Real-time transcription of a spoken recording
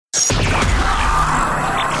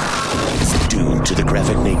to the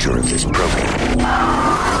graphic nature of this program.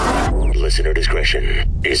 Listener discretion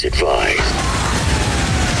is advised.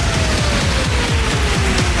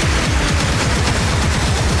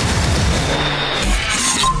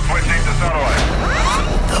 Switching to satellite.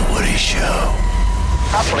 The Woody Show.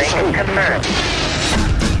 Uplink confirmed.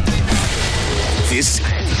 This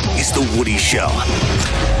is The Woody Show.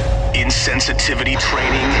 Insensitivity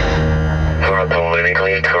training For a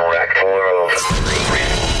politically correct world.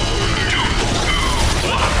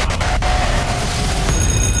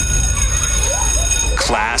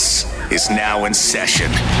 Class is now in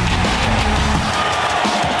session.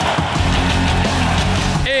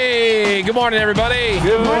 Hey, good morning, everybody.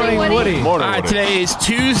 Good morning, Woody. All right, today is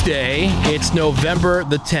Tuesday. It's November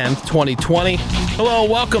the 10th, 2020. Hello,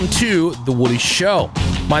 welcome to The Woody Show.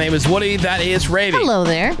 My name is Woody. That is Ravy. Hello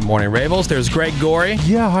there. Good morning, Ravels. There's Greg Gorey.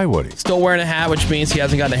 Yeah, hi, Woody. Still wearing a hat, which means he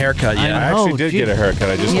hasn't gotten a haircut yet. I actually did get a haircut.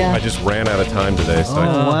 I just ran out of time today. So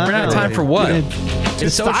Ran out of time for what?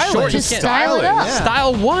 It's so style short. it. you Just can't- style it up.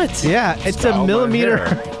 Style what? Yeah, it's Style a my millimeter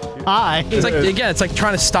hair. high. It's like, again, it's like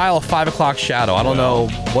trying to style a 5 o'clock shadow. I don't know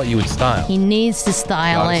what you would style. He needs to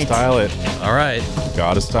style Gotta it. style it. All right.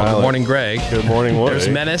 Gotta style it. Good morning, Greg. Good morning, Woody. There's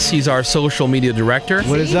Menace. He's our social media director.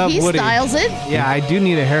 What is See, up, he Woody? styles it. Yeah, I do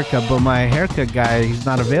need a haircut, but my haircut guy, he's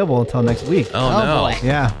not available until next week. Oh, Oh, no. boy.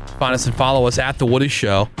 Yeah. Find us and follow us at The Woody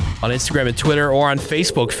Show on Instagram and Twitter or on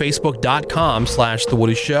Facebook, facebook.com/The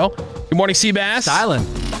Woody Show. Good morning, Seabass. Styling.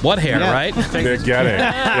 What hair, Yeah. right? They're getting.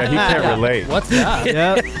 Yeah, he can't relate. What's that?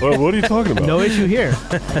 Yeah. Well, what are you talking about? No issue here.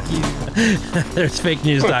 There's fake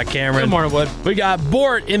news. Cameron. Good morning, Wood. We got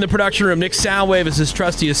Bort in the production room. Nick Soundwave is his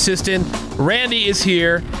trusty assistant. Randy is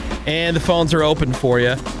here, and the phones are open for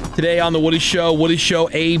you. Today on The Woody Show,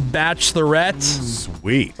 A Bachelorette.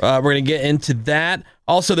 Sweet. We're going to get into that.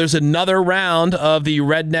 Also, there's another round of the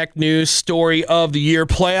Redneck News Story of the Year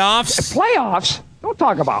playoffs. Playoffs? Don't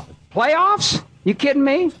talk about it. Playoffs? You kidding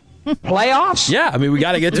me? Playoffs? Yeah, I mean, we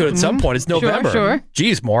got to get to it at some point. It's November. sure.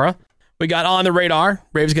 Jeez, Maura. We got On the Radar.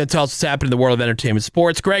 Rave's going to tell us what's happening in the world of entertainment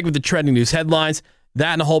sports. Greg with the trending news headlines.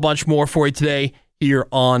 That and a whole bunch more for you today here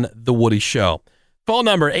on The Woody Show. Phone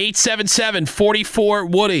number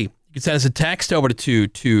 877-44-WOODY. You can send us a text over to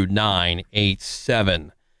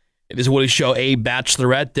 22987. It is Woody Show, A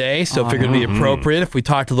Bachelorette Day, so figured it'd be appropriate if we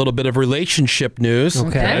talked a little bit of relationship news.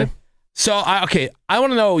 Okay. So, I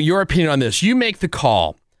want to know your opinion on this. You make the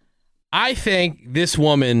call. I think this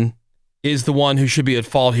woman is the one who should be at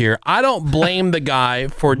fault here. I don't blame the guy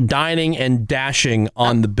for dining and dashing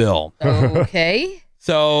on the bill. Okay.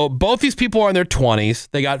 So, both these people are in their 20s.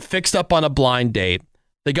 They got fixed up on a blind date.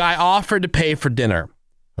 The guy offered to pay for dinner.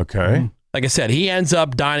 Okay. Like I said, he ends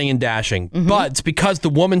up dining and dashing. But it's because the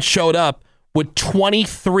woman showed up with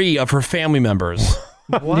 23 of her family members.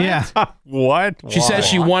 Yeah. What? She says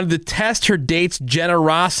she wanted to test her date's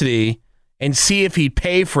generosity and see if he'd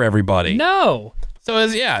pay for everybody. No. So,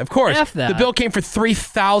 of course. F that. The bill came for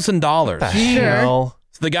 $3,000. Hell.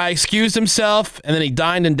 So the guy excused himself, and then he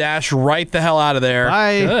dined and dashed right the hell out of there.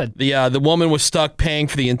 Bye. Good. The woman was stuck paying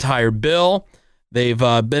for the entire bill. They've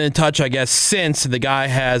been in touch, I guess, since the guy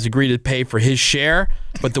has agreed to pay for his share,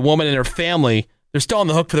 but the woman and her family, they're still on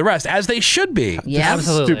the hook for the rest, as they should be. Yeah.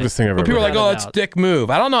 Absolutely. Stupidest thing I've ever But people are like, heard. oh, that's a dick move.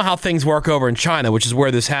 I don't know how things work over in China, which is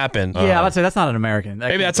where this happened. Yeah, let's say that's not an American. That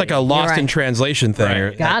Maybe can't that's be. like a lost right. in translation thing.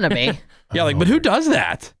 or- Gotta be. yeah, like, but who does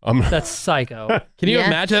that? That's psycho. Can you Yeah.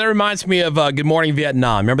 imagine? That reminds me of Good Morning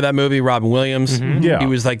Vietnam. Remember that movie, Robin Williams? Yeah. He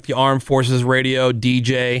was like the Armed Forces radio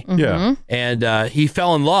DJ, Yeah. and he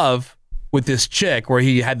fell in love with this chick where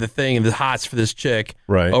he had the thing and the hots for this chick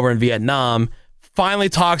Right. over in Vietnam. Finally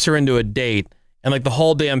talks her into a date, and like the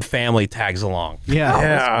whole damn family tags along. Yeah.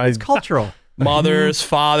 Yeah. It's cultural. Mothers,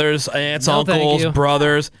 fathers, aunts, No, thank uncles, you.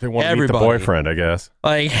 brothers, They want to meet the everybody. boyfriend, I guess.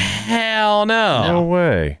 Like, hell no. No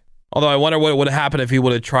way. Although I wonder what would have happened if he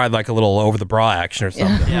would have tried like a little over the bra action or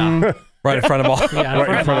something. Yeah. Right in front of all,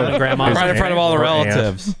 Yeah, in front of the grandma. right in front of all the Her aunt.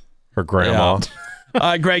 relatives. Her grandma.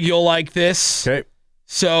 Greg, you'll like this. Okay.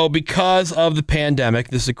 So, because of the pandemic,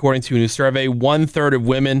 this is according to a new survey, 1/3 of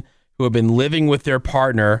women who have been living with their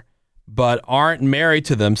partner but aren't married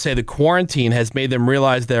to them say the quarantine has made them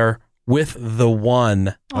realize they're with the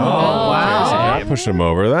one. Oh, wow. So that pushed him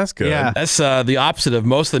over. That's good. Yeah. That's the opposite of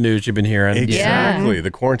most of the news you've been hearing. Exactly.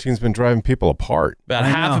 The quarantine's been driving people apart. About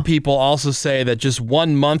half of people also say that just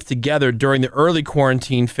 1 month together during the early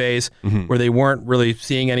quarantine phase, where they weren't really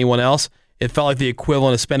seeing anyone else, it felt like the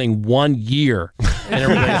equivalent of spending 1 year in a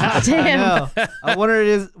relationship. Damn. I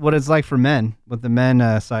wonder what it's like for men, with the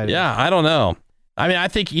men side. Yeah, I don't know. I mean, I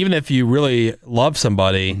think even if you really love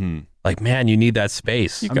somebody, like, man, you need that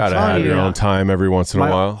space. You I'm got to telling have you, your own time every once in My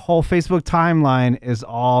a while. whole Facebook timeline is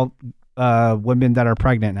all women that are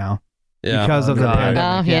pregnant now because of the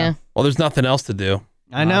pandemic. Yeah. Well, there's nothing else to do.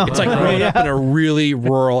 I know. It's like growing up in a really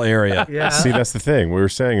rural area. Yeah. See, that's the thing. We were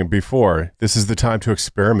saying before, this is the time to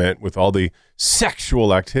experiment with all the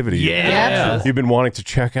sexual activity you've been wanting to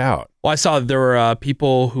check out. Well, I saw there were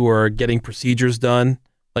people who are getting procedures done,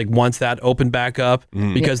 like once that opened back up,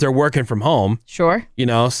 because they're working from home. Sure. You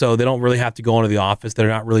know, so they don't really have to go into the office. They're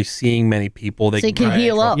not really seeing many people. They can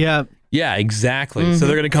heal up. Yeah. Yeah, exactly. So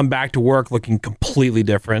they're going to come back to work looking completely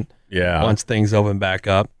different. Yeah. Once things open back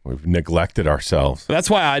up. We've neglected ourselves. But that's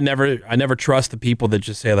why I never trust the people that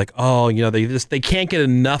just say like, oh, you know, they can't get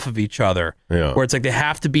enough of each other. Yeah. Where it's like they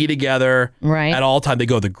have to be together Right. at all time. They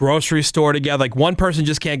go to the grocery store together. Like one person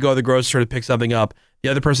just can't go to the grocery store to pick something up. The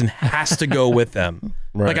other person has to go with them.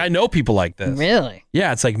 Right. Like I know people like this. Really?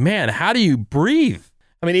 Yeah, it's like, man, how do you breathe?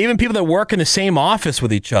 I mean, even people that work in the same office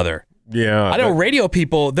with each other. Yeah. I know radio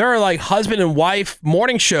people, there are like husband and wife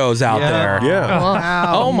morning shows out there.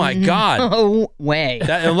 Yeah. Oh my God. No way.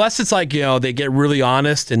 Unless it's like, you know, they get really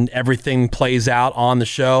honest and everything plays out on the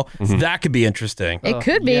show. That could be interesting. It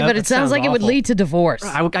could be, but it sounds like it would lead to divorce.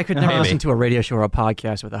 I could never listen to a radio show or a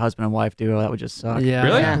podcast with a husband and wife duo. That would just suck. Yeah,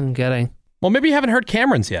 Really? I'm getting. Well, maybe you haven't heard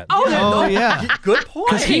Cameron's yet. Oh, yeah. Good point.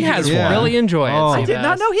 Because he has one. Really enjoy it. Oh. Steve I did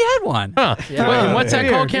not has. know he had one. Huh. Yeah. Wait, what's that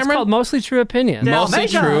called, It's Cameron? called Mostly True Opinions. Yeah. Mostly Oh, my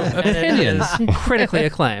True God. Opinions. Critically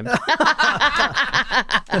acclaimed.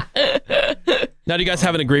 Now, do you guys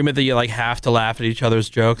have an agreement that you like have to laugh at each other's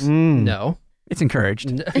jokes? No. It's encouraged.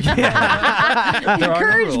 Encouraged,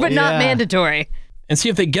 but not Yeah. mandatory. And see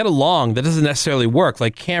if they get along. That doesn't necessarily work.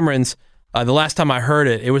 Like Cameron's, the last time I heard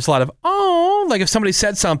it, it was a lot of, oh, like if somebody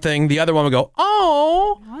said something, the other one would go,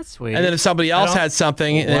 oh. That's sweet. And then if somebody else had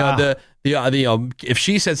something, you know, if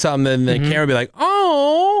she said something, then Cameron would be like,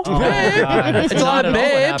 oh, babe. God. It's a lot of Not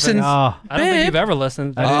at all what babes. And, Oh, I don't think you've ever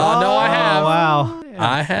listened. no, I have. wow.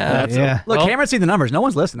 I have. Yeah. Look, Cameron's seen the numbers. No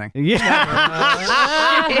one's listening. Yeah.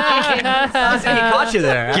 He caught you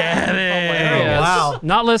there. Get it. Yes. Wow.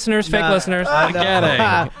 Not listeners, fake listeners.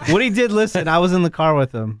 Getting. When he did listen, I was in the car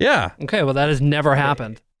with him. Yeah. Okay, well, that has never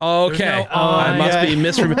happened. Okay. I must be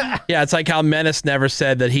misremembering. Yeah, it's like how Menace never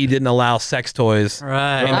said that he didn't allow sex toys.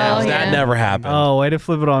 Right. That yeah. never happened. Oh, way to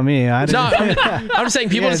flip it on me. I No, didn't. I'm just saying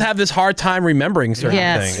people just have this hard time remembering certain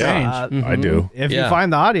Yes. things. I do. If Yeah. you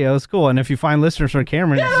find the audio, it's cool. And if you find listeners for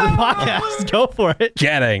Cameron, it's the podcast. Go for it.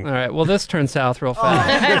 Getting. All right, well, this turned south real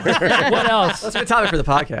fast. What else? That's a good topic for the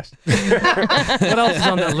podcast. What else is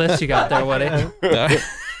on that list you got there, Woody?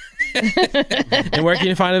 And where can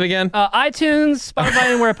you find it again? iTunes,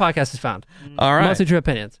 Spotify, and where a podcast is found. All right. Mostly True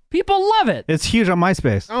Opinions. People love it. It's huge on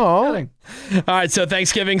MySpace. All right, so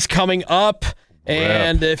Thanksgiving's coming up.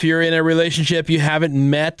 And if you're in a relationship, you haven't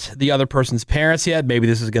met the other person's parents yet, maybe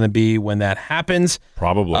this is going to be when that happens.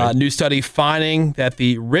 Probably. New study finding that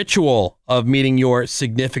the ritual of meeting your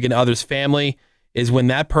significant other's family is when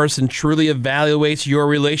that person truly evaluates your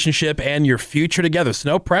relationship and your future together. So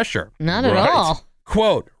no pressure. Not at all.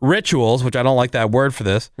 Quote, rituals, which I don't like that word for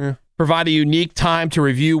this, provide a unique time to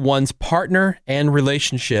review one's partner and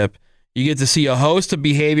relationship. You get to see a host of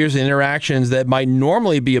behaviors and interactions that might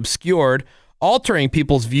normally be obscured, altering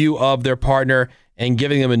people's view of their partner and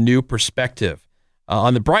giving them a new perspective.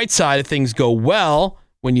 On the bright side, if things go well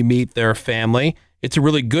when you meet their family, it's a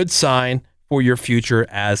really good sign for your future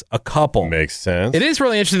as a couple. Makes sense. It is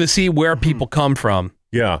really interesting to see where people come from.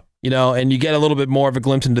 Yeah. You know, and you get a little bit more of a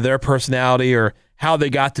glimpse into their personality or how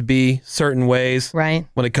they got to be certain ways Right.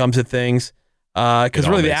 when it comes to things. Because It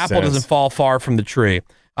all really the makes apple sense. doesn't fall far from the tree.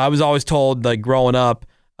 I was always told, like growing up,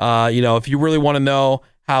 you know, if you really want to know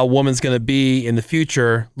how a woman's going to be in the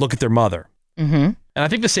future, look at their mother. Mm-hmm. And I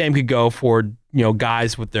think the same could go for, you know,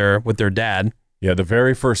 guys with their dad. Yeah, the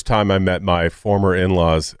very first time I met my former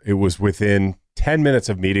in-laws, it was within 10 minutes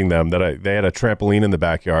of meeting them that they had a trampoline in the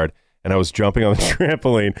backyard, and I was jumping on the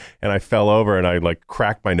trampoline, and I fell over, and I like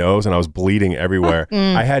cracked my nose, and I was bleeding everywhere.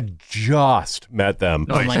 I had just met them.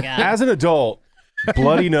 Oh my God. As an adult,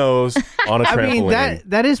 bloody nose on a I trampoline. mean,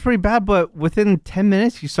 that is pretty bad, but within 10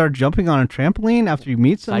 minutes, you start jumping on a trampoline after you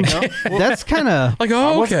meet someone. That's kind of... Like,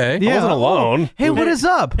 oh, okay. I wasn't alone. Hey, what is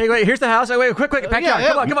up? Hey, wait, here's the house. Oh, wait, quick, backyard. Come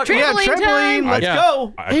on. Yeah, Trampoline trampoline. time. Let's Yeah.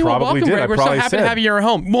 go. I Hey, well, probably welcome, did. Greg. I We're so probably happy said. to have you in our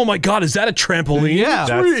home. Oh my God, is that a trampoline? Yeah.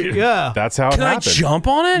 That's- Yeah. That's how it Can I happened. jump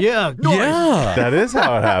on it? Yeah. Yeah. That is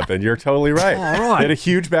how it happened. You're totally right. They had a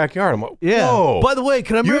huge backyard. I'm like, Yeah. whoa. By the way,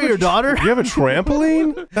 can I marry your daughter? You have a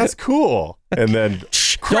trampoline? That's cool. And then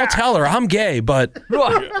Don't tell her I'm gay, but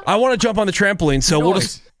I want to jump on the trampoline, so we'll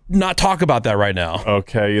just not talk about that right now.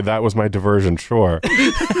 okay, that was my diversion. Sure,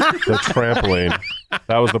 the trampoline.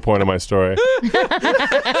 That was the point of my story.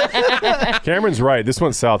 Cameron's right. This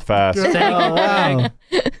went south fast.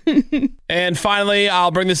 And finally,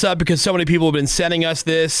 I'll bring this up because so many people have been sending us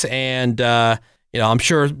this, and I'm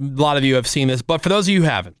sure a lot of you have seen this, but for those of you who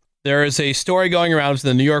haven't, there is a story going around. It was in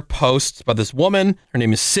the New York Post about this woman. Her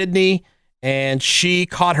name is Sydney, and she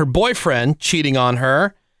caught her boyfriend cheating on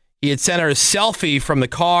her. He had sent her a selfie from the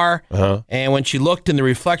car, and when she looked in the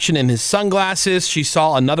reflection in his sunglasses, she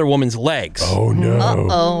saw another woman's legs. Oh, no.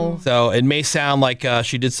 Uh-oh. So it may sound like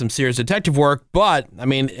she did some serious detective work, but, I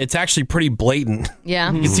mean, it's actually pretty blatant.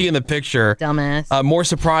 Yeah. You can see in the picture. Dumbass. More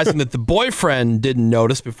surprising that the boyfriend didn't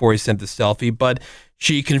notice before he sent the selfie, but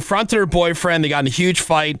she confronted her boyfriend. They got in a huge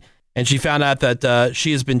fight, and she found out that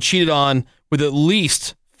she has been cheated on with at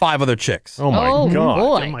least 5 other chicks. Oh, my God.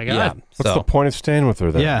 Boy. Oh my God. Yeah. What's the point of staying with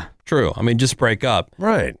her then? Yeah. True. I mean, just break up.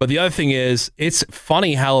 Right. But the other thing is, it's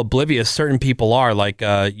funny how oblivious certain people are. Like,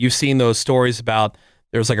 you've seen those stories about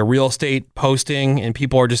there's like a real estate posting and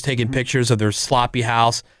people are just taking pictures of their sloppy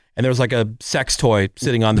house, and there's like a sex toy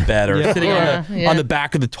sitting on the bed or sitting on the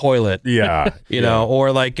back of the toilet. Yeah. You know,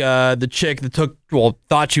 or like the chick that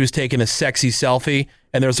thought she was taking a sexy selfie,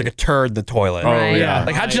 and there's like a turd in the toilet. Oh, Right. yeah.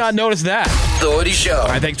 Like, how'd you not notice that? The Woody Show. All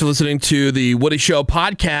right, thanks for listening to the Woody Show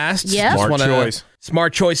podcast. Yep. Just Smart choice.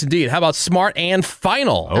 Smart choice indeed. How about Smart and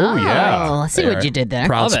Final? Oh, yeah. I see what you did there.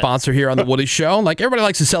 Proud Love it. sponsor here on the Woody Show. Like, everybody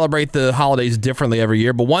likes to celebrate the holidays differently every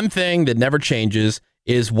year, but one thing that never changes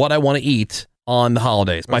is what I want to eat on the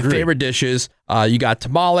holidays. My favorite dishes, you got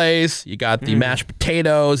tamales, you got the mashed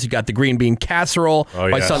potatoes, you got the green bean casserole,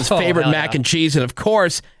 my son's favorite mac and cheese, and of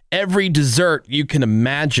course, every dessert you can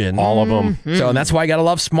imagine. All of them. So and that's why you got to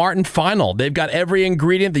love Smart and Final. They've got every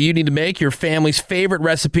ingredient that you need to make your family's favorite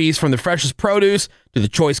recipes, from the freshest produce to the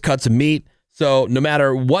choice cuts of meat. So no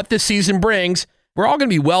matter what the season brings, we're all going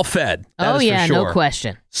to be well fed. That is for sure. No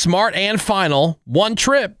question. Smart and Final, one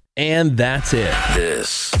trip, and that's it.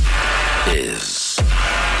 This is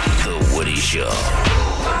The Woody Show.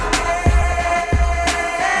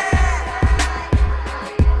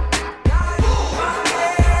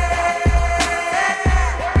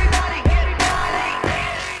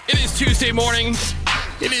 It is Tuesday morning.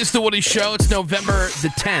 It is The Woody Show. It's November the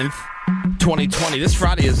 10th, 2020. This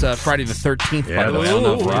Friday is Friday the 13th, by the way. I don't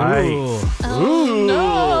know if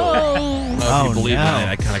Right. you believe in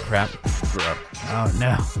that kind of crap. Oh,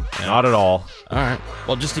 no. Not at all. All right.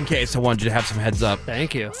 Well, just in case, I wanted you to have some heads up.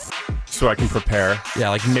 Thank you. So I can prepare. Yeah,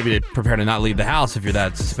 like maybe to prepare to not leave the house if you're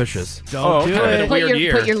that suspicious. Don't do okay. it.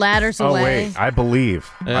 Put your ladders Oh, away. wait. I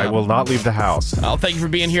believe. Yeah. I will not leave the house. Oh, thank you for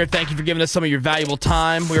being here. Thank you for giving us some of your valuable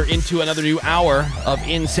time. We're into another new hour of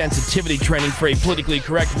insensitivity training for a politically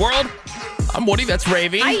correct world. I'm Woody. That's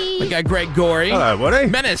Ravy. Hi. We got Greg Gorey. Hello, Woody.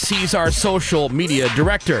 Menace, he's our social media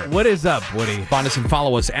director. What is up, Woody? Find us and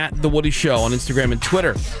follow us at The Woody Show on Instagram and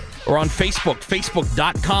Twitter. Or on Facebook,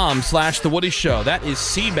 facebook.com/The Woody Show. That is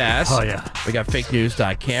Seabass. Oh, yeah. We got fake news.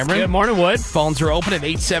 Cameron. Good morning, Wood. Phones are open at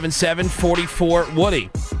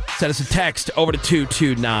 877-44-WOODY. Send us a text over to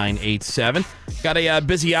 22987. Got a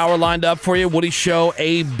busy hour lined up for you. Woody Show,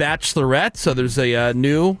 a Bachelorette. So there's a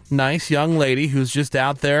new, nice young lady who's just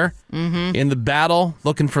out there in the battle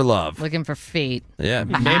looking for love. Looking for feet. Yeah,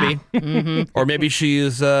 maybe. Or maybe she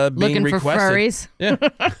is being Looking requested. for furries. Yeah.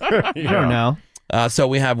 You don't know. So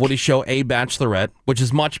we have Woody Show, a Bachelorette, which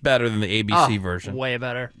is much better than the ABC version. Way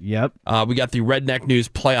better. Yep. We got the Redneck News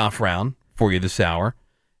Playoff round for you this hour.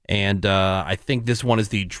 And I think this one is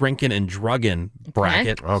the drinking and drugging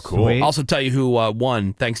bracket. Oh, cool. Sweet. Also tell you who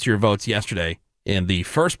won thanks to your votes yesterday in the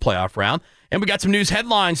first playoff round. And we got some news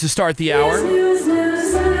headlines to start the hour.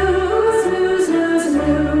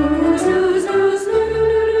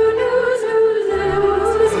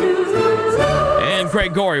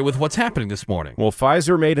 Greg Gorey with what's happening this morning. Well,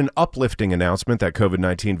 Pfizer made an uplifting announcement that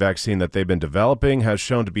COVID-19 vaccine that they've been developing has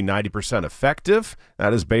shown to be 90% effective.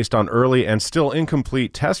 That is based on early and still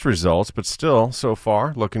incomplete test results, but still, so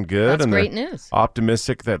far, looking good. That's and great they're news.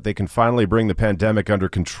 optimistic that they can finally bring the pandemic under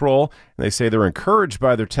control. And they say they're encouraged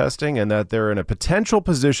by their testing and that they're in a potential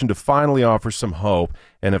position to finally offer some hope.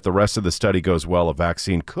 And if the rest of the study goes well, a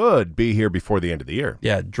vaccine could be here before the end of the year.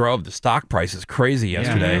 Yeah, it drove the stock prices crazy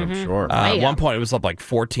yesterday. I'm sure. At one point, it was up like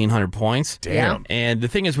 1,400 points. Damn. And the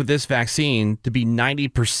thing is with this vaccine, to be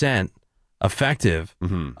 90% effective,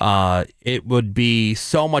 it would be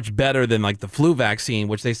so much better than like the flu vaccine,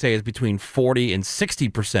 which they say is between 40 and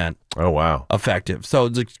 60% Oh, wow. effective. So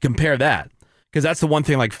to compare that, because that's the one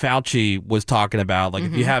thing like Fauci was talking about. Like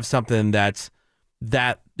if you have something that's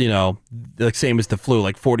that, you know, the same as the flu,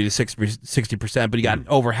 like 40 to 60%, but you got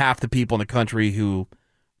over half the people in the country who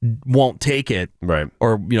won't take it, Right.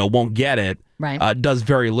 or, you know, won't get it, Right. does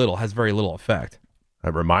very little, has very little effect.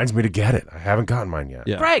 That reminds me to get it. I haven't gotten mine yet.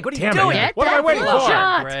 Yeah. Greg, what are you Damn it. doing? Get What am I that waiting flu for?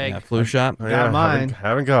 shot. Greg. Yeah, flu shot. Got mine.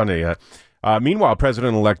 Haven't gotten it yet. Meanwhile,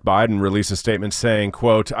 President-elect Biden released a statement saying,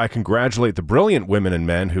 quote, I congratulate the brilliant women and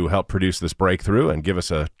men who helped produce this breakthrough and give us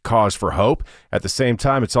a cause for hope. At the same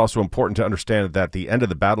time, it's also important to understand that the end of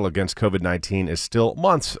the battle against COVID-19 is still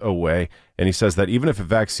months away. And he says that even if a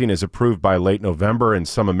vaccine is approved by late November and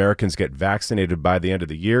some Americans get vaccinated by the end of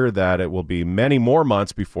the year, that it will be many more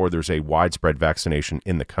months before there's a widespread vaccination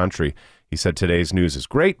in the country. He said today's news is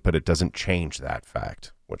great, but it doesn't change that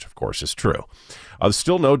fact, which of course is true. There's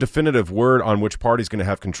still no definitive word on which party is going to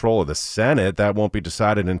have control of the Senate. That won't be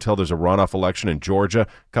decided until there's a runoff election in Georgia.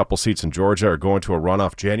 A couple seats in Georgia are going to a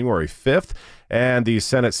runoff January 5th. And the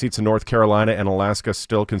Senate seats in North Carolina and Alaska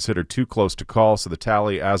still considered too close to call. So the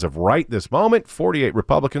tally as of right this moment, 48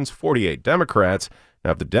 Republicans, 48 Democrats.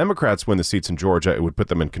 Now, if the Democrats win the seats in Georgia, it would put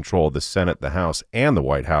them in control of the Senate, the House, and the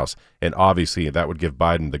White House. And obviously, that would give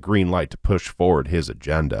Biden the green light to push forward his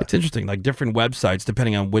agenda. It's interesting. Like different websites,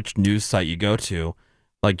 depending on which news site you go to,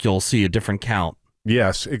 like you'll see a different count.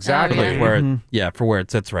 Yes, exactly. Oh, yeah. For where it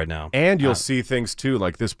sits right now. And you'll see things, too,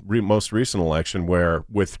 like this most recent election where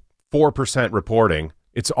with 4% reporting,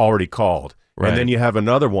 it's already called. Right. And then you have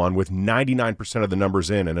another one with 99% of the numbers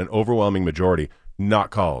in and an overwhelming majority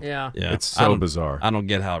not called. Yeah. It's so bizarre. I don't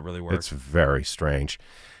get how it really works. It's very strange.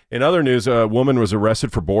 In other news, a woman was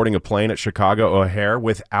arrested for boarding a plane at Chicago O'Hare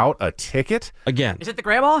without a ticket. Again. Is it the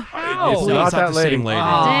grandma? It's No, not it's not that the lady. same lady.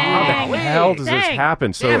 How the hell does this Dang.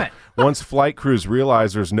 happen? So once flight crews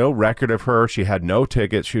realized there's no record of her, she had no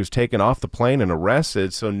ticket, she was taken off the plane and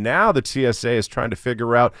arrested. So now the TSA is trying to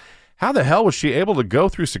figure out how the hell was she able to go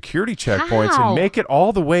through security checkpoints How? and make it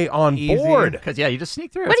all the way on board? Because, you just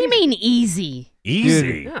sneak through. What do you mean easy?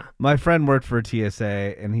 Easy. Yeah. My friend worked for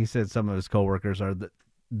TSA, and he said some of his coworkers are the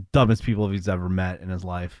dumbest people he's ever met in his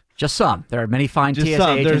life. Just some. There are many fine Just TSA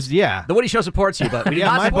some. agents. The Woody Show supports you, but we do Yeah,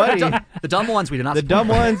 not my support buddy. the dumb ones. We do not The support. dumb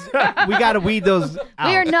ones, we got to weed those out.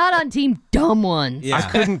 We are not on team dumb ones. Yeah. I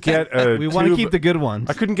couldn't get a We want to tube- keep the good ones.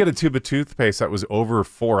 I couldn't get a tube of toothpaste that was over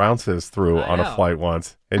 4 ounces through I on a know. flight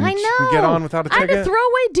once. And I you know. can get on without a I had ticket? to throw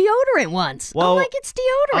away deodorant once. Well, I'm like, it's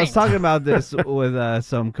deodorant. I was talking about this with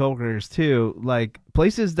some coworkers too. Like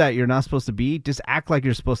places that you're not supposed to be, just act like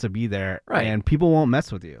you're supposed to be there, Right. and people won't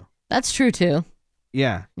mess with you. That's true too.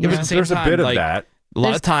 Yeah. Yeah, but at the same There's a time, bit of like, that. A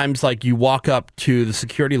lot of times, like you walk up to the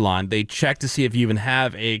security line, they check to see if you even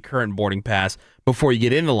have a current boarding pass before you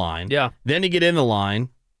get in the line. Yeah. Then you get in the line,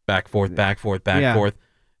 back, forth, back, forth, back, Yeah. forth.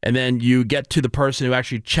 And then you get to the person who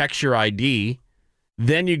actually checks your ID.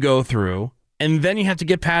 Then you go through, and then you have to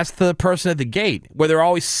get past the person at the gate where they're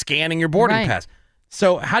always scanning your boarding Right. pass.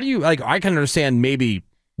 So how do you, like, I can understand maybe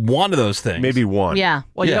one of those things. Maybe one. Yeah.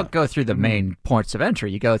 Well, you Yeah. don't go through the main points of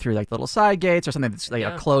entry. You go through like little side gates or something that's like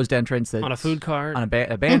a closed entrance that's On a food cart.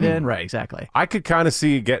 abandoned. Right, exactly. I could kind of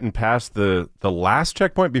see getting past the last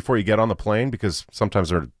checkpoint before you get on the plane because sometimes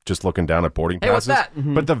they're just looking down at boarding Hey, what's passes.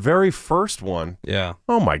 that? But the very first one, Yeah.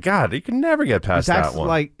 oh my God, you can never get past that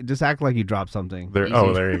one. Just act like you dropped something. There,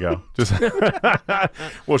 there you go. Just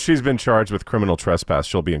well, she's been charged with criminal trespass.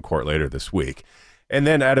 She'll be in court later this week. And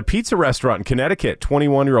then at a pizza restaurant in Connecticut,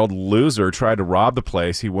 21-year-old loser tried to rob the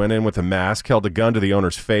place. He went in with a mask, held a gun to the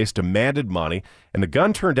owner's face, demanded money, and the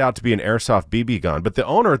gun turned out to be an airsoft BB gun. But the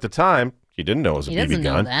owner at the time, he didn't know it was a He BB doesn't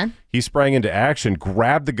know gun. that. He sprang into action,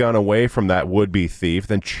 grabbed the gun away from that would-be thief,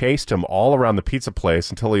 then chased him all around the pizza place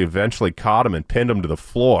until he eventually caught him and pinned him to the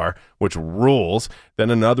floor, which rules. Then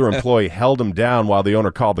another employee held him down while the owner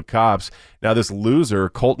called the cops. Now this loser,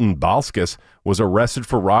 Colton Balskis, was arrested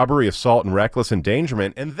for robbery, assault, and reckless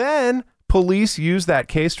endangerment. And then police used that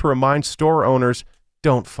case to remind store owners,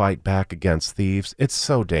 don't fight back against thieves. It's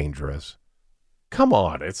so dangerous. Come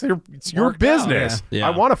on, it's your business. Yeah. I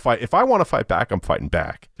want to fight. If I want to fight back, I'm fighting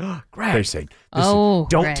back. Greg. They say, Oh,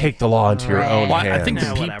 don't Greg. take the law into your own Well, hands. I think the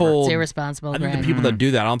Yeah, whatever. people, It's irresponsible, I think the Greg. people that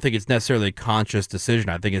do that, I don't think it's necessarily a conscious decision.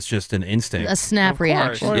 I think it's just an instinct. A snap Of course.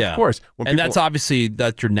 reaction. Well, Yeah. Of course. When And people- that's obviously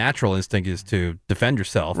that your natural instinct is to defend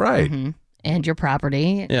yourself. right. And your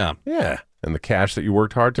property. Yeah. Yeah. And the cash that you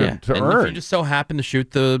worked hard to Yeah. And if earn. you just so happen to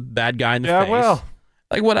shoot the bad guy in the Yeah, face, well.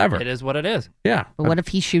 like whatever. It is what it is. Yeah. But what if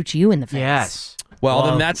he shoots you in the face? Yes. Well,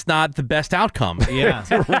 Well- then that's not the best outcome. Yeah.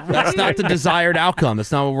 That's not the desired outcome.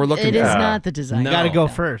 That's not what we're looking It for. is not the design. No. Got to go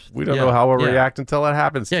first. We don't Yeah. know how we'll Yeah. react until it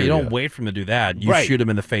happens Yeah, to you don't wait for him to do that. You Right. shoot him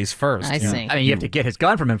in the face first. I see. I mean, you have to get his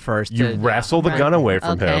gun from him first. You to- wrestle the Right. gun away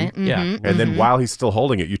from Okay. him. Yeah. And then while he's still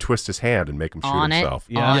holding it, you twist his hand and make him shoot On it. himself.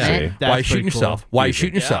 Yeah. On Yeah. it. See? That's Why are you shooting pretty cool. yourself? Why are you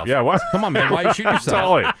shooting yourself? Yeah, what? Come on, man. Why are you shooting yourself?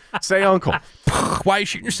 Totally. Say uncle. Why are you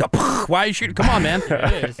shooting yourself? Why are you shooting? Come on, man.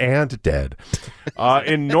 And dead.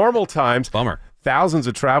 In normal times, Bummer. Thousands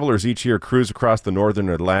of travelers each year cruise across the northern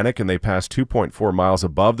Atlantic, and they pass 2.4 miles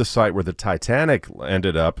above the site where the Titanic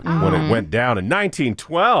ended up when it went down in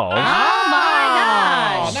 1912. Oh, my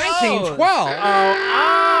gosh.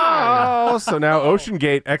 1912. So now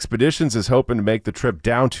OceanGate Expeditions is hoping to make the trip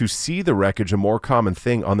down to see the wreckage a more common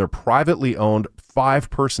thing on their privately owned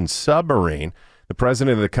 5-person submarine. The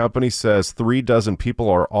president of the company says 36 people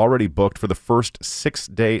are already booked for the first 6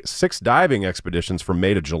 diving expeditions from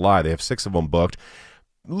May to July. They have 6 of them booked.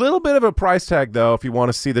 Little bit of a price tag, though, if you want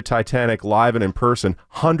to see the Titanic live and in person.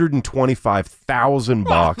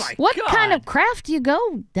 $125,000. What kind of craft do you go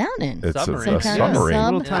down in? It's a Some kind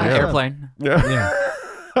submarine. of sub? Airplane. Yeah.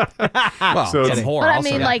 Well, So it's it's- more But I also.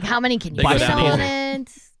 mean, like, how many can you They go fit down on easy. it?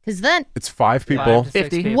 Because then, It's 5 people 5 to 6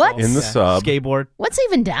 50. people. What? in the sub. Skateboard. what's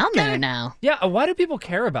even down there now? Yeah, why do people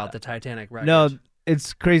care about the Titanic wreckage? No,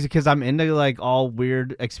 it's crazy because I'm into like all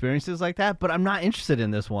weird experiences like that, but I'm not interested in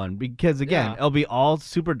this one because again, Yeah. it'll be all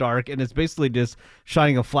super dark and it's basically just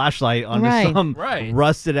shining a flashlight onto Right. some Right.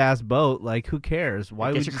 rusted ass boat. Like, who cares? Why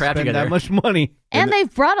Get would your you crap spend together. that much money? And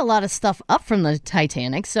they've brought a lot of stuff up from the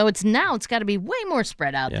Titanic, so it's got to be way more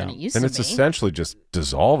spread out than it used And to it's be. essentially just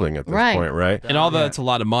dissolving at this Right. point, right? And although it's a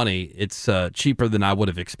lot of money, it's cheaper than I would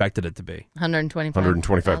have expected it to be. 125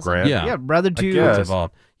 $125,000. Yeah. rather I do guess. It's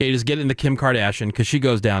involved. Yeah, you just get into Kim Kardashian because she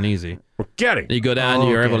goes down easy. We're getting. You go down,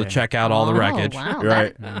 you're able to check out all the wreckage. Oh, wow. You're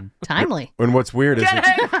right. Timely. And what's weird is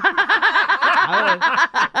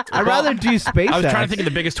I'd rather do SpaceX. I was trying to think of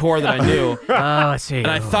the biggest whore that I knew, Oh, let's see. and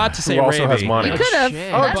I thought to say who also has Ravi, money. You could have.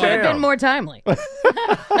 shit. That would have damn. been more timely. but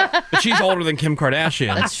she's older than Kim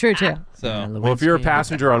Kardashian. That's true, too. So Well, if you're a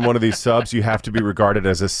passenger on one of these subs, you have to be regarded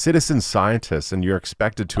as a citizen scientist, and you're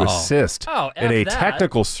expected to assist Oh, in a F that.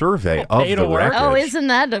 technical survey of pay the to work. wreckage. Oh, isn't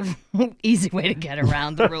that an easy way to get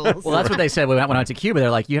around the rules? Well, that's what they said when I went to Cuba.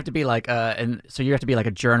 They're like, you have to be like, and so you have to be like a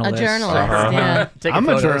a journalist. journalist, Uh-huh. yeah. Taking I'm a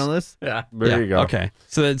photos. journalist. Yeah. There yeah, you go. Okay,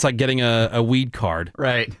 so it's like getting a weed card.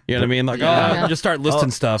 Right. You know what I mean? Like, Yeah. oh, just start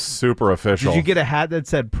listing stuff. Super official. Did you get a hat that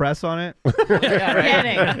said press on it?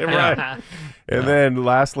 Kidding. right. And then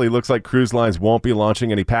lastly, looks like cruise lines won't be launching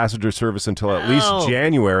any passenger service until at least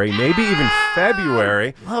January, maybe even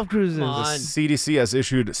February. Love cruises. The CDC has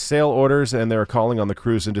issued sale orders, and they're calling on the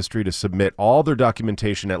cruise industry to submit all their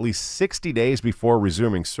documentation at least 60 days before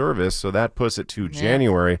resuming service. So that puts it to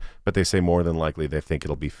January, but they say more than likely they think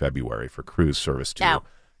it'll be February for cruise service to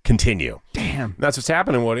continue. Damn. That's what's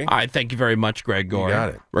happening, Woody. All right, thank you very much, Greg Gore. got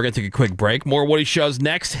it. We're going to take a quick break. More Woody shows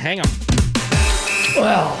next. Hang on.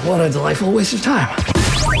 Well, what a delightful waste of time.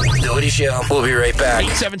 The Woody Show. We'll be right back.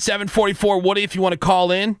 877-44-WOODY if you want to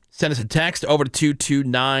call in. Send us a text over to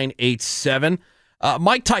 22987.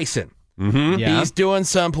 Mike Tyson. Yeah. He's doing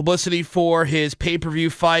some publicity for his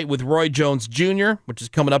pay-per-view fight with Roy Jones Jr., which is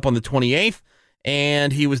coming up on the 28th.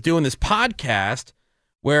 And he was doing this podcast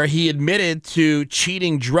where he admitted to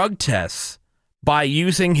cheating drug tests by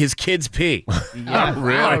using his kid's pee Yeah.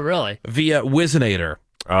 Oh, really? via Wizinator,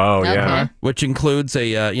 Oh, yeah. Okay. which includes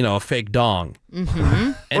a fake dong.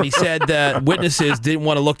 Mm-hmm. And he said that witnesses didn't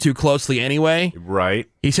want to look too closely anyway. Right.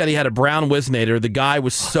 He said he had a brown Wizinator. The guy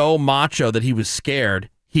was so macho that he was scared.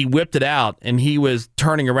 He whipped it out, and he was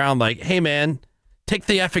turning around like, hey, man, take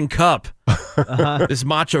the effing cup. This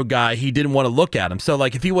macho guy, he didn't want to look at him. So,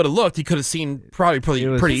 like, if he would have looked, he could have seen probably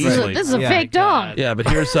pretty easily. This is a Yeah. fake dog. Yeah, but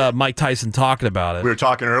here's Mike Tyson talking about it. We were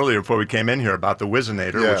talking earlier before we came in here about the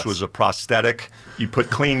Wizinator, Yes. which was a prosthetic. You put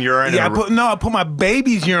clean urine. Yeah, and I put my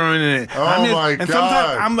baby's urine in it. Oh, my God.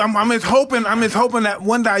 Sometimes I'm just hoping that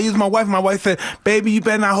one day I used my wife. My wife said, "Baby, you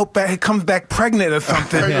better not hope that it comes back pregnant or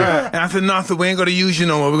something." Yeah. And I said, "No, so we ain't gonna use you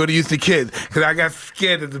no more. We're gonna use the kid because I got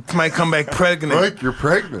scared that it might come back pregnant." Mike, you're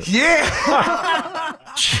pregnant. Yeah.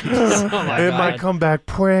 It might come back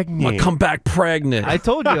pregnant. Might come back pregnant. I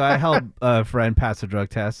told you I helped a friend pass a drug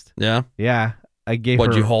test. Yeah? Yeah. I gave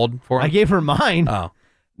What'd her. you hold for him? I gave her mine. Oh.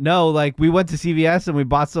 No, like we went to CVS and we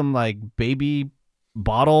bought some like baby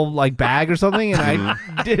bottle like bag or something, and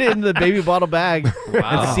I did it in the baby bottle bag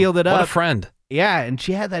and sealed it up. What a friend. Yeah, and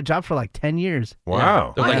she had that job for like 10 years.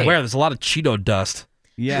 Wow. They're like, where? There's a lot of Cheeto dust.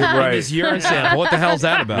 Yeah. In this urine sample. What the hell's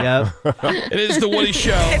that about? Yep. It is the Woody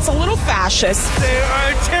Show. It's a little fascist. They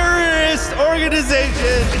are a terrorist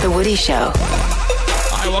organization. The Woody Show. All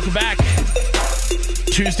right, welcome back.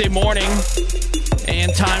 Tuesday morning,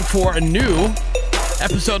 and time for a new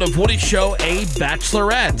episode of Woody Show, A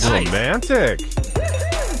Bachelorette. Romantic.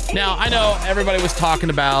 Now, I know everybody was talking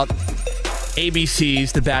about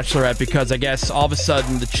ABC's The Bachelorette because I guess all of a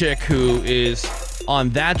sudden the chick who is on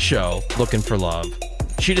that show looking for love,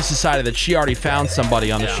 she just decided that she already found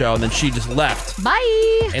somebody on the show, and then she just left.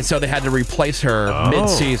 Bye. And so they had to replace her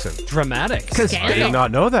mid-season. Dramatic. I did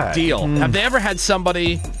not know that. Deal. Have they ever had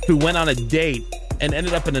somebody who went on a date and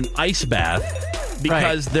ended up in an ice bath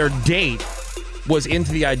because their date was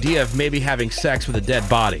into the idea of maybe having sex with a dead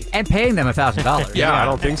body? And paying them $1,000. Yeah, I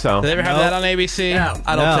don't think so. Did they ever have that on ABC? No.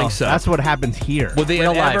 I don't think so. That's what happens here. Would they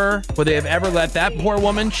Real have ever let that poor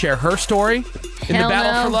woman share her story in the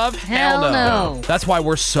battle for love? Hell no. That's why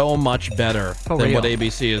we're so much better For than real. what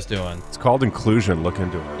ABC is doing. It's called inclusion. Look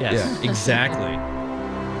into it. Yes. Yeah, exactly.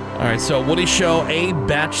 All right, so Woody Show, a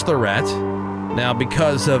Bachelorette. Now,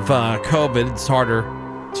 because of COVID, it's harder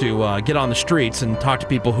to get on the streets and talk to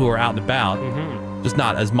people who are out and about. There's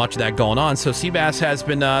not as much of that going on. So Seabass has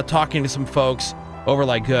been talking to some folks over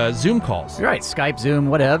like Zoom calls. You're right. Skype, Zoom,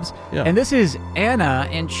 whatevs. Yeah. And this is Anna,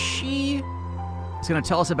 and she is going to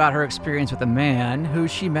tell us about her experience with a man who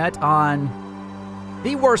she met on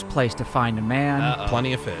the worst place to find a man.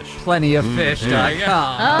 Plenty of fish.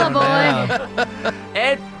 Plentyoffish.com. Oh, boy.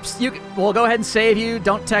 And we'll go ahead and save you.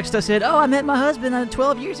 Don't text us at, I met my husband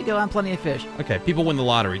 12 years ago on Plenty of Fish. Okay, people win the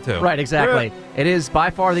lottery, too. Right, exactly. It is by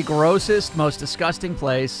far the grossest, most disgusting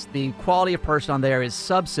place. The quality of person on there is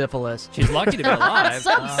sub-syphilis. She's lucky to be alive.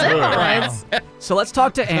 Sub-syphilis. So let's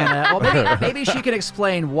talk to Anna. Well, maybe she can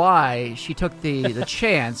explain why she took the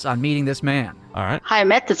chance on meeting this man. All right. How I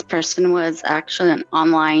met this person was actually an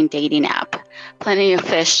online dating app, Plenty of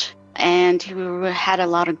Fish. And we had a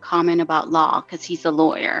lot in common about law because he's a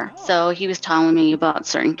lawyer. So he was telling me about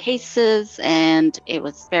certain cases, and it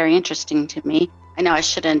was very interesting to me. I know I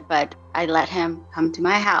shouldn't, but I let him come to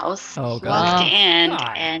my house. Oh, God. Walked in,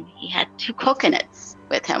 and he had 2 coconuts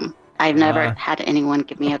with him. I've never had anyone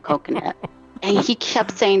give me a coconut. And he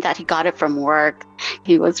kept saying that he got it from work.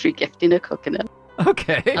 He was regifting a coconut.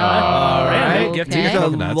 Okay. All right. Okay. He's a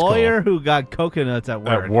Coconuts, lawyer who got coconuts at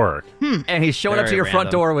work. At work. And he's showing up to Very your front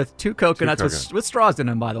random. door with 2 coconuts coconuts. with straws in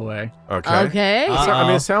them, by the way. Okay. Okay. I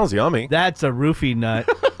mean, it sounds yummy. That's a roofie nut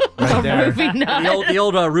right there. Roofie nut. The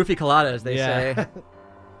old roofie colada, as they say.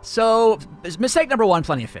 So, mistake number 1,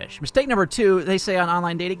 Plenty of Fish. Mistake number 2, they say on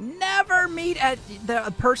online dating, never meet at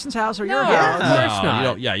the person's house or your house. Of course not. You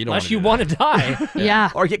don't, you don't Unless you want want to die. Yeah.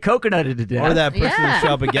 Or get coconutted to death. Or that person Yeah. will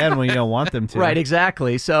show up again when you don't want them to. Right,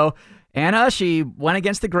 exactly. So Anna, she went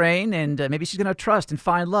against the grain, and maybe she's going to trust and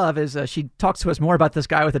find love as she talks to us more about this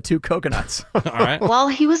guy with the 2 coconuts. All right. Well,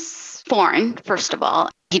 he was foreign, first of all.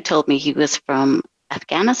 He told me he was from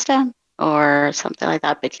Afghanistan or something like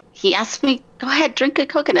that. But he asked me, go ahead, drink a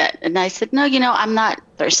coconut. And I said, no, I'm not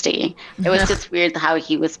thirsty. It was just weird how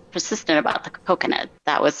he was persistent about the coconut.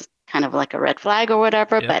 That was kind of like a red flag or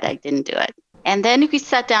whatever, but I didn't do it. And then we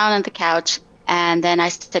sat down on the couch, and then I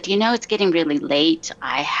said, it's getting really late.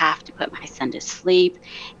 I have to put my son to sleep.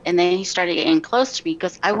 And then he started getting close to me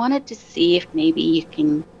because I wanted to see if maybe you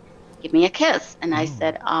can give me a kiss. And I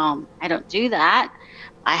said, I don't do that.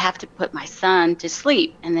 I have to put my son to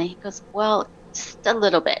sleep. And then he goes, well, just a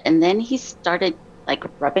little bit. And then he started like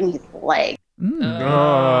rubbing his leg.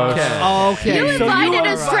 Okay. You so invited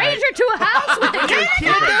are a stranger to a house with a kid.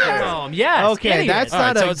 Yes. Okay, that's All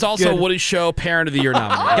right, not so a it's also good... Woody Show Parent of the Year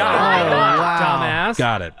nominee. Oh, wow. dumbass.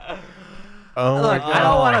 Got it. Oh, Look, I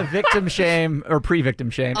don't want to victim shame or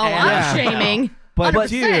pre-victim shame. Oh, I'm shaming. But 100%.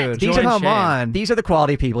 dude, These are come on. These are the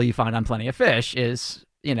quality people you find on Plenty of Fish is,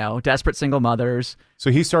 desperate single mothers,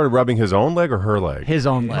 So he started rubbing his own leg or her leg? his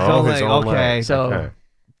own leg. Oh, So, his like, own okay. leg. So Okay.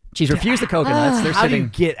 she's refused the coconuts. They're How do you sitting.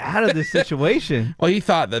 get out of this situation? Well, he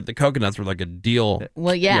thought that the coconuts were like a deal.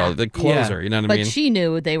 Well, yeah. The closer. You know what I But mean? she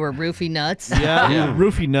knew they were roofie nuts. Yeah.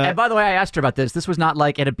 Roofie nut. And by the way, I asked her about this. This was not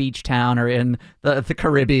like at a beach town or in the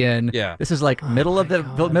Caribbean. Yeah. This is like middle of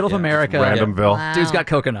America. Randomville. Wow. Dude's got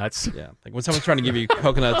coconuts. Yeah, like when someone's trying to give you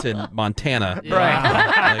coconuts in Montana. Right.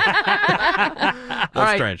 That's All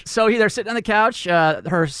right. strange. So they're sitting on the couch.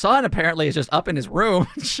 Her son apparently is just up in his room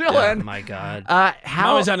chilling. Oh, my God.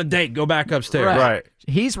 How Now he's on a date. Go back upstairs. Right.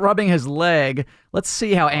 He's rubbing his leg. Let's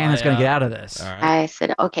see how Anna's going to get out of this. All right. I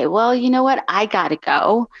said, okay, well, you know what? I got to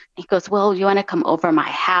go. He goes, well, you want to come over my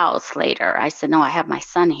house later? I said, no, I have my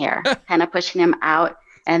son here. Kind of pushing him out.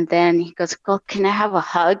 And then he goes, well, can I have a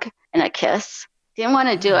hug and a kiss? Didn't want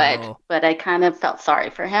to do it, but I kind of felt sorry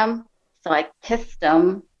for him. So I kissed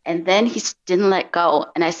him, and then he didn't let go.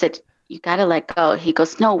 And I said, you got to let go. He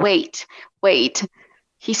goes, no, wait.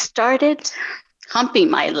 He started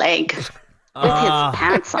humping my leg with his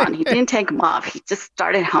pants on. He didn't take them off. He just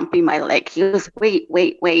started humping my leg. He goes, wait.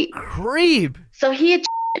 Creep. So he had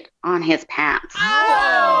on his pants.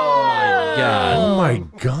 Oh, my God. Oh my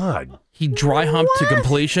God. He dry humped to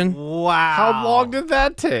completion. Wow. How long did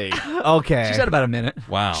that take? Okay. She said about a minute.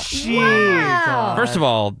 Wow. Jeez. First of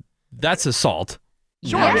all, that's assault.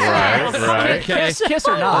 Sure. Yes. Right. Okay. Kiss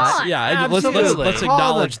or not. Yeah, let's Absolutely.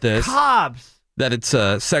 acknowledge this. Cops. That it's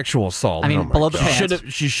sexual assault. I mean, below the pants.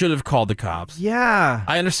 She should have called the cops. Yeah.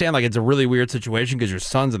 I understand, like, it's a really weird situation because your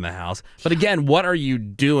son's in the house. But again, what are you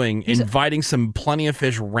doing inviting some Plenty of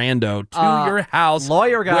Fish rando to your house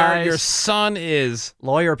lawyer guys. where your son is?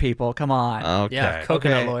 Lawyer people, come on. Okay. Yeah,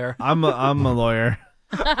 coconut lawyer. I'm a lawyer.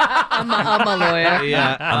 I'm a lawyer.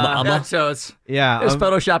 Yeah. So it's Yeah.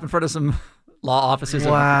 Photoshop in front of some law offices.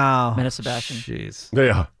 Wow. Minute Sebastian. Jeez.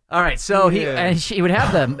 Yeah. All right, so he would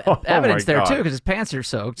have the evidence there God. too because his pants are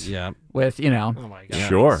soaked. Yeah. With Oh my god.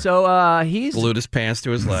 Sure. So he's Glued his pants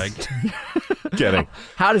to his leg. Kidding.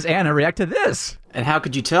 How does Anna react to this? And how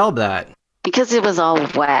could you tell that? Because it was all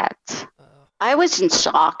wet. I was in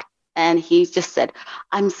shock. And he just said,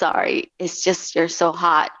 I'm sorry. It's just you're so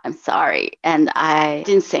hot. I'm sorry. And I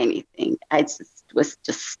didn't say anything. I just was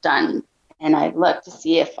just stunned. And I looked to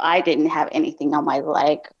see if I didn't have anything on my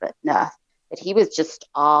leg, but no. But he was just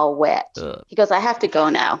all wet. He goes, I have to go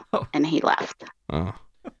now. And he left.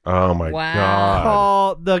 Oh my Wow. God.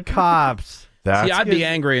 Call the cops. That's See, I'd be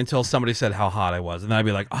angry until somebody said how hot I was, and then I'd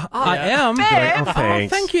be like, I am. Babe. Oh,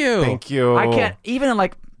 thanks. Thank you. Thank you. I can't even in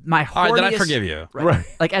like my All right, then I horniest- forgive you. Right.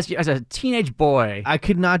 Like as a teenage boy, I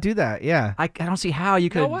could not do that. Yeah. I don't see how you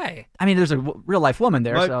could. No way. I mean, there's a real life woman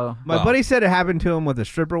there, My, so. my buddy said it happened to him with a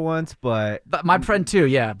stripper once, but my friend too,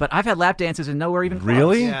 yeah. But I've had lap dances and nowhere even close.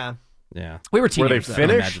 Really? yeah. Yeah. We were Were teenagers. they though.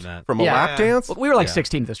 finished Imagine that. from a Yeah. lap dance? Well, we were like Yeah.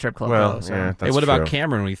 16 at the strip club. Well, though, so. yeah, that's Hey, what about true.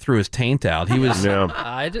 Cameron when he threw his taint out? He was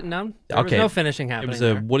I didn't know. There was no finishing It happening. was a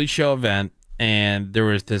there. Woody Show event, and there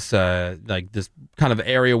was this like this kind of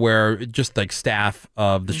area where just like staff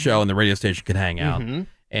of the show and the radio station could hang out. Mhm.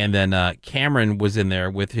 And then Cameron was in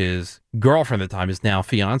there with his girlfriend at the time, his now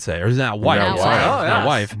fiance or his now wife. Now Sorry, wife. his Oh, now yes.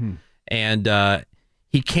 wife. And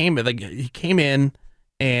he came in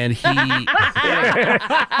and he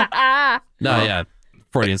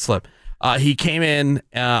Freudian slip. He came in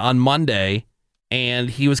on Monday and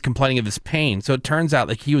he was complaining of his pain. So it turns out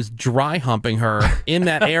like he was dry humping her in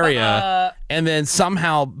that area and then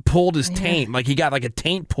somehow pulled his taint. Like he got like a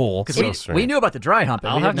taint pull. Because we knew about the dry humping.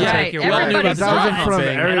 I'll We have to didn't know. take your we all word. knew about the That was dry in front of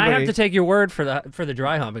humping. And I have everybody. to take your word for the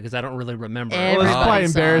dry hump because I don't really remember. It was Everybody quite saw it.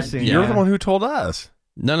 embarrassing. Yeah. You're the one who told us.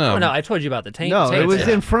 No. Oh, no, I told you about the taint. No, it taint was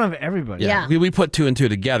thing. in front of everybody. Yeah. We put two and two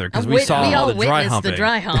together because we saw we all all the dry witnessed humping. the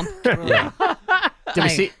dry hump. Yeah. Did we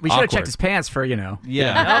see? We should have Awkward. checked his pants for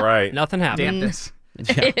Yeah. Right. Nothing happened. dampness.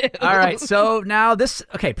 Yeah. All right, so now this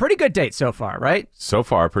pretty good date so far, right? So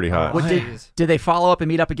far, pretty hot. What did they follow up and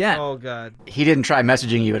meet up again? Oh God. He didn't try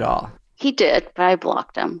messaging you at all. He did, but I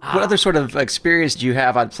blocked him. What other sort of experience do you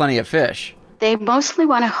have on Plenty of Fish? They mostly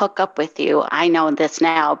want to hook up with you. I know this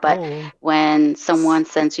now, but when someone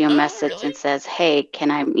sends you a message and says, hey,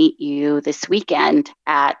 can I meet you this weekend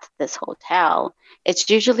at this hotel? It's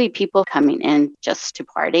usually people coming in just to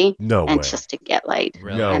party No and way. just to get laid.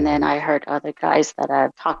 No And then way. I heard other guys that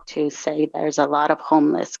I've talked to say there's a lot of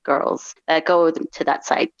homeless girls that go to that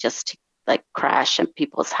site just to like crash in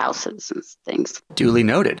people's houses and things. Duly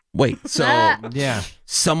noted. Wait, so Yeah.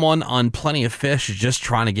 someone on Plenty of Fish is just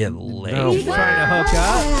trying to get laid? No, trying to hook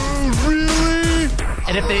up. Really?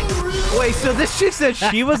 And if they Wait, so this chick said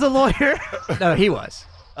she was a lawyer? no, he was.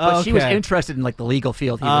 But she was Okay. interested in like the legal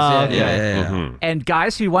field he was in. Yeah. Mhm. And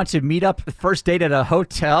guys who want to meet up the first date at a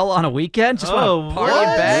hotel on a weekend just want to party what?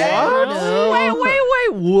 and bang. What? No.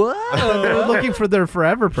 Wait, what? They're looking for their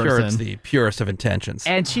forever person. Sure, it's the purest of intentions.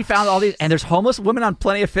 And she found all these, and there's homeless women on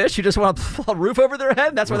Plenty of Fish who just want a roof over their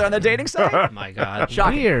head. That's why they're on the dating site. Oh my God.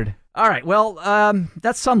 Shocking. Weird. All right, well,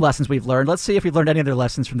 that's some lessons we've learned. Let's see if we've learned any other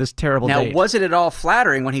lessons from this terrible Now, date. was it at all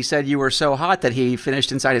flattering when he said you were so hot that he finished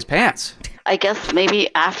inside his pants? I guess maybe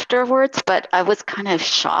afterwards, but I was kind of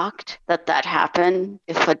shocked that that happened.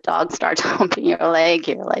 If a dog starts humping your leg,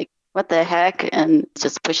 you're like, what the heck? And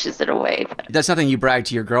just pushes it away. But That's something you brag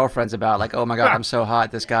to your girlfriends about, like, oh my God, I'm so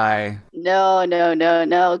hot, this guy. no,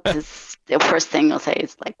 because the first thing they'll say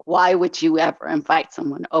is like, why would you ever invite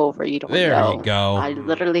someone over? You don't There know. you go. I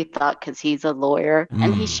literally thought because he's a lawyer,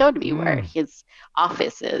 and he showed me where his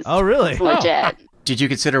office is. Oh, really? It's legit. Did you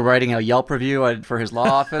consider writing a Yelp review for his law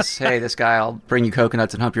office? Hey, this guy, I'll bring you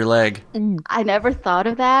coconuts and hump your leg. I never thought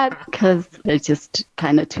of that because it's just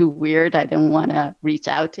kind of too weird. I didn't want to reach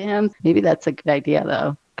out to him. Maybe that's a good idea,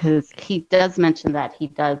 though, because he does mention that he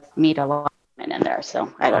does meet a lot of women in there.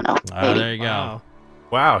 So I don't know. Maybe. There you go.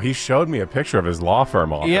 Wow, he showed me a picture of his law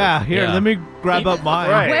firm office. Yeah, here, let me grab up mine.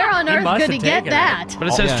 Right. Where on He earth must could have he get taken that? But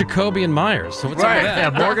it says Jacoby and Myers. So what's up with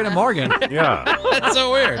that? Yeah, Morgan and Morgan. Yeah. That's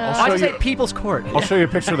so weird. Why does it say People's Court? I'll show you a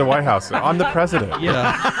picture of the White House. I'm the president.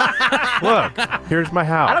 Look, here's my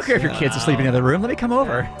house. I don't care if your kids asleep in the other room. Let me come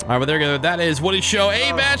over. All right, well, there you go. That is Woody's show.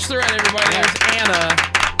 A Bachelorette, everybody. There's Anna.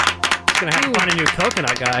 Gonna have to find a new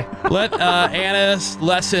coconut guy. Let Anna's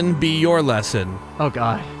lesson be your lesson. Oh,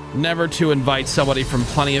 God. Never to invite somebody from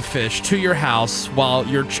Plenty of Fish to your house while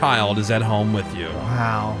your child is at home with you.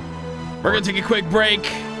 Wow. We're going to take a quick break.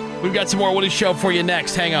 We've got some more Woody Show for you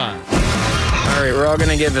next. Hang on. All right, we're all going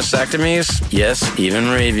to get vasectomies. Yes, even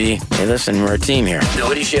Ravy. Hey, listen, we're a team here. The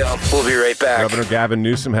Woody Show. We'll be right back. Governor Gavin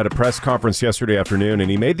Newsom had a press conference yesterday afternoon, and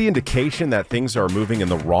he made the indication that things are moving in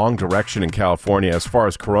the wrong direction in California as far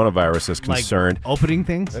as coronavirus is concerned. Like opening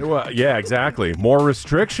things? Yeah, exactly. More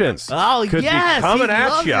restrictions. Oh, could yes, be coming he at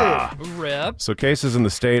loves ya. it. Rip. So cases in the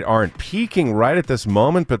state aren't peaking right at this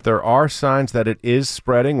moment, but there are signs that it is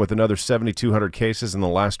spreading with another 7,200 cases in the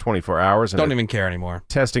last 24 hours. And Don't even care anymore.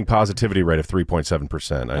 Testing positivity rate of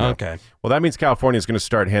 3.7%. I know. Okay. Well, that means California is going to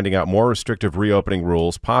start handing out more restrictive reopening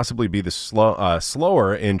rules, possibly be the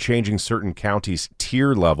slower in changing certain counties'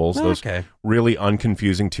 tier levels, those really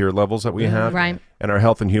unconfusing tier levels that we have. Right. And our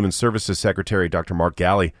Health and Human Services Secretary, Dr. Mark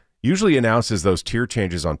Galley, usually announces those tier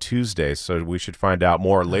changes on Tuesdays, so we should find out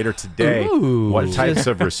more later today what types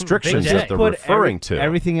of restrictions that they're referring to.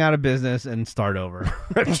 Everything out of business and start over.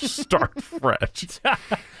 Start fresh.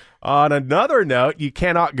 On another note, you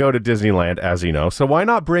cannot go to Disneyland, as you know, so why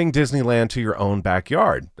not bring Disneyland to your own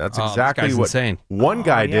backyard? That's exactly this guy's what insane. one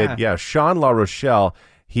guy did. Yeah, Sean La Rochelle.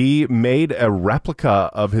 He made a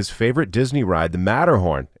replica of his favorite Disney ride, the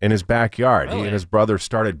Matterhorn, in his backyard. He and his brother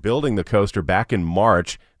started building the coaster back in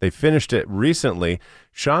March. They finished it recently.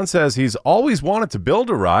 Sean says he's always wanted to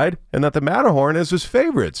build a ride and that the Matterhorn is his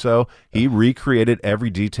favorite. So he recreated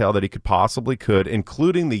every detail that he possibly could,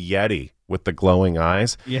 including the Yeti with the glowing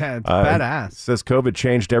eyes. Yeah, it's badass. Says COVID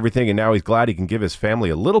changed everything, and now he's glad he can give his family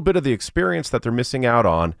a little bit of the experience that they're missing out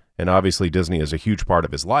on. And obviously Disney is a huge part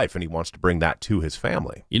of his life, and he wants to bring that to his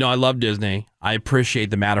family. You know, I love Disney. I appreciate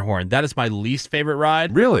the Matterhorn. That is my least favorite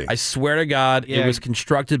ride. Really? I swear to God, it was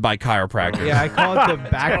constructed by chiropractors. Yeah, I call it the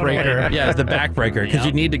backbreaker. Yeah, it's the backbreaker, because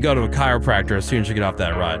you need to go to a chiropractor as soon as you get off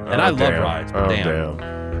that ride. And I love rides. But damn.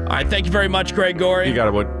 All right, thank you very much, Greg Gorey. You got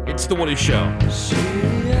it, Wood. It's The Woody Show.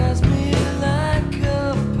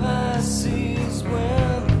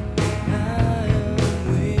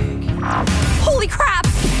 Holy crap!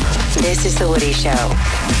 This is The Woody Show.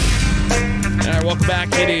 All right, welcome back.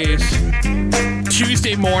 It is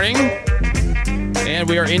Tuesday morning, and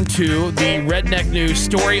we are into the Redneck News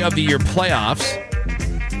Story of the Year playoffs.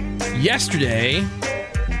 Yesterday,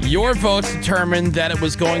 your votes determined that it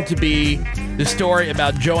was going to be the story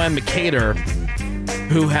about Joanne McCader,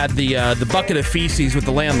 who had the bucket of feces with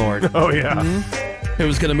the landlord. Oh, yeah. Who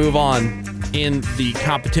was going to move on in the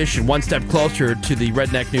competition, one step closer to the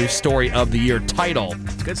Redneck News Story of the Year title.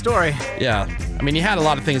 It's a good story. Yeah. I mean, you had a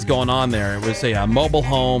lot of things going on there. It was a mobile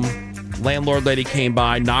home. Landlord lady came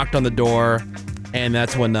by, knocked on the door, and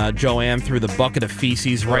that's when Joanne threw the bucket of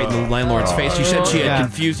feces right in the landlord's face. She said she had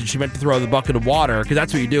confused and she meant to throw the bucket of water, because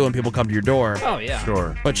that's what you do when people come to your door. Oh, yeah.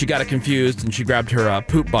 Sure. But she got it confused, and she grabbed her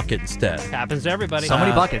poop bucket instead. Happens to everybody. So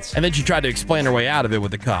many buckets. And then she tried to explain her way out of it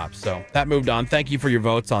with the cops. So that moved on. Thank you for your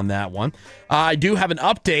votes on that one. I do have an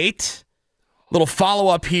update. Little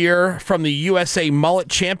follow-up here from the USA Mullet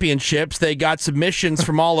Championships. They got submissions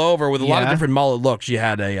from all over with a lot of different mullet looks. You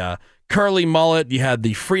had a curly mullet. You had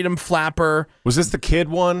the Freedom Flapper. Was this the kid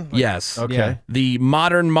one? Yes. Okay. Yeah. The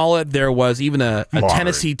modern mullet. There was even a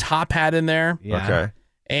Tennessee top hat in there. Yeah. Okay.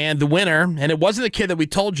 And the winner, and it wasn't the kid that we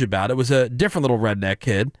told you about. It was a different little redneck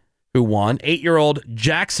kid who won. 8-year-old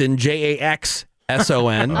Jackson, Jackson.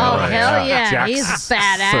 Oh, hell yeah. He's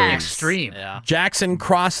badass. Extreme. Yeah. Jackson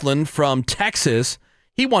Crossland from Texas.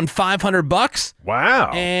 He won $500.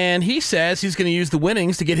 Wow. And he says he's going to use the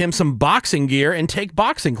winnings to get him some boxing gear and take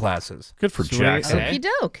boxing classes. Good for Jackson. Okey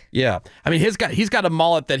doke. Yeah. I mean, he's got a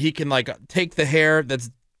mullet that he can like take the hair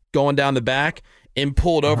that's going down the back and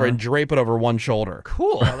pull it over and drape it over one shoulder.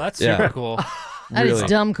 Cool. Oh, that's super cool. That is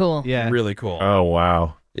dumb cool. Yeah. Really cool. Oh,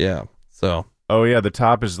 wow. Yeah. So. Oh, yeah. The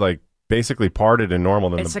top is like basically parted and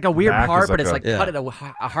normal. It's like a weird part, but it's like cut at a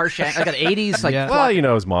harsh angle, like an 80s. Like, well, you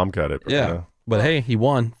know, his mom cut it. But, yeah. you know. But hey, he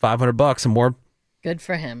won $500 and more. Good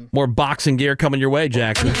for him. More boxing gear coming your way,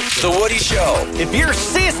 Jackson. The Woody Show. If your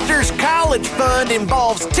sister's college fund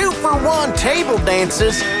involves 2-for-1 table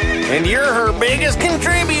dances, and you're her biggest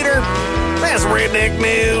contributor, that's Redneck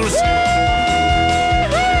News.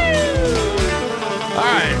 All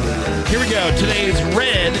right. Here we go. Today's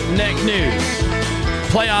Redneck News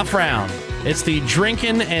Playoff round. It's the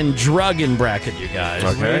drinking and drugging bracket, you guys.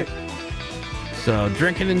 Okay. So,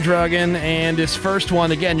 drinking and drugging. And this first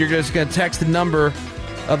one, again, you're just going to text the number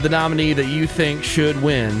of the nominee that you think should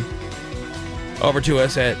win over to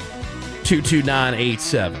us at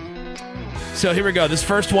 22987. So here we go. This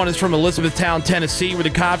first one is from Elizabethtown, Tennessee, where the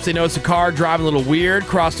cops, they noticed a car driving a little weird,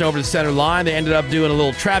 crossing over the center line. They ended up doing a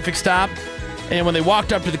little traffic stop. And when they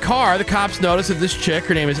walked up to the car, the cops noticed that this chick,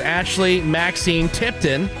 her name is Ashley Maxine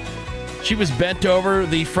Tipton, she was bent over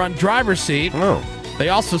the front driver's seat. Oh. They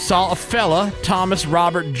also saw a fella, Thomas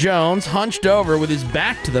Robert Jones, hunched over with his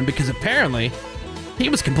back to them because apparently he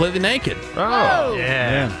was completely naked. Oh.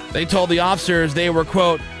 Yeah. They told the officers they were,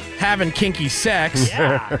 quote, having kinky sex,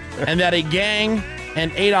 and that a gang and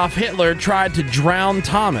Adolf Hitler tried to drown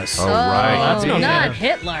Thomas. Oh, right. Oh, not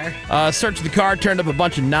Hitler. Search of the car turned up a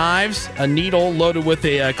bunch of knives, a needle loaded with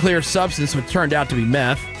a clear substance which turned out to be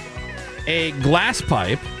meth, a glass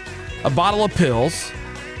pipe, a bottle of pills.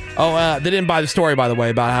 Oh, they didn't buy the story, by the way,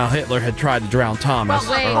 about how Hitler had tried to drown Thomas.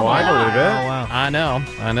 But wait, Oh, I believe it. Oh, wow.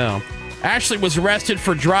 I know. Ashley was arrested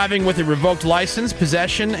for driving with a revoked license,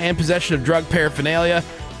 possession of drug paraphernalia.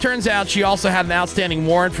 Turns out she also had an outstanding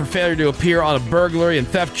warrant for failure to appear on a burglary and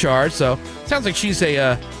theft charge. So, sounds like she's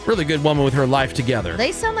a really good woman with her life together.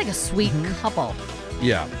 They sound like a sweet couple.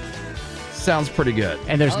 Yeah. Sounds pretty good.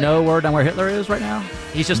 And there's no word on where Hitler is right now?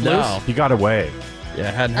 He's just No. loose? He got away. Yeah,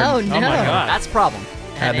 hadn't heard. Oh, no. my God. That's a problem.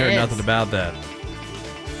 Hadn't That heard is. nothing about that.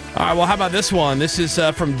 All right, well, how about this one? This is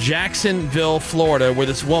from Jacksonville, Florida, where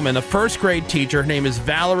this woman, a first grade teacher, her name is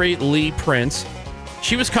Valerie Lee Prince,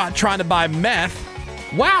 she was caught trying to buy meth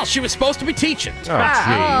while she was supposed to be teaching. Oh,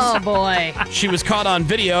 jeez. Oh, boy. She was caught on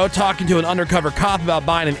video talking to an undercover cop about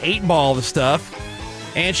buying an 8-ball of the stuff.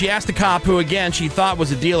 And she asked the cop, who again she thought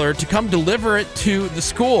was a dealer, to come deliver it to the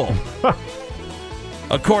school.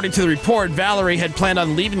 According to the report, Valerie had planned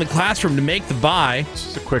on leaving the classroom to make the buy,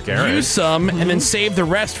 Just a quick errand. use some, and then save the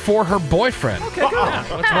rest for her boyfriend. Okay, good.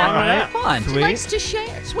 What's wrong with that? Fun. She likes to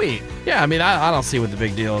share. Sweet. Yeah, I mean, I don't see what the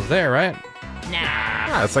big deal is there, right? Nah.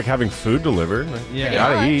 Yeah, it's like having food delivered. Yeah. You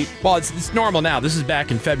gotta eat. Well, it's normal now. This is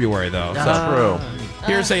back in February, though. So That's true.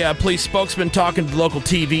 here's a police spokesman talking to the local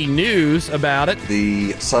TV news about it.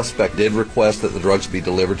 The suspect did request that the drugs be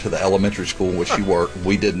delivered to the elementary school in which she worked.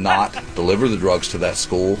 We did not deliver the drugs to that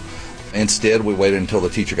school. Instead, we waited until the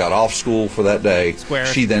teacher got off school for that day. Square.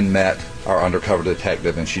 She then met our undercover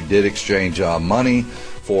detective, and she did exchange money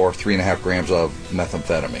for 3.5 grams of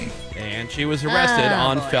methamphetamine. And she was arrested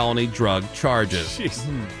on felony drug charges.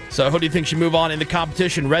 So who do you think should move on in the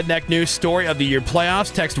competition? Redneck News Story of the Year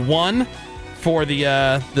Playoffs. Text 1 for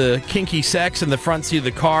the kinky sex in the front seat of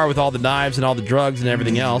the car with all the knives and all the drugs and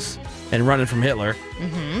everything else and running from Hitler.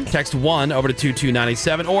 Text 1 over to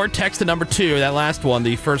 22987, or text the number 2, that last one,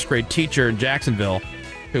 the first grade teacher in Jacksonville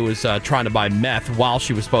who was trying to buy meth while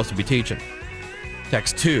she was supposed to be teaching.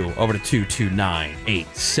 Text 2 over to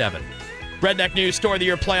 22987. Redneck News Story of the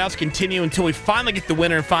Year Playoffs continue until we finally get the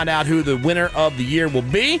winner and find out who the winner of the year will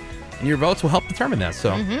be. And your votes will help determine that. So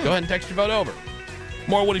go ahead and text your vote over.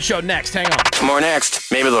 More Woody Show next. Hang on. More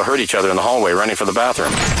next. Maybe they'll hurt each other in the hallway running for the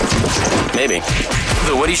bathroom. Maybe.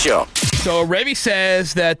 The Woody Show. So Ravi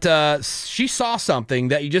says that she saw something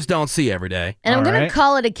that you just don't see every day. And I'm All going right. to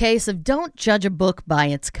call it a case of don't judge a book by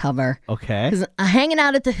its cover. Okay. Because hanging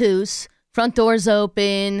out at the house, front doors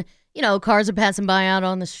open, you know, cars are passing by out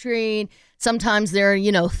on the street. Sometimes they're,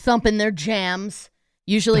 you know, thumping their jams.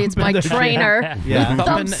 Usually it's my their trainer jam. who Yeah.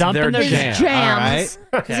 thumps Thumping their his jam. jams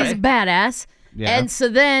All because he's a badass. Yeah. And so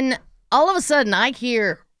then all of a sudden I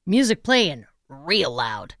hear music playing real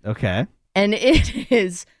loud. Okay. And it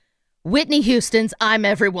is Whitney Houston's I'm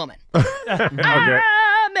Every Woman. I'm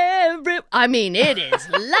every... I mean, it is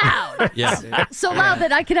loud. Yeah. So loud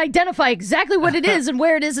that I can identify exactly what it is and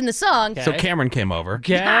where it is in the song. So Cameron came over.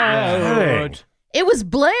 Dang. It was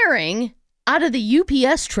blaring out of the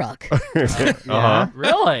UPS truck.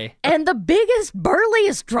 Really? And the biggest,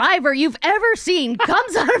 burliest driver you've ever seen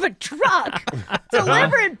comes out of a truck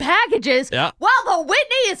delivering packages Yeah. while the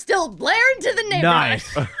Whitney is still blaring to the neighborhood.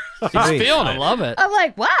 Nice. He's feeling I it. love it. I'm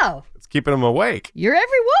like, wow, It's keeping him awake. you're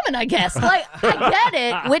every woman, I guess. Like, I get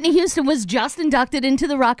it. Whitney Houston was just inducted into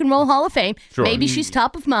the Rock and Roll Hall of Fame. Sure. Maybe she's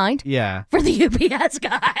top of mind Yeah. for the UPS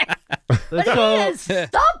guy. But he is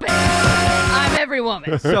stomping. I'm every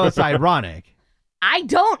woman. So it's ironic. I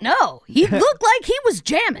don't know. He looked like he was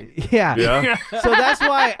jamming. Yeah. Yeah. So that's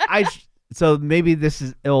why So maybe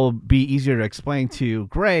it'll be easier to explain to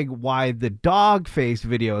Greg why the dog face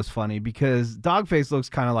video is funny, because dog face looks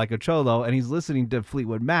kind of like a cholo and he's listening to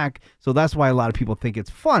Fleetwood Mac, so that's why a lot of people think it's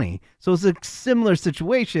funny. So it's a similar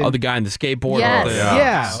situation. Oh, the guy in the skateboard. Yes. with the,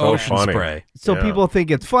 Yeah. So ocean funny. spray. So people think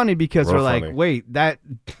it's funny because Real they're funny. like, wait, that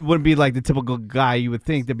wouldn't be like the typical guy you would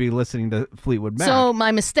think to be listening to Fleetwood Mac. So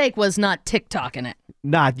my mistake was not TikToking it.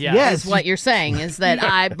 Not Is what you're saying is that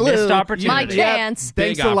I blew my chance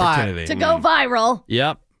Thanks a lot. to go viral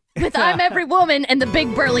Yep. with I'm Every Woman and the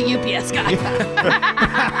big burly UPS guy.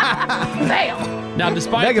 Fail. Now,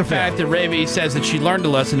 despite the fact that Ravi says that she learned a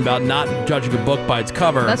lesson about not judging a book by its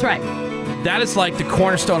cover. That's right. That is like the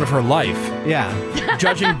cornerstone of her life. Yeah.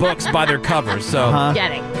 Judging books by their covers. So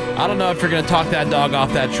Getting. I don't know if you're going to talk that dog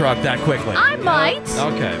off that truck that quickly. I might.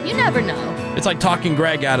 Okay. You never know. It's like talking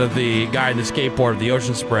Greg out of the guy in the skateboard, the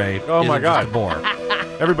ocean spray. Oh, my Isn't just God. a bore.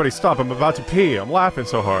 Everybody stop. I'm about to pee. I'm laughing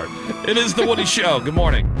so hard. It is the Woody Show. Good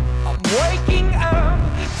morning. Waking up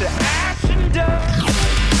to action done.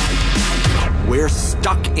 We're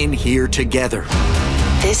stuck in here together.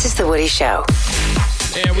 This is The Woody Show.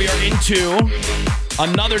 And we are into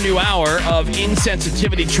another new hour of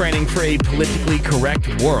insensitivity training for a politically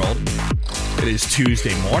correct world. It is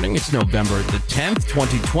Tuesday morning. It's November the 10th,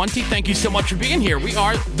 2020. Thank you so much for being here. We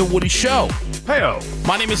are The Woody Show. Heyo.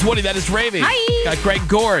 My name is Woody. That is Ravy. Hi. Got Greg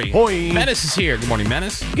Gorey. Hoi. Menace is here. Good morning,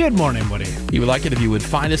 Menace. Good morning, Woody. We would like it if you would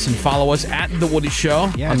find us and follow us at The Woody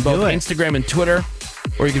Show Yeah, on both do it. Instagram and Twitter.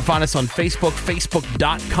 Or you can find us on Facebook,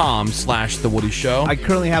 facebook.com/The Woody Show. I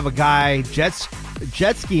currently have a guy jet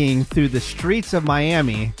skiing through the streets of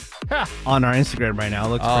Miami on our Instagram right now. It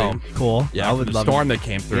looks pretty cool. Yeah, I from would the love storm it. that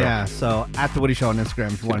came through. Yeah, so at The Woody Show on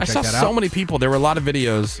Instagram if you want I to saw check that so out. many people. There were a lot of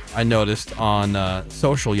videos I noticed on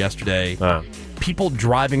social yesterday. People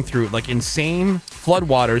driving through like insane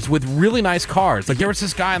floodwaters with really nice cars. Like there was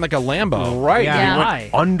this guy in like a Lambo. Right. Yeah. He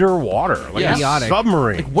went underwater. Like a Idiotic.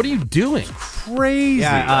 submarine. Like, what are you doing? Crazy.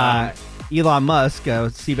 Yeah, Elon Musk,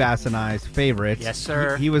 Seabass and I's favorite. Yes,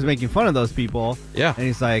 sir. He was making fun of those people. Yeah. And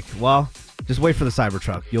he's like, well, just wait for the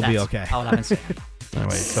Cybertruck. You'll be okay. Oh, I'm insane.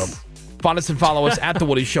 Anyway, so find us and follow us at The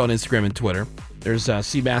Woody Show on Instagram and Twitter. There's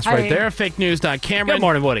Seabass right there. Fake News. Cameron. Good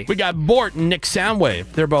morning, Woody. We got Bort and Nick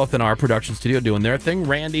Soundwave. They're both in our production studio doing their thing.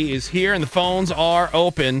 Randy is here, and the phones are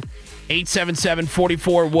open.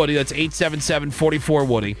 877-44-WOODY. That's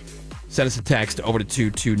 877-44-WOODY. Send us a text over to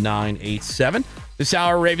 22987. This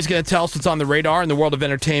hour, Ravy's going to tell us what's on the radar in the world of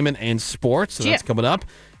entertainment and sports. So that's coming up.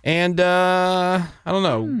 And I don't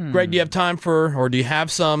know. Greg, do you have time for, or do you have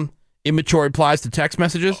some immature replies to text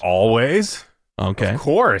messages? Always. Okay. Of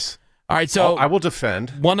course. All right, so I will defend.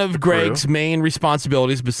 One of Greg's main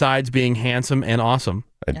responsibilities, besides being handsome and awesome,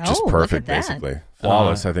 Just perfect, basically.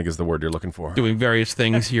 Flawless, I think, is the word you're looking for. doing various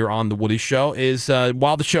things here on The Woody Show, is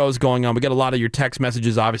while the show is going on, we get a lot of your text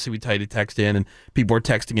messages. Obviously, we tell you to text in, and people are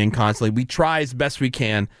texting in constantly. We try as best we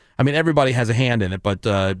can. I mean, everybody has a hand in it, but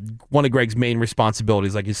one of Greg's main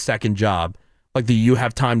responsibilities, like his second job, like the you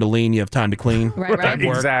have time to lean, you have time to clean. Right.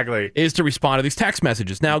 Exactly. Is to respond to these text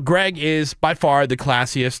messages. Now, Greg is by far the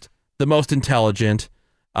classiest, the most intelligent,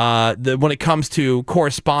 when it comes to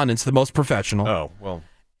correspondence, the most professional. Oh, well.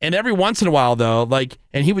 And every once in a while, though,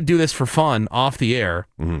 and he would do this for fun off the air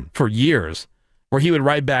for years, where he would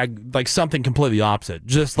write back like something completely opposite,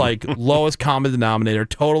 just like lowest common denominator,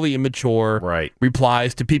 totally immature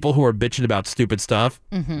replies to people who are bitching about stupid stuff.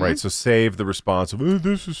 Right, so save the response of, oh,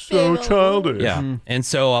 this is so childish. Yeah, and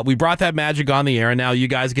so we brought that magic on the air, and now you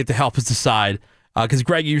guys get to help us decide. Because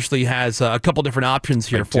Greg usually has a couple different options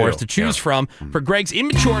here for us to choose from. For Greg's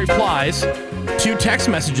immature replies to text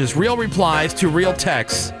messages, real replies to real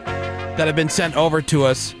texts that have been sent over to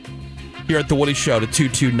us here at The Woody Show to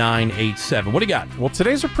 22987. What do you got? Well,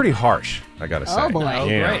 today's are pretty harsh, I got to say. Oh, boy.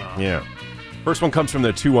 Yeah. First one comes from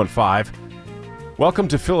the 215. Welcome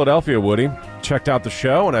to Philadelphia, Woody. Checked out the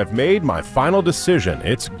show, and I've made my final decision.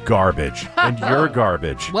 It's garbage, and you're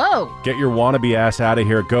garbage. Whoa. Get your wannabe ass out of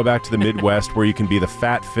here. Go back to the Midwest where you can be the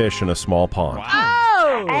fat fish in a small pond.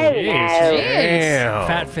 Oh. Damn.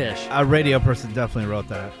 Fat fish. A radio person definitely wrote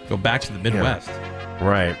that. Go back to the Midwest.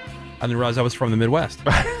 Right. I didn't realize I was from the Midwest.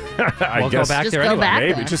 I Go back Just there go anyway. back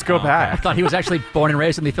Maybe there. just go back. I thought he was actually born and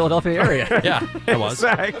raised in the Philadelphia area. Yeah, I was.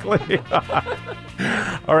 Exactly.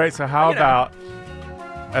 All right, so how about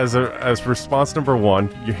as response number one,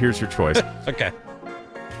 here's your choice. Okay.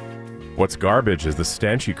 What's garbage is the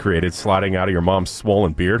stench you created sliding out of your mom's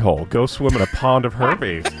swollen beard hole. Go swim in a pond of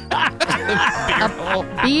herpes.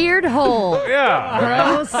 Beard hole. Yeah.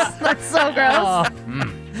 Gross. That's so gross.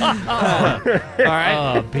 All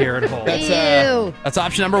right. Oh, beard hole. That's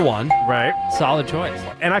option number 1. Right. Solid choice.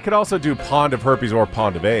 And I could also do pond of herpes or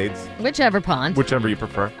pond of AIDS. Whichever pond. Whichever you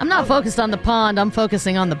prefer. I'm not focused on the pond. I'm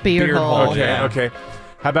focusing on the beard hole. Okay.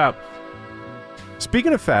 How about,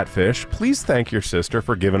 speaking of fat fish, please thank your sister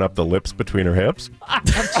for giving up the lips between her hips.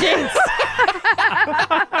 Jeez.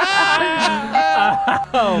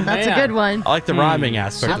 That's a good one. I like the rhyming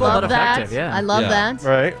aspect. I love that. I love that.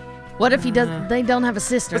 Right. What if he does? They don't have a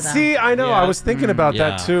sister. But though? see, I know. I was thinking about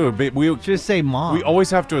that too. But we just say mom. We always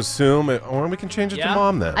have to assume, or we can change it to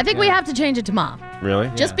mom then. I think we have to change it to mom. Really?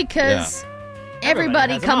 Just because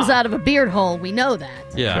everybody has a comes mom. out of a beard hole, we know that.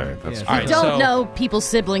 Yeah. Okay, that's We All right, don't so- know people's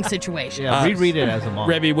sibling situations. Yeah, we read it as a mom.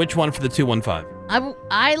 Rebby, which one for the 215?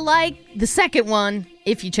 I like the second one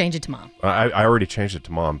if you change it to mom. I already changed it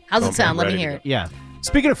to mom. How's it So I'm sound? Let me ready to hear go. it. Yeah.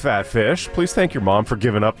 Speaking of fat fish, please thank your mom for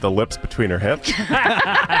giving up the lips between her hips. All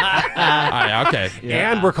right, okay.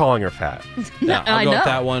 And we're calling her fat. Yeah, I'll I go with know.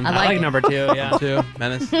 that one. I like it. number 2, yeah. 2,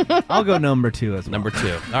 Menace. I'll go number 2 as well. Number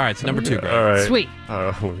 2. All right, so number 2, Greg. All right. Sweet.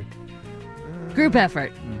 Group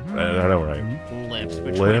effort. I know, right? Lips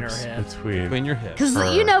between her hips. Between your hips.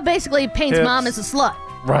 Because, you know, basically it paints Hips. mom as a slut.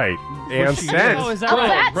 Right. And scent. Oh, is that A right?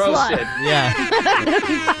 fat slut.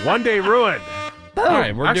 Yeah. One day ruined. All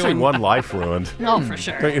right, we're Actually, doing one life ruined. Oh, for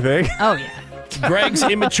sure. Don't you think? Oh, yeah. Greg's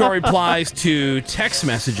immature replies to text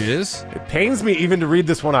messages. It pains me even to read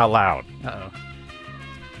this one out loud. Uh-oh.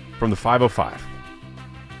 From the 505.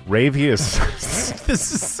 Ravy is...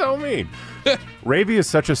 this is so mean. Ravy is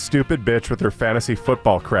such a stupid bitch with her fantasy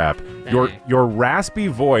football crap. Your raspy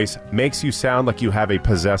voice makes you sound like you have a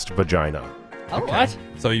possessed vagina. Oh, what?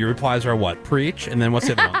 So your replies are what? Preach, and then what's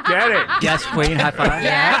the other one? Get it? Yes, queen. High five.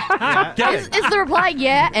 Yeah. Get Is the reply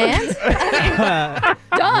yeah and?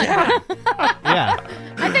 Done. Yeah.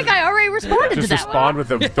 I think I already responded Just to that respond with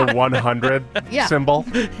the 100 Yeah. symbol.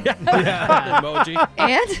 Emoji.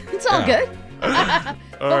 And it's all good.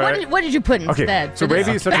 But what did you put instead? Okay, so for this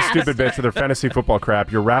Ravy is such a fast? stupid bitch with her fantasy football crap.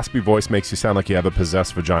 Your raspy voice makes you sound like you have a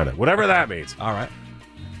possessed vagina. Whatever that means. All right.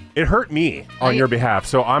 It hurt me on I your behalf,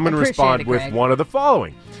 so I'm going to appreciate respond it, with Greg. one of the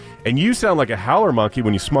following. And you sound like a howler monkey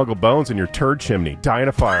when you smuggle bones in your turd chimney. Die in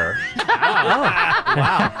a fire. All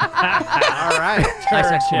right.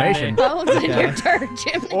 Nice exclamation. Bones in your turd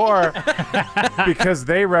chimney. Or, because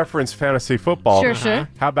they reference fantasy football, Sure.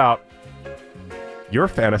 how about your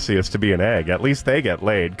fantasy is to be an egg? At least they get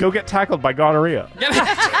laid. Go get tackled by gonorrhea.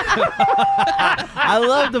 I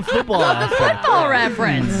love the football aspect. Football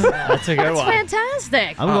reference. That's a good That's one.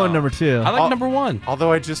 fantastic. I'm going number 2. I like number 1.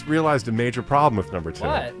 Although I just realized a major problem with number 2.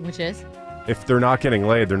 What? Which is? If they're not getting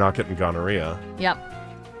laid, they're not getting gonorrhea. Yep.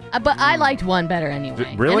 But I liked 1 better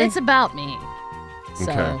anyway. Really? And it's about me.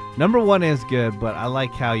 So. Okay. Number 1 is good, but I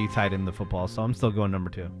like how you tied in the football, so I'm still going number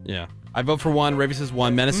 2. Yeah. I vote for 1. Ravy says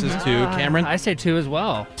 1. Menace says 2. Cameron? I say 2 as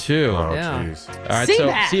well. 2. Oh, Yeah. jeez. All right,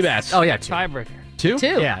 Seabass. so Seabass. Oh, yeah, 2. Tiebreaker. 2? 2.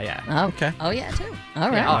 Yeah. Oh, Okay. Oh, yeah, 2. All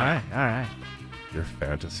right. All right. Your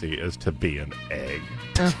fantasy is to be an egg.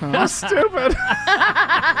 Uh-huh. How stupid.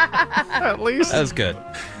 At least That's good.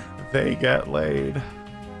 they get laid.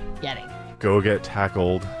 Getting. Go get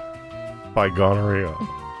tackled by gonorrhea.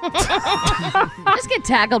 Just get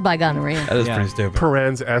tackled by gonorrhea. That is pretty stupid.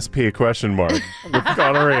 Parens SP question mark with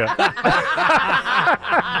gonorrhea.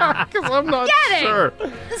 Because I'm not Getting. sure.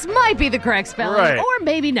 This might be the correct spelling, Right. or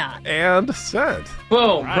maybe not. And sent.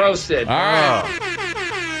 Boom, roasted. All right.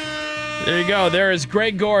 There you go. There is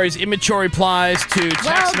Greg Gorey's immature replies to text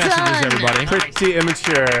Well messages, done. everybody. Pretty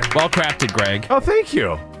immature. Well crafted, Greg. Oh, thank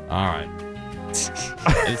you. All right.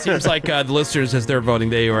 It seems like the listeners, as they're voting,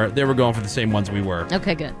 they were going for the same ones we were.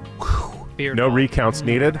 Okay, good. No recounts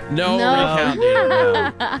needed. No No. recount needed,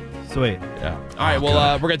 no. Sweet. Yeah. All right.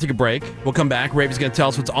 Well, we're gonna take a break. We'll come back. Ravy's gonna tell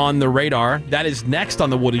us what's on the radar. That is next on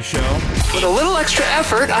the Woody Show. With a little extra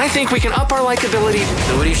effort, I think we can up our likability.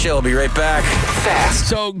 The Woody Show will be right back. Fast.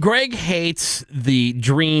 So Greg hates the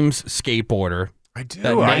Dreams skateboarder. I do.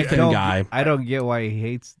 That Nathan guy. I don't get why he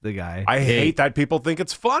hates the guy. I hate that people think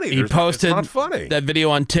it's funny. He posted it's not funny. that video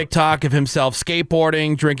on TikTok of himself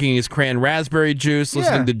skateboarding, drinking his cran raspberry juice,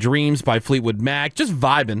 listening to Dreams by Fleetwood Mac, just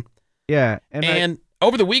vibing. Yeah. And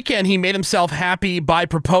over the weekend, he made himself happy by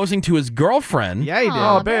proposing to his girlfriend. Yeah, he did.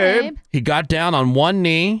 Oh, babe. He got down on one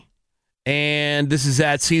knee, and this is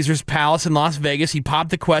at Caesar's Palace in Las Vegas. He popped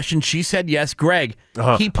the question. She said yes. Greg,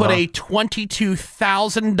 he put a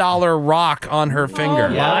 $22,000 rock on her finger. Oh,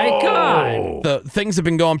 my God. The things have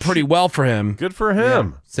been going pretty well for him. Good for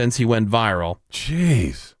him. Since he went viral.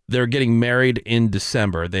 Jeez. They're getting married in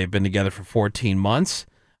December. They've been together for 14 months.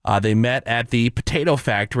 They met at the potato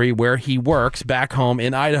factory where he works back home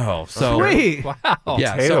in Idaho. So, Sweet. Wow.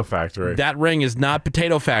 Yeah, Potato so factory. that ring is not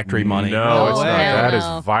potato factory money. No, it's not. That is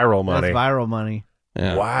no. viral money. That's viral money.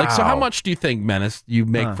 Yeah. Wow. Like, so how much do you think, Menace, you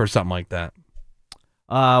make for something like that?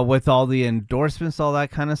 With all the endorsements, all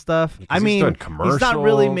that kind of stuff. I he's mean, done he's not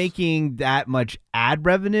really commercials. making that much ad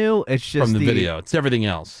revenue. It's just From the video. It's everything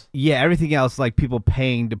else. Yeah, everything else, like people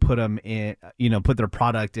paying to put them in, put their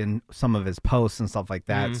product in some of his posts and stuff like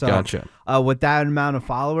that. So, Gotcha. With that amount of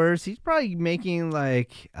followers, he's probably making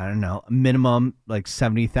like, I don't know, minimum like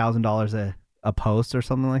 $70,000 a post or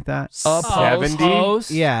something like that. A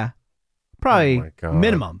post? Yeah, probably Oh my God.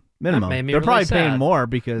 minimum. That made me They're really probably paying sad. more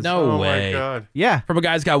because No Oh way. my God. yeah, From a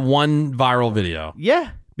guy's got one viral video.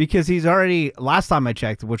 yeah, because he's already last time I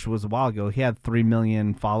checked, which was a while ago, he had 3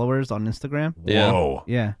 million followers on Instagram. Yeah. Whoa.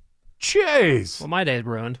 Yeah. Jeez. Well, my day's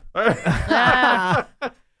ruined. Ah.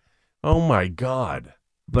 Oh my God.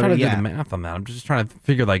 But I'm trying to yeah, do the math on that. I'm just trying to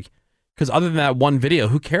figure, like, because other than that one video,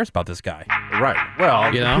 who cares about this guy? Right.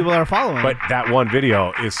 Well, You know? people are following. but that one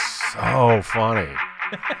video is so funny.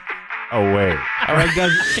 Oh, wait.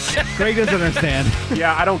 Greg doesn't understand.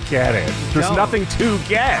 Yeah, I don't get it. There's No. nothing to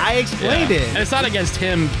get. I explained And it. it's not against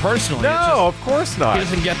him personally. It's No, of course just, not. he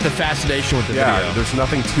doesn't get the fascination with the Yeah, video. there's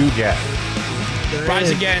nothing to get. Rise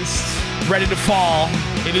Against, Ready to Fall.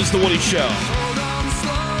 It is The Woody Show.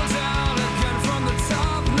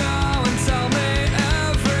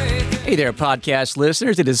 Hey there, podcast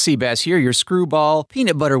listeners. It is Seabass here, your Screwball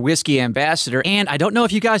Peanut Butter Whiskey Ambassador. And I don't know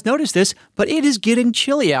if you guys noticed this, but it is getting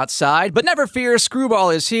chilly outside. But never fear, Screwball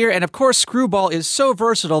is here. And of course, Screwball is so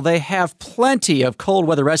versatile, they have plenty of cold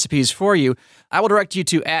weather recipes for you. I will direct you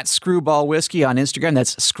to @Screwball Whiskey on Instagram.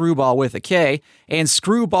 That's Screwball with a K. And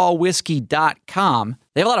screwballwhiskey.com.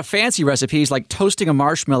 They have a lot of fancy recipes like toasting a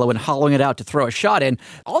marshmallow and hollowing it out to throw a shot in.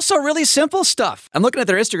 Also really simple stuff. I'm looking at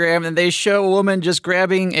their Instagram and they show a woman just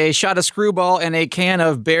grabbing a shot of Screwball and a can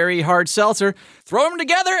of berry hard seltzer, throw them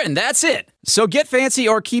together, and that's it. So get fancy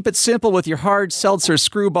or keep it simple with your hard seltzer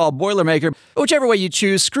Screwball Boilermaker. Whichever way you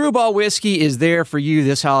choose, Screwball Whiskey is there for you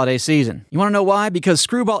this holiday season. You want to know why? Because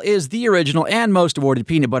Screwball is the original and most awarded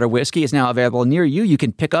peanut butter whiskey. It's now available near you. You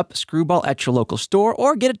can pick up Screwball at your local store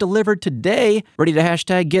or get it delivered today. Ready to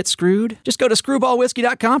hashtag get screwed? Just go to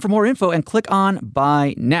screwballwhiskey.com for more info and click on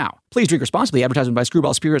buy now. Please drink responsibly. Advertisement by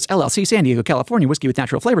Screwball Spirits, LLC, San Diego, California. Whiskey with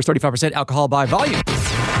natural flavors, 35% alcohol by volume.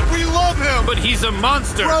 We love him, but he's a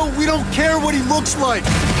monster. Bro, we don't care what he looks like.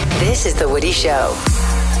 This is The Woody Show.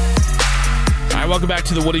 All right, welcome back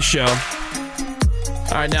to The Woody Show.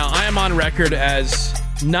 All right, now I am on record as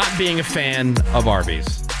not being a fan of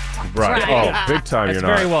Arby's. Right. Oh, big time It's you're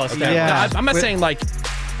not. very well established. Yeah. I'm not saying, like,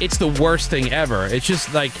 it's the worst thing ever. It's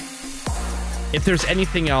just, like, if there's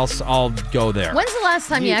anything else, I'll go there. When's the last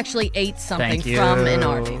time you actually ate something Thank you. from an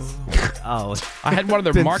Arby's? Oh, I had one of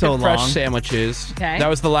their been market so fresh long. sandwiches. Okay. That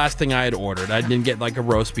was the last thing I had ordered. I didn't get, like, a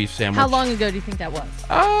roast beef sandwich. How long ago do you think that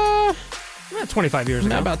was? 25 years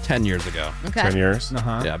ago. About 10 years ago. Okay. 10 years?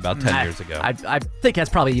 Uh-huh. Yeah, about 10 years ago. I think that's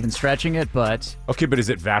probably even stretching it, but Okay, but is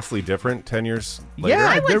it vastly different 10 years later? Yeah,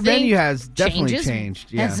 I would their think menu has definitely changes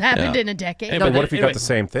changed. Yeah. Has happened Yeah. in a decade. Hey, But what if you anyway- got the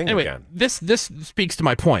same thing Anyway, again? this speaks to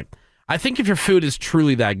my point. I think if your food is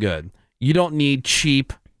truly that good, you don't need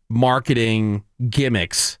cheap marketing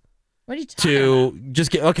gimmicks What are you talking to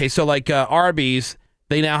just get. Okay, so like Arby's,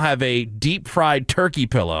 they now have a deep fried turkey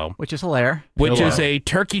pillow, which is hilarious. which Pillow. is a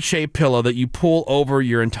turkey shaped pillow that you pull over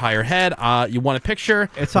your entire head. You want a picture?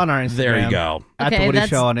 It's on our Instagram. There you go. At Okay, The Woody that's-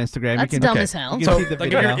 Show on Instagram. that's you can, dumb as hell. You So can see the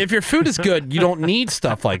like, video. if your food is good, you don't need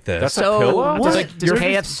stuff like this. That's a So pillow? does, What? does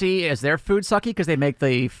KFC, is their food sucky because they make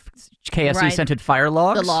the KFC Right. scented fire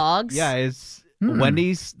logs? The logs. Yeah, it's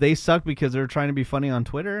Wendy's. They suck because they're trying to be funny on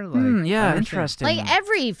Twitter. Like, I yeah, understand. interesting. Like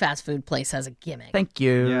every fast food place has a gimmick. Thank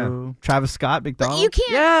you. Yeah. Travis Scott, But McDonald's. you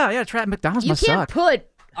can't. Yeah, McDonald's You must can't suck. put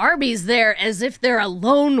Arby's there as if they're a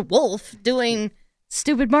lone wolf doing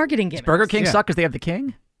stupid marketing gimmicks. Burger King Yeah. suck because they have the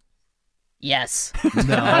king? Yes. Thank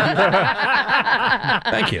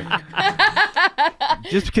you.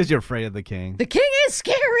 Just because you're afraid of the king. The king is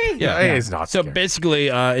scary. Yeah, Hey, it's not So scary. basically,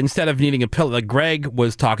 instead of needing a pillow, like Greg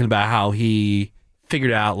was talking about how he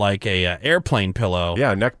figured out like a airplane pillow.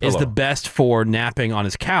 Yeah, neck is pillow. the best for napping on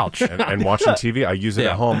his couch. and watching TV. I use it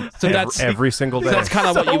Yeah. at home So that's- every single day. So that's kind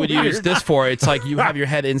of what So you would use weird. this for. It's like you have your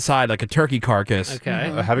head inside like a turkey carcass. Okay.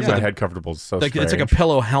 Having my head comfortable is so Like strange. it's like a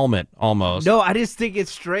pillow helmet almost. No, I just think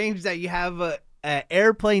it's strange that you have a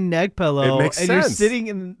airplane neck pillow It makes and you're sense. sitting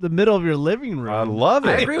in the middle of your living room. I love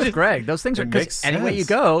I it. agree with Greg. Those things are, It because makes anyway you sense.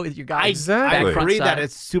 go, you guys. Exactly. I agree that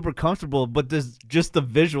it's super comfortable, but just the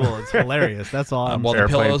visual is hilarious. That's all. I'm well, the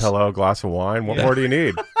Airplane pillows. pillow, glass of wine. What more do you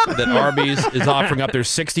need? that Arby's is offering up their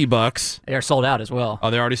 $60. They are sold out as well. Oh,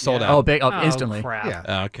 they're already sold out. Oh, big! Oh, instantly. Crap.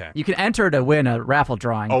 Yeah. Okay. You can enter to win a raffle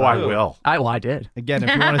drawing. Oh, I will. I did. Again,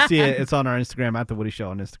 if you want to see it, it's on our Instagram at The Woody Show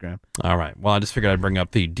on Instagram. All right. Well, I just figured I'd bring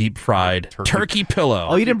up the deep fried turkey pillow.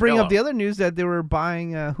 Oh, you didn't bring up the other news that they were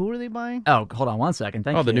buying. Who were they buying? Oh, hold on one second.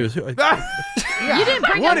 Thank you. Oh, the news. You didn't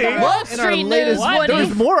bring up the Wall Street news, Woody.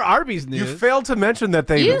 There's more Arby's news. You failed to mention that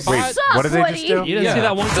they. You wait, suck, what did they just Woody. do? You didn't see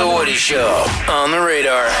that one? The Woody Show on the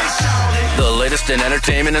radar. The latest in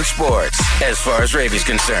entertainment and sports, as far as Ravy's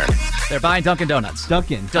concerned. They're buying Dunkin' Donuts.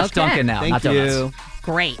 Dunkin'. Just Okay. Dunkin' now, Thank not you. donuts.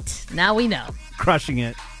 Great. Now we know. Crushing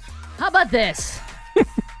it. How about this?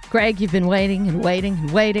 Greg, you've been waiting and waiting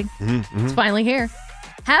and waiting. It's finally here.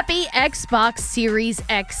 Happy Xbox Series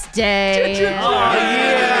X Day.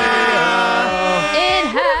 It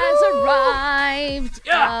has arrived.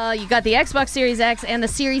 You got the Xbox Series X and the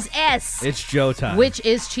Series S. It's Joe time. Which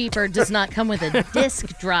is cheaper, does not come with a disc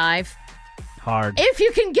drive. Hard. If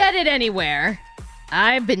you can get it anywhere.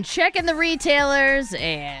 I've been checking the retailers,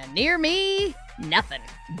 and near me, nothing.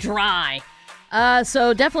 Dry.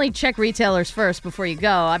 So definitely check retailers first before you go.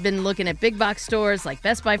 I've been looking at big box stores like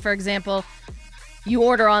Best Buy, for example. You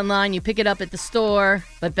order online, you pick it up at the store,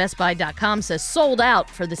 but BestBuy.com says sold out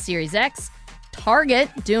for the Series X. Target,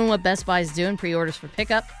 doing what Best Buy is doing, pre-orders for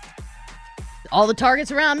pickup. All the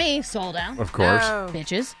Targets around me, sold out. Of course.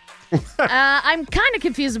 Bitches. I'm kind of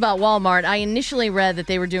confused about Walmart. I initially read that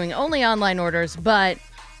they were doing only online orders, but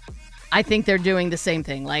I think they're doing the same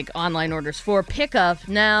thing, like online orders for pickup.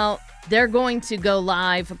 Now, they're going to go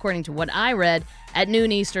live, according to what I read, at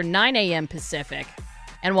noon Eastern, 9 a.m. Pacific.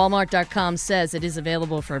 And Walmart.com says it is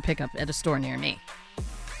available for a pickup at a store near me.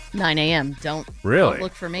 9 a.m. Don't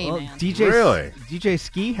look for me, man. DJ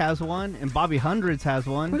Ski has one, and Bobby Hundreds has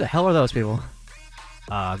one. Who the hell are those people?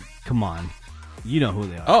 Come on. You know who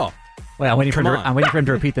they are. Oh. Wait, I'm waiting for him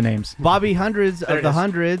to repeat the names. Bobby Hundreds There of it the is.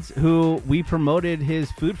 Hundreds, who we promoted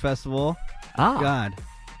his food festival. Ah. God.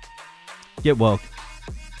 Get woke.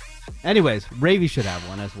 Anyways, Ravy should have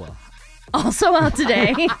one as well. Also out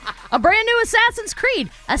today, a brand new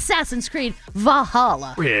Assassin's Creed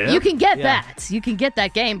Valhalla. Yeah. You can get that. You can get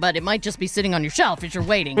that game, but it might just be sitting on your shelf as you're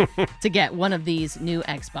waiting to get one of these new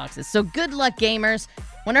Xboxes. So good luck, gamers.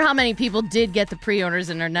 Wonder how many people did get the pre-orders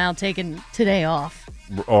and are now taking today off.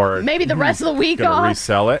 Or maybe the rest of the week gonna off.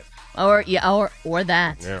 resell it. Or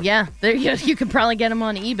that. Yeah. There you could probably get them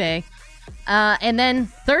on eBay. And then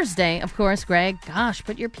Thursday, of course, Greg, gosh,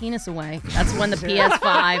 put your penis away. That's when the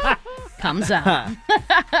PS5 comes out.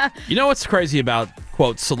 You know what's crazy about,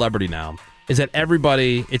 quote, celebrity now is that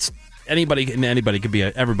everybody could be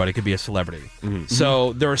a celebrity.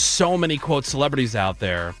 So there are so many, quote, celebrities out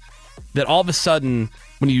there that all of a sudden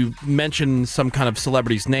when you mention some kind of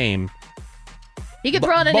celebrity's name, He could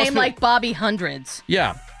throw out a most name people- like Bobby Hundreds.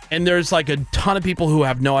 yeah. And there's like a ton of people who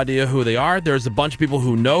have no idea who they are. There's a bunch of people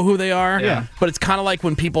who know who they are. Yeah. But it's kind of like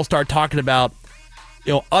when people start talking about,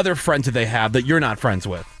 other friends that they have that you're not friends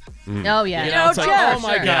with. Oh, yeah. You know, it's like, oh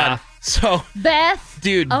my God. So, Beth.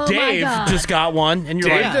 dude, Oh, my Dave God. just got one. And you're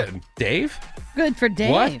Dave like, did. Dave? Good for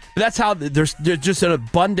Dave. What? But that's how there's just an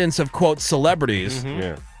abundance of, quote, celebrities.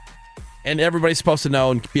 Yeah. And everybody's supposed to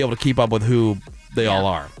know and be able to keep up with who they all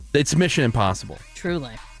are. It's mission impossible.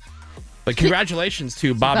 Truly. But congratulations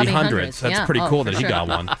to Bobby Hundreds. That's yeah. pretty Oh, cool for that he sure. got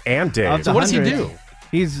one. And Dave. Of the So what does he 100s, do?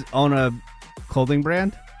 He's owned a clothing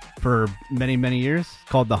brand for many, many years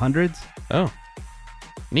called The Hundreds. Oh.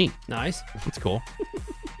 Neat. Nice. That's cool.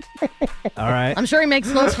 All right. I'm sure he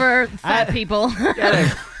makes clothes for fat people.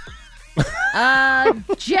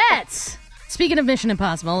 Jets. Speaking of Mission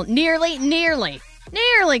Impossible, nearly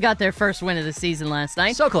got their first win of the season last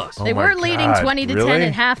night. So close. They Oh my were leading God, 20 to 10 really?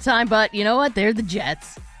 at halftime, but you know what? They're the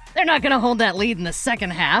Jets. They're not going to hold that lead in the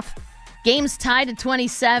second half. Game's tied at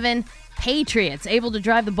 27. Patriots able to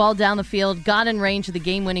drive the ball down the field, got in range of the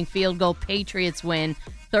game-winning field goal. Patriots win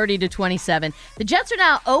 30 to 27. The Jets are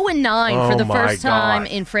now 0-9 for Oh the my first time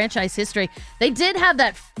God. in franchise history. They did have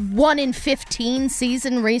that 1-15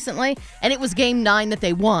 season recently, and it was game 9 that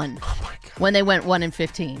they won when they went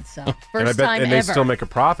 1-15. So And first I bet, time and they ever. still make a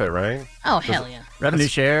profit, right? Oh, hell yeah. Revenue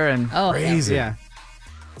share and Oh, Crazy. Yeah.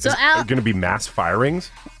 So Is there going to be mass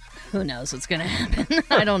firings? who knows what's going to happen?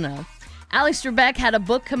 I don't know. Alex Trebek had a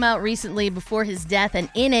book come out recently before his death, and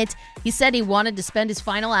in it, he said he wanted to spend his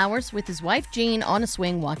final hours with his wife, Jean, on a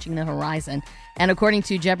swing watching the horizon. And according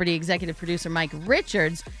to Jeopardy executive producer Mike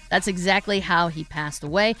Richards, that's exactly how he passed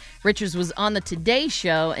away. Richards was on the Today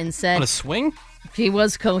Show and said On a swing? he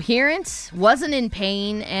was coherent, wasn't in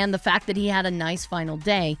pain, and the fact that he had a nice final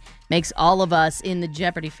day makes all of us in the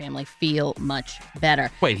Jeopardy family feel much better.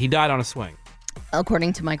 Wait, he died on a swing.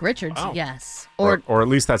 According to Mike Richards, yes. Or at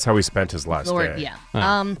least that's how he spent his last day. Yeah.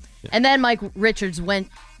 And then Mike Richards went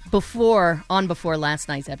before last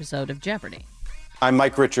night's episode of Jeopardy. I'm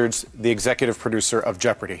Mike Richards, the executive producer of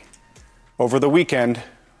Jeopardy. Over the weekend,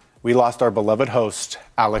 we lost our beloved host,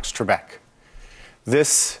 Alex Trebek.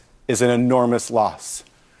 This is an enormous loss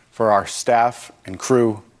for our staff and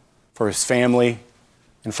crew, for his family,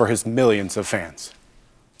 and for his millions of fans.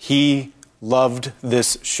 He loved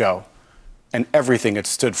this show and everything it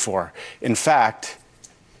stood for. In fact,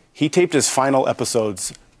 he taped his final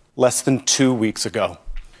episodes less than 2 weeks ago.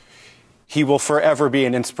 He will forever be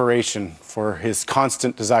an inspiration for his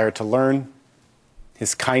constant desire to learn,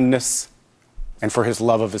 his kindness, and for his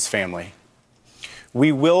love of his family.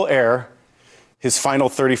 We will air his final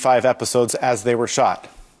 35 episodes as they were shot.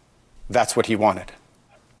 That's what he wanted.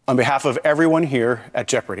 On behalf of everyone here at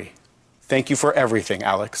Jeopardy, thank you for everything,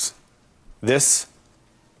 Alex. This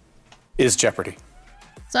is Jeopardy.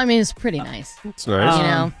 So, I mean, it's pretty nice. It's nice. You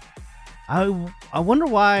know? I wonder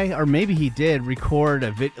why, or maybe he did record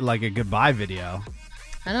a goodbye video.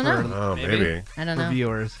 I don't know. Maybe. I don't for know.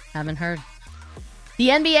 Viewers. Haven't heard. The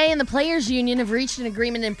NBA and the Players Union have reached an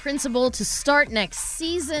agreement in principle to start next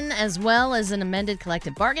season, as well as an amended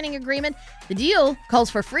collective bargaining agreement. The deal calls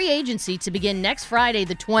for free agency to begin next Friday,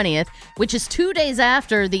 the 20th, which is 2 days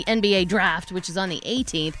after the NBA draft, which is on the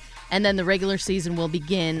 18th. And then the regular season will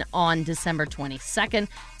begin on December 22nd.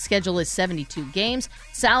 Schedule is 72 games.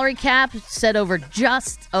 Salary cap set over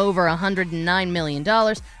just over $109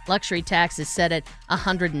 million. Luxury tax is set at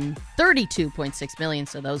 $132.6 million.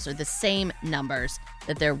 So those are the same numbers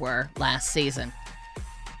that there were last season.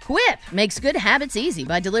 Quip makes good habits easy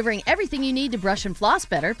by delivering everything you need to brush and floss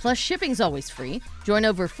better, plus shipping's always free. Join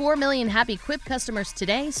over 4 million happy Quip customers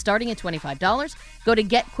today, starting at $25. Go to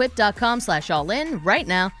getquip.com/allin right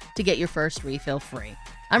now to get your first refill free.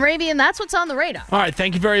 I'm Ravi, and that's what's on the radar. All right,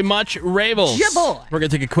 thank you very much, Rabels. Yeah, boy. We're going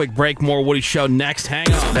to take a quick break. More Woody Show next. Hang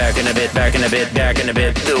on. Back in a bit.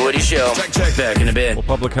 The Woody Show. Back in a bit. Well,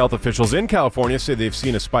 public health officials in California say they've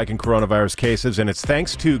seen a spike in coronavirus cases, and it's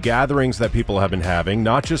thanks to gatherings that people have been having,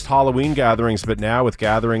 not just Halloween gatherings, but now with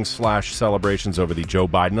gatherings/celebrations over the Joe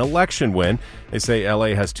Biden election win. They say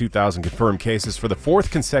LA has 2,000 confirmed cases for the fourth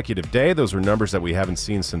consecutive day. Those are numbers that we haven't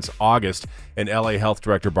seen since August. And LA Health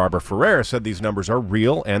Director Barbara Ferrer said these numbers are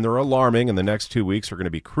real and they're alarming, and the next 2 weeks are going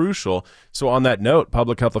to be crucial. So on that note,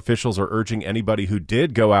 public health officials are urging anybody who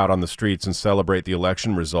did go out on the streets and celebrate the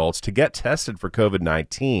election results to get tested for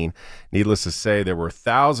COVID-19. Needless to say, there were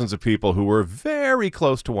thousands of people who were very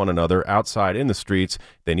close to one another outside in the streets.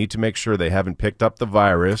 They need to make sure they haven't picked up the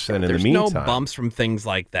virus. And in the meantime, there's no bumps from things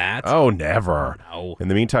like that. Oh, never. No. In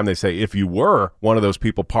the meantime, they say if you were one of those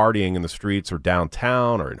people partying in the streets or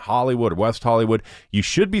downtown or in Hollywood or West Hollywood, you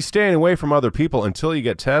should be staying away from other people until you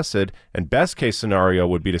get tested. And best case scenario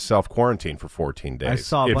would be to self-quarantine for 14 days. I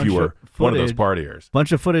saw if you were one of those partiers.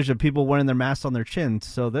 Bunch of footage of people wearing their masks on their chins,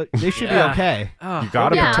 so they should be okay. You got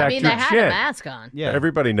to protect your they had chin. a mask on. Yeah,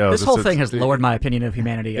 everybody knows This whole thing has lowered my opinion of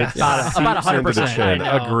humanity about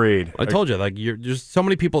 100%. Agreed. I told you, like, there's so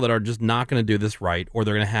many people that are just not going to do this right, or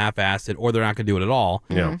they're going to half-ass it, or they're not going to do it at all.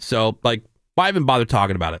 Yeah. So, like, why even bother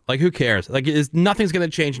talking about it? Like, who cares? Like, nothing's going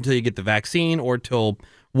to change until you get the vaccine or till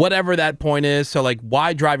whatever that point is. So, like,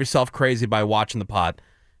 why drive yourself crazy by watching the pod?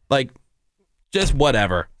 Like, just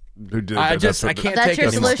whatever. I can't take it. That's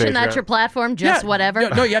your solution. That's your platform. Just whatever.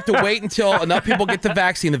 No, you have to wait until enough people get the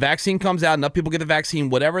vaccine. The vaccine comes out. Enough people get the vaccine.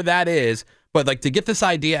 Whatever that is. But like to get this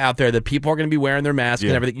idea out there that people are going to be wearing their masks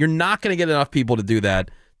and everything, you're not going to get enough people to do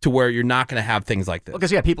that to where you're not going to have things like this.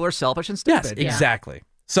 Because people are selfish and stupid. Yes, exactly.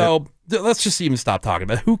 So let's just even stop talking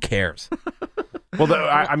about it. Who cares? Well,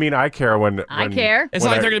 I care when I care. It's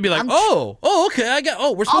not like they're going to be like,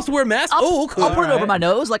 okay, we're supposed to wear masks. Okay. I'll put it over my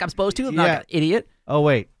nose like I'm supposed to. I'm not an idiot. Oh,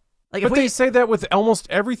 wait. Like but they say that with almost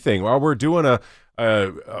everything. While we're doing a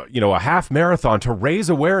half marathon to raise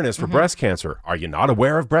awareness for breast cancer. Are you not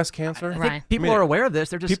aware of breast cancer? Right. People are aware of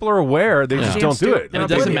this. They're just people are aware. They just don't do it. And it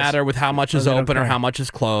doesn't matter with how much is open or how much is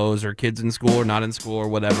closed or kids in school or not in school or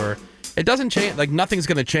whatever. It doesn't change. Like nothing's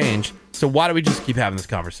going to change. So why do we just keep having this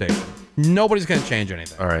conversation? Nobody's going to change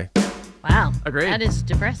anything. All right. Wow. Agreed. That is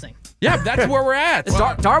depressing. Yeah, that's where we're at. It's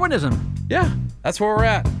Darwinism. Yeah, that's where we're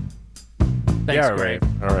at. Thanks, Greg.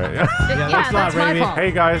 All right. That's my fault.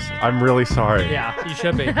 Hey guys, I'm really sorry. Yeah, you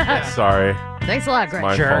should be. Sorry. Thanks a lot, Greg.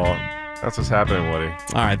 My fault. That's what's happening, Woody.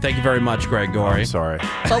 All right, thank you very much, Greg Gorey. I'm sorry.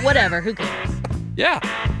 But whatever, who cares? Yeah,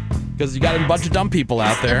 because you got a bunch of dumb people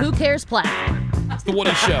out there. Who cares platform. It's the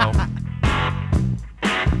Woody Show.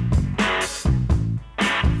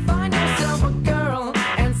 Find yourself a girl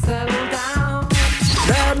and settle down.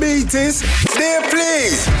 Diabetes, dear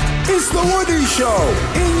please. It's the Woody Show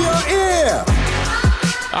in your ear.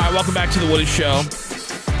 All right, welcome back to the Woody Show.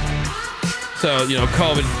 So,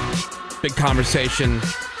 COVID, big conversation.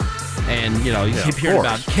 And, you keep hearing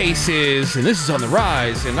about cases, and this is on the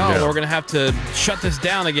rise, and, we're going to have to shut this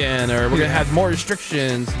down again, or we're going to have more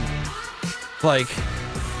restrictions. Like,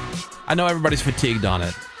 I know everybody's fatigued on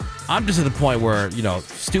it. I'm just at the point where,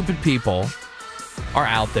 stupid people are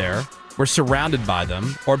out there. We're surrounded by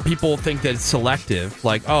them, or people think that it's selective.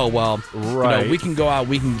 Like, we can go out,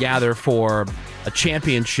 we can gather for a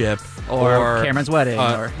championship, or Cameron's wedding,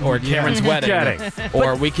 or Cameron's wedding,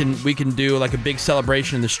 or we can do like a big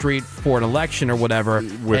celebration in the street for an election or whatever,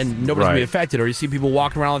 and nobody's gonna be affected. Or you see people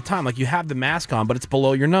walking around all the time, like you have the mask on, but it's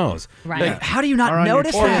below your nose. Right? Like, how do you not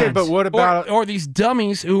notice that? Okay, but what about or these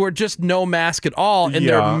dummies who are just no mask at all, and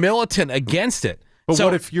they're militant against it? But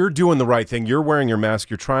what if you're doing the right thing? You're wearing your mask.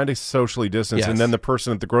 You're trying to socially distance, and then the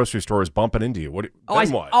person at the grocery store is bumping into you. What?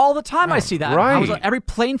 All the time I see that. Right. Every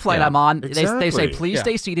plane flight I'm on, exactly. they say, please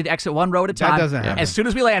stay seated, exit one row at a time. That doesn't happen. As soon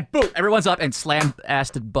as we land, boom, everyone's up and slam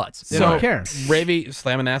ass to butts. They don't care. Ravy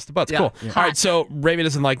slamming ass to butts. Yeah. Cool. Yeah. All right, so Ravy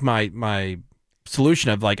doesn't like my solution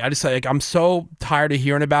of I'm so tired of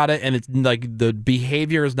hearing about it, and it's like the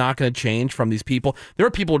behavior is not going to change from these people. There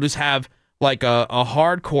are people who just have like a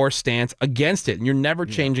hardcore stance against it, and you're never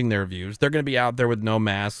changing their views. They're going to be out there with no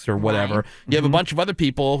masks or whatever. Right. You have a bunch of other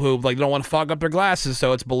people who don't want to fog up their glasses,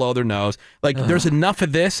 so it's below their nose. There's enough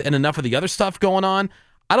of this and enough of the other stuff going on.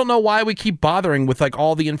 I don't know why we keep bothering with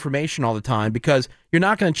all the information all the time, because you're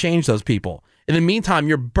not going to change those people. In the meantime,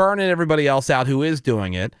 you're burning everybody else out who is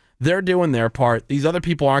doing it. They're doing their part. These other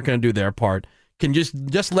people aren't going to do their part. Can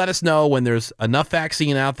just let us know when there's enough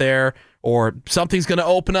vaccine out there, or something's going to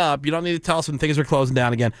open up. You don't need to tell us when things are closing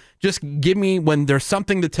down again. Just give me, when there's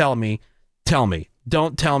something to tell me.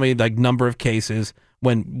 Don't tell me number of cases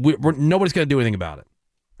when nobody's going to do anything about it.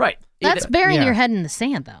 Right. That's burying your head in the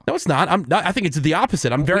sand, though. No, it's not. I think it's the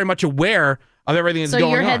opposite. I'm very much aware of everything that's going on.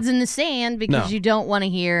 So your head's in the sand because you don't want to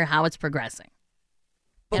hear how it's progressing.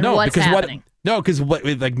 And no, what's happening. Because what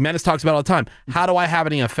Menace talks about all the time. How do I have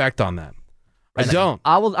any effect on that? I don't.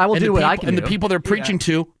 I will do what I can do. And the people they're preaching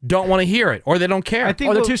to don't want to hear it, or they don't care. Or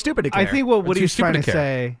they're too stupid to care. I think what Woody's trying to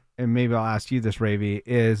say, and maybe I'll ask you this, Ravy,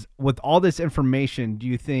 is with all this information, do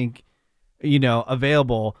you think,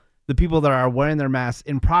 available, the people that are wearing their masks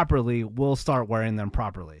improperly will start wearing them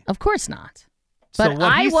properly? Of course not. So But what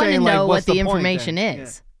I he's want to saying, know what's what the point information then?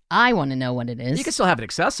 is. I want to know what it is. You can still have it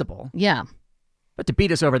accessible. Yeah. But to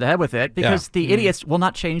beat us over the head with it, because the idiots will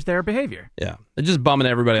not change their behavior. Yeah. They're just bumming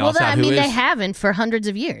everybody else out. They haven't for hundreds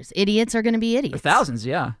of years. Idiots are going to be idiots. For thousands,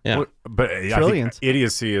 yeah. Well, but Trillions. I think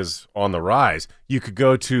idiocy is on the rise. You could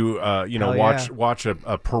go to, watch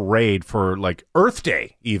a parade for Earth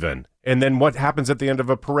Day even. And then what happens at the end of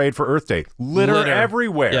a parade for Earth Day? Litter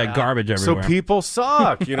everywhere. Yeah, garbage everywhere. So people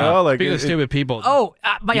suck, Speaking of stupid people. Oh,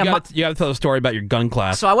 you got to tell the story about your gun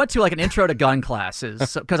class. So I went to an intro to gun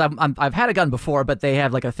classes because I've had a gun before, but they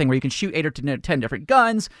have a thing where you can shoot 8 or 10 different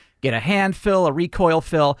guns, get a hand fill, a recoil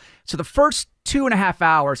fill. So the first 2.5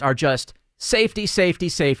 hours are just safety, safety,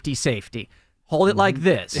 safety, safety. Hold it like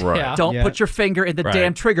this. Right. Don't put your finger in the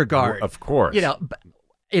damn trigger guard. Of course.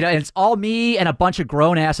 And it's all me and a bunch of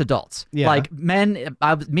grown-ass adults. Yeah. Men,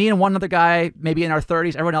 me and one other guy, maybe in our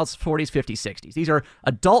 30s, everyone else 40s, 50s, 60s. These are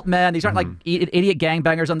adult men. These aren't idiot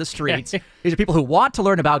gangbangers on the streets. These are people who want to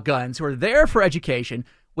learn about guns, who are there for education.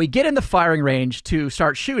 We get in the firing range to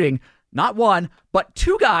start shooting. Not one, but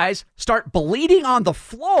 2 guys start bleeding on the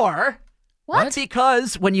floor. What?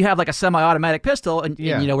 Because when you have a semi-automatic pistol and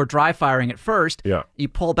we're dry firing at first, you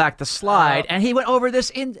pull back the slide. And he went over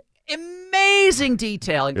this in amazing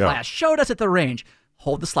detail in class, showed us at the range.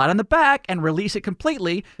 Hold the slide on the back and release it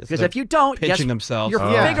completely, because if you don't, pinching themselves. Your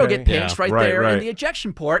finger will get pinched right there in the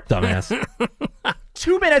ejection port. Dumbass.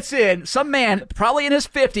 2 minutes in, some man, probably in his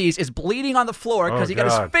 50s, is bleeding on the floor because he got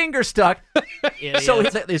his finger stuck. So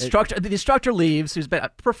the instructor leaves, who's been a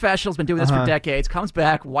professional, has been doing this for decades, comes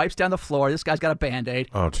back, wipes down the floor. This guy's got a Band-Aid.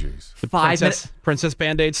 Oh, jeez. Princess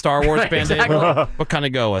Band-Aid, Star Wars Band-Aid. Exactly. What kind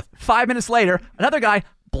of go with? 5 minutes later, another guy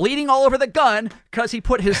bleeding all over the gun because he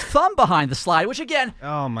put his thumb behind the slide, which again,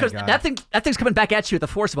 oh my God, that thing's coming back at you with the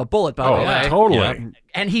force of a bullet, by the way. Yeah, totally. Yeah.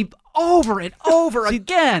 And he over and over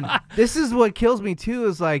again. This is what kills me too.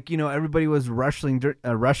 Is everybody was rushing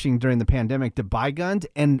during the pandemic to buy guns,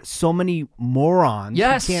 and so many morons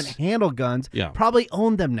who can't handle guns probably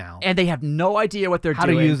own them now, and they have no idea what they're doing.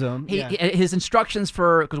 How to use them. His instructions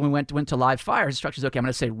because when we went to live fire, his instructions. Okay, I'm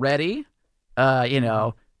going to say ready,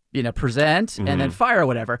 present, and then fire or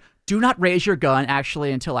whatever. Do not raise your gun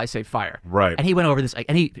actually until I say fire. Right. And he went over this,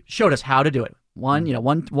 and he showed us how to do it.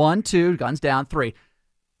 1, 2, guns down, 3.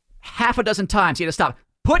 half a dozen times. He had to stop.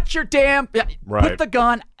 Put your damn... Right. Put the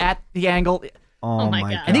gun at the angle. Oh my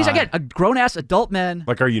God. And these, again, grown-ass adult men.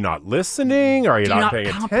 Like, are you not listening? Are you Do you not not paying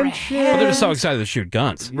comprehend? attention? Well, they're just so excited to shoot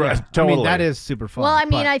guns. Right, I totally. mean, that is super fun. Well, I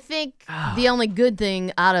mean, but- I think the only good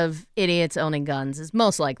thing out of idiots owning guns is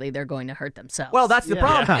most likely they're going to hurt themselves. Well, that's the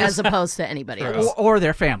problem. as opposed to anybody else. Or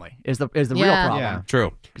their family is the real problem. Yeah.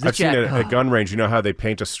 True. I've seen it at gun range. You know how they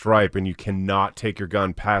paint a stripe and you cannot take your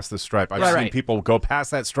gun past the stripe. I've seen people go past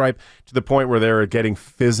that stripe to the point where they're getting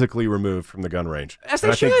physically removed from the gun range. As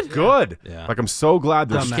and they I think, should. good. Yeah. Like, I'm so glad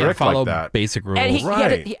they're Can't strict follow like that. basic rules. And he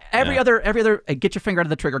Right. had every other, get your finger out of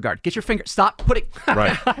the trigger guard. Get your finger, stop putting.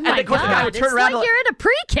 Right. Oh my of course the guy God, would it's turn around like and- you're in a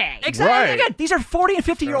pre-K. Exactly. Right. Again, these are 40 and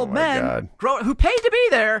 50-year-old Oh my men God. who paid to be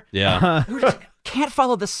there. Yeah. Who just can't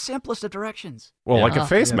follow the simplest of directions. Well, Yeah. like a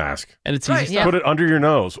face mask. And it's Right, easy yeah. Put it under your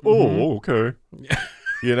nose. Oh, okay.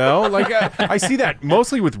 You know, like I see that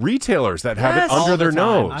mostly with retailers that have Yes. it under All their the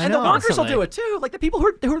time. nose. I And the know. walkers will do it too. Like the people who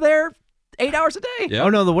are there 8 hours a day. Yep. Oh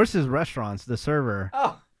no, the worst is restaurants. The server.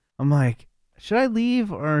 Oh. I'm like, should I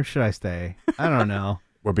leave or should I stay? I don't know.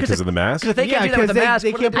 Or because of the mask? Because if they can't do that with the mask,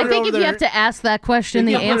 they what can't are I put it think over if you their- have to ask that question,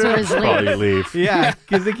 the They can't put answer it is over- leave. Probably leave. Yeah,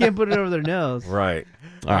 because they can't put it over their nose. Right.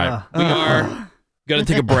 All right. We are going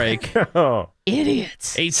to take a break. Oh.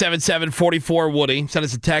 Idiots. 877-44-WOODY. Send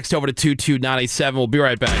us a text over to 22987. We'll be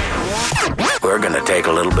right back. We're going to take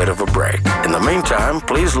a little bit of a break. In the meantime,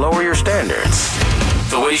 please lower your standards.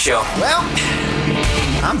 The Woody Show. Well,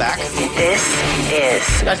 I'm back. This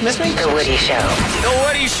is You guys miss me? The Woody Show. The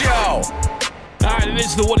Woody Show. All right, it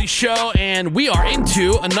is The Woody Show, and we are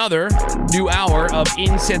into another new hour of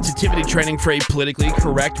insensitivity training for a politically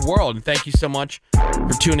correct world. And thank you so much for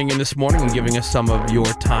tuning in this morning and giving us some of your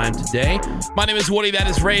time today. My name is Woody. That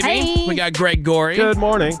is Ravy. Hey. We got Greg Gorey. Good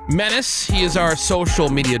morning. Menace. He is our social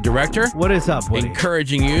media director. What is up, Woody?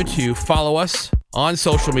 Encouraging you to follow us on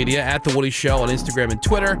social media at The Woody Show on Instagram and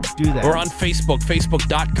Twitter. Do that. Or on Facebook,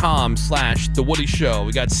 facebook.com/The Woody Show.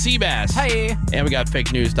 We got Seabass. Hey. And we got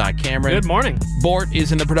fake news. Cameron. Good morning. Bort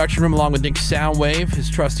is in the production room along with Nick Soundwave, his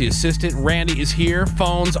trusty assistant. Randy is here.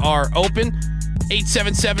 Phones are open.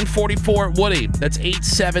 877-44-WOODY. That's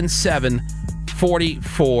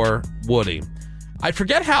 877-44-WOODY. I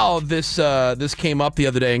forget how this came up the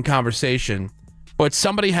other day in conversation, but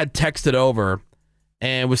somebody had texted over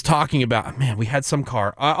and was talking about, man, we had some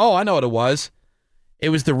car. I know what it was. It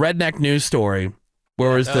was the Redneck News story,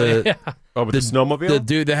 where it was the snowmobile? The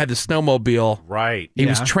dude that had the snowmobile. Right. He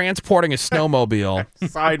was transporting a snowmobile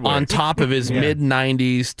sideways on top of his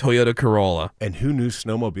mid-90s Toyota Corolla. And who knew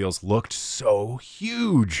snowmobiles looked so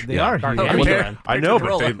huge? They are huge. I know,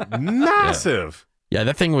 but they're massive. Yeah,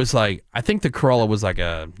 that thing was like, I think the Corolla was like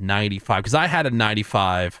a 95, because I had a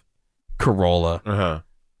 95 Corolla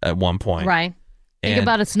at one point. Right. Think And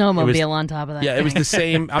about a it snowmobile was- on top of that. Yeah, it was the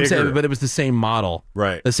same. I'm Bigger. saying, but it was the same model,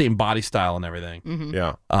 right? The same body style and everything. Mhm.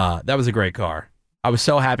 Yeah, that was a great car. I was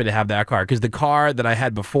so happy to have that car because the car that I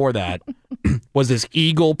had before that was this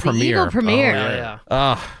Eagle Premier. Eagle Premier. Oh, yeah.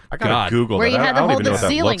 Oh, I gotta God. Google Where that. you had I to don't hold even know the what that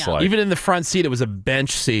ceiling looks up. like. Even in the front seat, it was a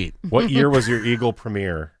bench seat. What year was your Eagle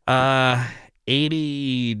Premier?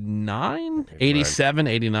 89, 87,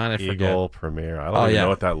 89, I forget. Eagle Premier. I don't even know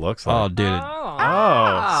what that looks like. Oh, dude.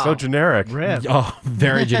 Oh, so generic. Oh,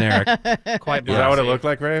 very generic. Quite Is that what it looked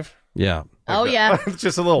like, Rave? Yeah. Oh, yeah. It's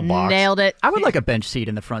just a little box. Nailed it. I would like a bench seat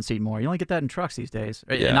in the front seat more. You only get that in trucks these days.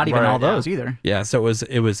 Yeah. Not even Right. all those either. Yeah, so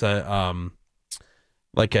it was a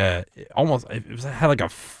like a almost it had like a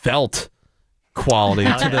felt quality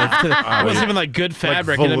to the it wasn't even like good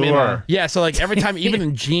fabric. Like and I mean, velour. yeah, so like every time, even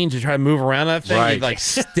in jeans, you try to move around that thing, Right. you'd like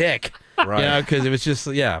stick, Right. you know, because it was just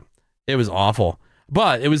it was awful.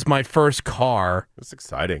 But it was my first car. It's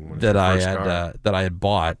exciting when it's that your I first had car. that I had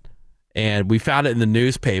bought, and we found it in the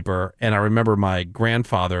newspaper. And I remember my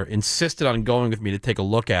grandfather insisted on going with me to take a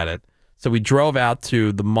look at it. So we drove out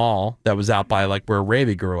to the mall that was out by like where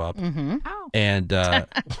Ravy grew up. Mm-hmm. And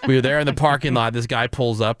we were there in the parking lot. This guy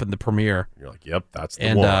pulls up in the Premier. You're like, yep, that's the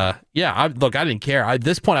And one. I didn't care. At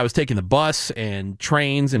this point, I was taking the bus and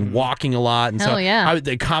trains and walking a lot. And Hell so yeah.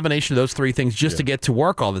 the combination of those three things just to get to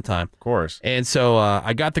work all the time. Of course. And so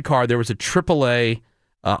I got the car. There was a AAA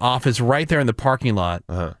office right there in the parking lot.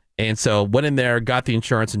 And so went in there, got the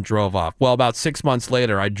insurance, and drove off. Well, about 6 months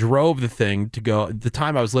later, I drove the thing to go. At the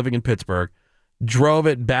time I was living in Pittsburgh, drove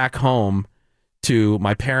it back home to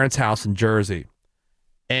my parents' house in Jersey.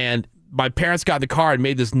 And my parents got in the car and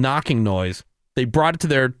made this knocking noise. They brought it to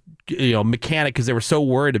their mechanic because they were so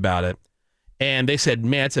worried about it. And they said,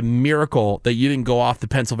 man, it's a miracle that you didn't go off the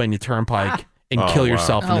Pennsylvania Turnpike and kill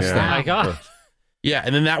yourself in this thing. Oh my God. Yeah,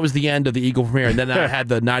 and then that was the end of the Eagle Premier. And then I had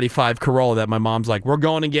the 95 Corolla that my mom's like, we're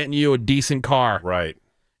going and getting you a decent car. Right.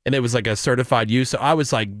 and it was like a certified use. So I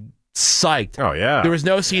was like psyched. Oh yeah. There was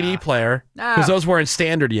no CD player because those weren't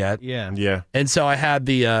standard yet. Yeah. And so I had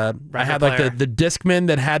the the Discman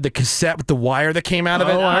that had the cassette with the wire that came out of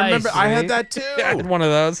it. Oh, I remember. I had that too. I had one of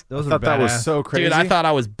those. I thought that was so crazy. Dude, I thought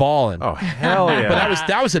I was balling. Oh hell yeah! But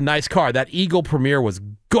that was a nice car. That Eagle Premier was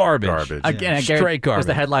garbage. Again, straight garbage. Was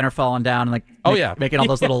the headliner falling down and making all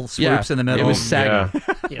those little swoops in the middle? It was sagging.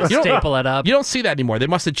 You staple it up. You don't see that anymore. They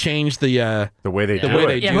must have changed the way they do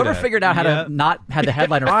it. Yeah, whoever figured out how to not have the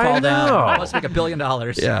headliner fall down must make $1 billion.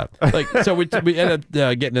 Yeah, so we ended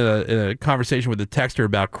up getting in a conversation with the texter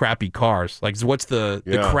about crappy cars. Like, so what's the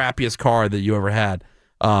crappiest car that you ever had?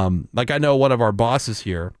 Like, I know one of our bosses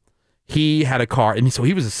here. He had a car, and so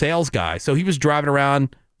he was a sales guy. So he was driving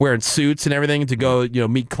around wearing suits and everything to go,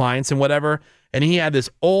 meet clients and whatever. And he had this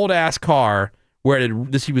old ass car where he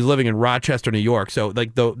was living in Rochester, New York. So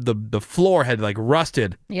like the floor had like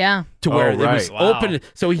rusted. Yeah. To where it was open.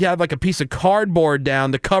 So he had like a piece of cardboard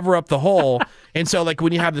down to cover up the hole. And so like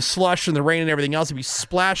when you have the slush and the rain and everything else, it'd be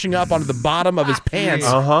splashing up onto the bottom of his pants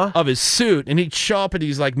of his suit. And he'd show up at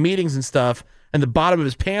these like meetings and stuff. And the bottom of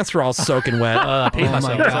his pants were all soaking wet. I peed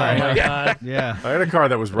myself. Sorry. Yeah. I had a car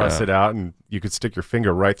that was rusted out, and you could stick your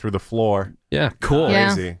finger right through the floor. Yeah, cool.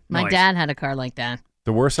 Yeah. Crazy. My dad had a car like that.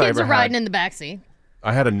 The worst I Kids ever are riding had. in the backseat.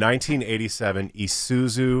 I had a 1987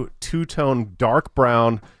 Isuzu two-tone dark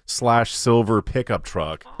brown /silver pickup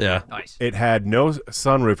truck. Yeah. Nice. It had no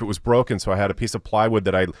sunroof. It was broken, so I had a piece of plywood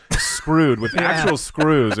that I screwed with actual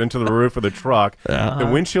screws into the roof of the truck. The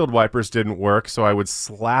windshield wipers didn't work, so I would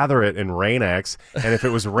slather it in Rain-X, and if it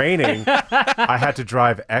was raining, I had to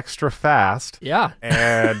drive extra fast. Yeah.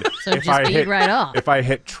 And So just beat right off. if I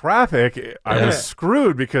hit traffic, I was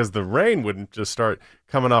screwed because the rain wouldn't just start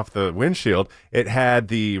coming off the windshield. It had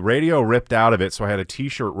the radio ripped out of it, so I had a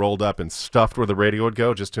T-shirt rolled up and stuffed where the radio would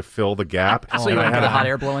go just to fill the gap. So you had the hot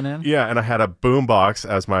air blowing in? Yeah, and I had a boombox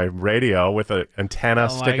as my radio with an antenna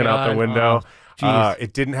sticking out the window.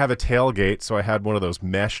 It didn't have a tailgate, so I had one of those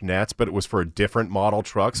mesh nets, but it was for a different model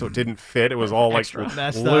truck, so it didn't fit. It was all like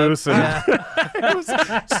loose. And it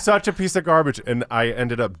was such a piece of garbage, and I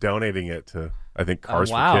ended up donating it to, I think, Cars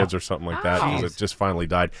for Kids or something like that, because it just finally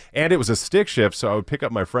died. And it was a stick shift, so I would pick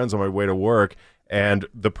up my friends on my way to work, and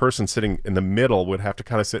the person sitting in the middle would have to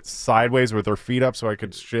kind of sit sideways with their feet up so I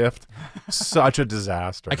could shift. Such a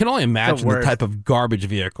disaster. I can only imagine the type of garbage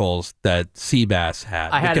vehicles that Seabass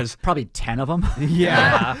had. I had probably 10 of them.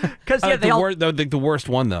 Yeah. Because the worst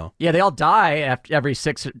one, though. Yeah, they all die after every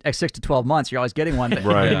 6 to 12 months. You're always getting one.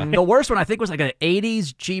 Right. The worst one, I think, was like an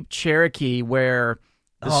 80s Jeep Cherokee where...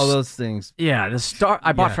 All those things. Yeah,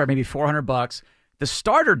 I bought for maybe $400. The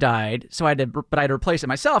starter died, so I had to replace it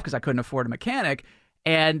myself because I couldn't afford a mechanic.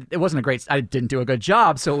 And it wasn't I didn't do a good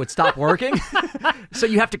job, so it would stop working. So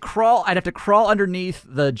I'd have to crawl underneath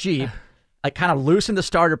the Jeep, like kind of loosen the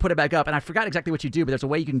starter, put it back up. And I forgot exactly what you do, but there's a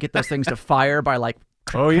way you can get those things to fire by like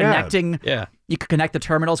connecting. Yeah. You could connect the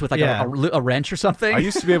terminals with like a wrench or something. I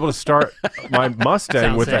used to be able to start my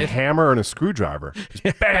Mustang with a hammer and a screwdriver.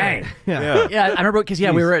 Just bang! Yeah, I remember because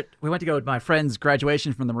we went to go to my friend's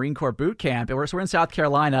graduation from the Marine Corps boot camp, and we're in South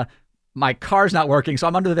Carolina. My car's not working, so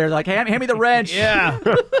I'm under there like, hey, hand me the wrench. Yeah.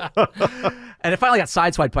 And it finally got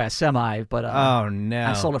sideswiped by a semi, but oh no,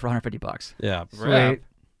 I sold it for $150. Yeah, sweet.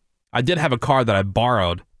 I did have a car that I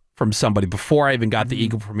borrowed from somebody before I even got the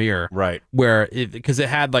Eagle Premier. Right. Where because it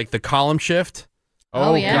had like the column shift.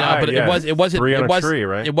 Oh yeah. You know, but it wasn't. Three on it was, a tree,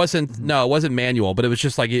 right? It wasn't. No, it wasn't manual. But it was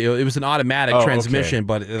just like it was an automatic transmission.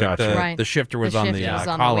 But the shifter was on the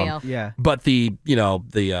column. Yeah. But the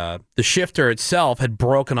shifter itself had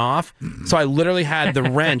broken off. So I literally had the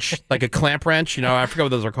wrench, like a clamp wrench. You know, I forget what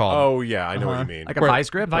those are called. Oh yeah, I know what you mean. Like a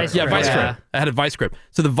vice grip. Vice grip. I had a vice grip.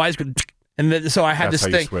 So the vice grip, and then, so I had That's this how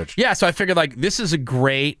you thing. switched. Yeah. So I figured like this is a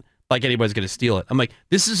great. Like anybody's going to steal it. I'm like,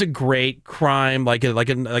 this is a great crime, like a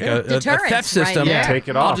theft system. Right there. Take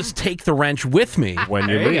it I'll off. just take the wrench with me when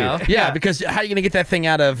you leave. Yeah, because how are you going to get that thing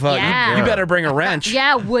out of? You better bring a wrench.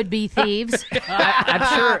 Yeah, would-be thieves.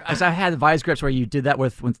 I'm sure, because I've had vice grips where you did that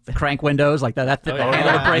with the crank windows, like that the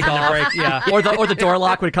handle would break off, or the door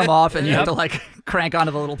lock would come off, and you have to like crank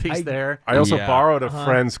onto the little piece there. I also borrowed a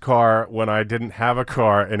friend's car when I didn't have a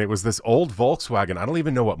car, and it was this old Volkswagen. I don't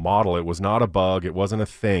even know what model. It was not a Bug. It wasn't a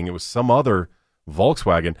Thing. It was some other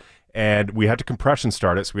Volkswagen, and we had to compression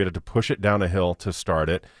start it, so we had to push it down a hill to start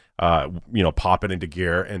it, pop it into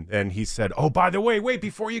gear, and then he said, oh, by the way, wait,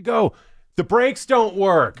 before you go, the brakes don't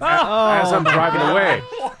work as I'm driving away.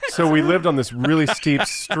 So we lived on this really steep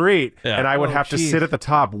street, and I would have to sit at the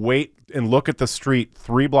top, wait, and look at the street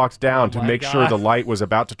 3 blocks down to make sure the light was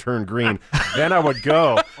about to turn green. Then I would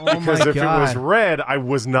go, because if it was red, I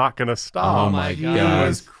was not going to stop. Oh, my God. It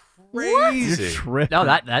was crazy. No,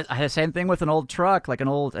 that I had the same thing with an old truck, like it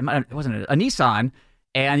wasn't a Nissan.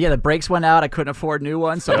 And yeah, the brakes went out. I couldn't afford new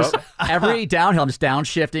ones. So just every downhill, I'm just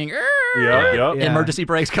downshifting. Emergency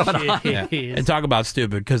brakes coming on. And talk about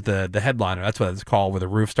stupid, because the headliner, that's what it's called, where the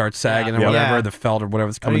roof starts sagging or whatever, the felt or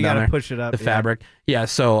whatever's coming down there. Push it up. The fabric. Yeah,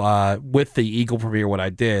 so with the Eagle Premiere, what I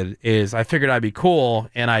did is I figured I'd be cool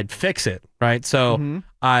and I'd fix it, right? So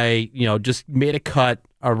I, just made a cut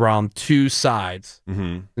around 2 sides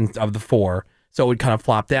of the 4. So it would kind of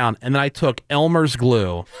flop down. And then I took Elmer's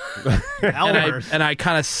glue. and I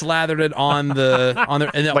kind of slathered it on the and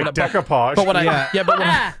then, like decoupage.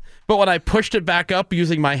 But when I pushed it back up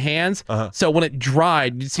using my hands, so when it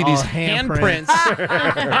dried, you'd see these handprints.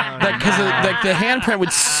 Because the handprint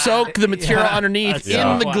would soak the material underneath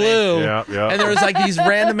in the glue. And there was like these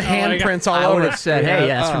random handprints all over. I would have said, hey,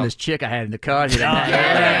 that's from this chick I had in the car.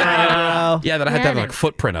 Yeah, that I had to have like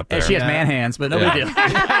footprint up there. Yeah, she has man hands, but no big deal.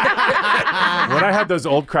 When I had those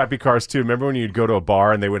old crappy cars too, remember when you'd go to a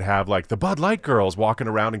bar and they would have like the Bud Light girls walking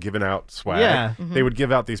around and giving out swag? Yeah. They would give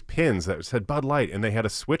out these pins that said Bud Light, and they had a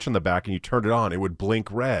switch on the back, and you turned it on, it would blink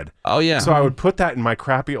red. Oh yeah. So I would put that in my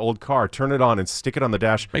crappy old car, turn it on, and stick it on the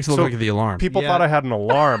dash. Makes it look like the alarm. People thought I had an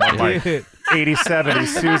alarm on my 87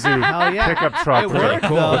 Isuzu pickup truck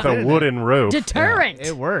with a wooden roof. Deterrent.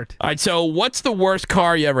 It worked. All right, so what's the worst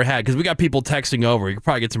car you ever had? Because we got people texting over. You could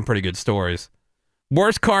probably get some pretty good stories.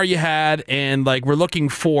 Worst car you had, and like we're looking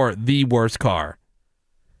for the worst car.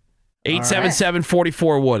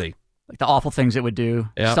 877-44-WOODY. Like the awful things it would do,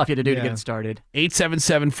 stuff you had to do to get it started.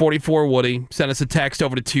 877-44-WOODY. Send us a text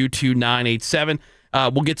over to 22987.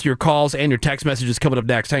 We'll get to your calls and your text messages coming up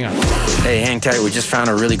next. Hang on. Hey, hang tight. We just found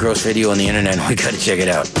a really gross video on the internet. We gotta check it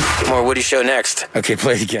out. More Woody Show next. Okay,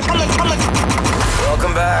 play it again.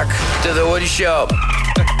 Welcome back to the Woody Show.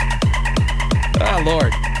 Oh,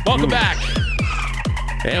 Lord. Welcome back.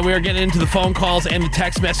 And we are getting into the phone calls and the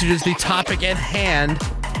text messages. The topic at hand: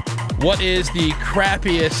 what is the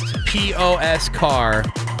crappiest POS car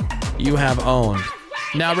you have owned?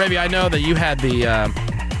 Now, Ravi, I know that you had the I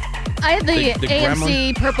had the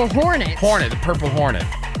AMC Gremlin? Purple Hornet. The Purple Hornet.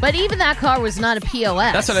 But even that car was not a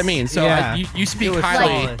POS. That's what I mean. So you speak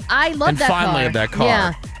highly I love and that fondly car. of that car.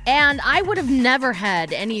 Yeah. And I would have never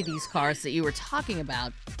had any of these cars that you were talking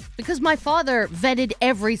about because my father vetted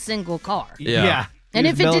every single car. Yeah. And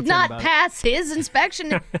if it did not pass his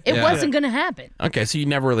inspection, it wasn't going to happen. Okay, so you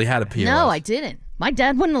never really had a POS. No, I didn't. My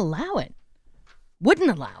dad wouldn't allow it. Wouldn't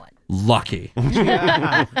allow it. Lucky.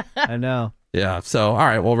 I know. Yeah, so, all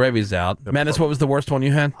right, well, Ravi's out. Menace, what was the worst one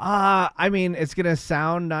you had? I mean, it's going to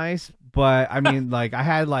sound nice, but I mean, like, I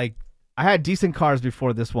had decent cars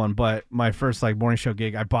before this one, but my first, like, morning show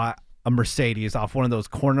gig, I bought a Mercedes off one of those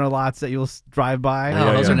corner lots that you'll drive by.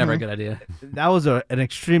 Oh, those are never a good idea. That was an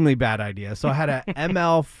extremely bad idea. So I had a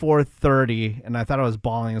ML 430, and I thought I was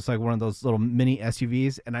balling. It's like one of those little mini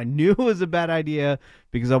SUVs, and I knew it was a bad idea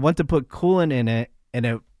because I went to put coolant in it, and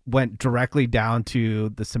it went directly down to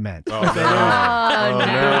the cement. Oh, so there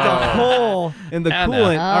was a hole in the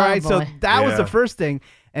coolant. All right, so that was the first thing,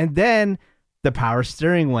 and then the power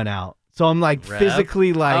steering went out. So I'm like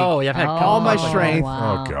physically like all my strength.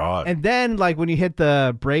 Oh God! And then like when you hit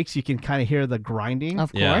the brakes, you can kind of hear the grinding.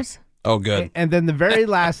 Of course. Oh, good. And then the very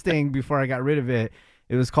last thing before I got rid of it,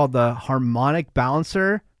 it was called the harmonic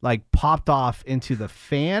balancer. Like popped off into the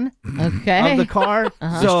fan of the car.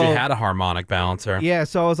 At least you had a harmonic balancer. Yeah,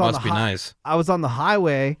 so I was on Must be nice. I was on the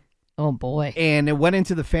highway. Oh boy! And it went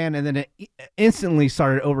into the fan, and then it instantly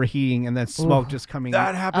started overheating, and then smoke just coming.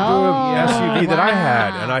 That happened to an SUV that I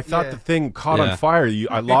had, and I thought the thing caught on fire.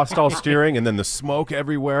 I lost all steering, and then the smoke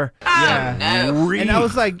everywhere. Yeah, and I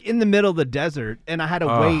was like in the middle of the desert, and I had to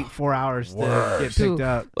wait 4 hours to get picked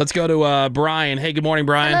up. Let's go to Brian. Hey, good morning,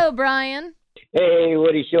 Brian. Hello, Brian. Hey,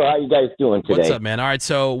 Woody Show, how you guys doing today? What's up, man? All right,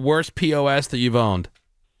 so worst POS that you've owned?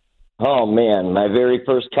 Oh, man, my very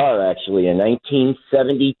first car, actually, a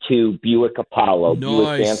 1972 Buick Apollo. Nice.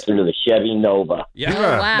 Buick's answer to the Chevy Nova. Yeah.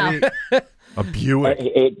 Oh, wow. A Buick.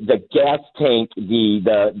 The gas tank,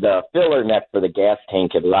 the filler neck for the gas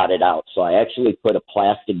tank had rotted out, so I actually put a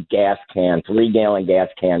plastic gas can, 3-gallon gas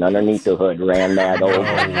can, underneath the hood, ran that over.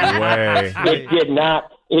 No way.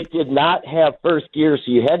 It did not have first gear, so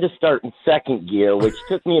you had to start in second gear, which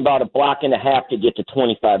took me about a block and a half to get to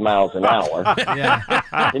 25 miles an hour.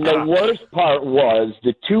 And the worst part was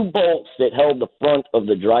the two bolts that held the front of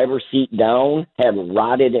the driver's seat down had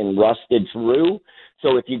rotted and rusted through.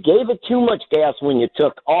 So if you gave it too much gas when you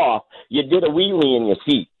took off, you did a wheelie in your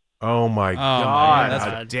seat. Oh, my God. man,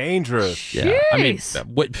 That's dangerous. Yeah. I mean,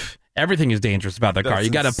 everything is dangerous about that car. That's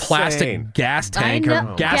You got a plastic insane. gas tank I or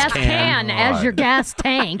know. gas can. as your gas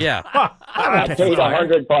tank. Yeah. I paid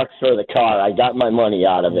 $100 for the car. I got my money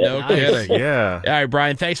out of it. No kidding. Yeah. All right,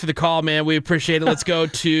 Brian, thanks for the call, man. We appreciate it. Let's go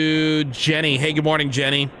to Jenny. Hey, good morning,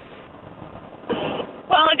 Jenny.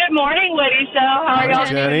 Well, good morning, Woody Show. How are y'all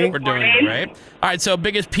doing? We're doing great. All right, so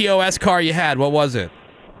biggest POS car you had, what was it?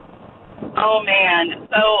 Oh, man.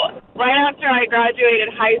 So right after I graduated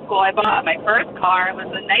high school, I bought my first car. It was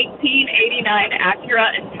a 1989 Acura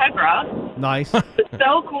Integra. Nice. It was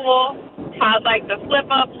so cool. Had, like, the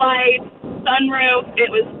flip-up lights, sunroof.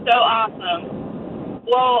 It was so awesome.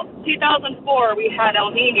 Well, 2004, we had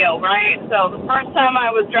El Nino, right? So the first time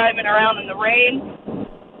I was driving around in the rain,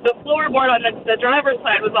 the floorboard on the driver's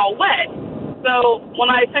side was all wet. So when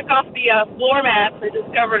I took off the floor mats, I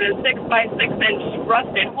discovered a 6x6-inch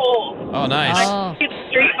rusted hole. Oh, nice. I could see the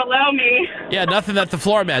street below me. Yeah, nothing that the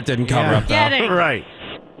floor mat didn't cover up, though. Getting. Right.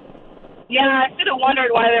 Yeah, I should have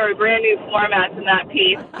wondered why there were brand new floor mats in that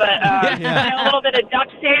piece. But a little bit of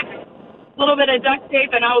duct tape,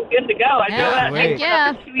 and I was good to go. I drove that thing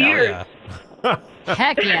for 2 years.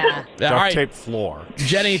 Heck yeah. Duct tape floor.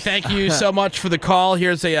 Jenny, thank you so much for the call.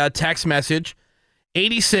 Here's a text message.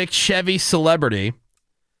 86 Chevy Celebrity.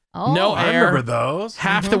 Oh. No I air. remember those.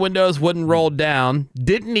 Half the windows wouldn't roll down.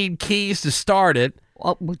 Didn't need keys to start it.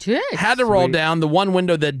 Had to roll down the one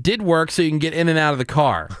window that did work so you can get in and out of the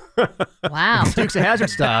car. Wow. Dukes of Hazzard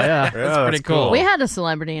style, yeah. That's pretty cool. We had a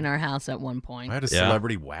celebrity in our house at one point. I had a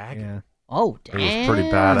celebrity wagon. Oh, It damn. was pretty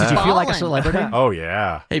badass. Did you feel like a celebrity? Oh,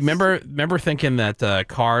 yeah. Hey, remember thinking that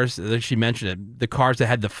cars, she mentioned it, the cars that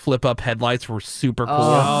had the flip-up headlights were super cool?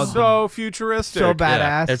 Oh, so futuristic. So Yeah.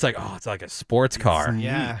 badass. It's like, it's like a sports car.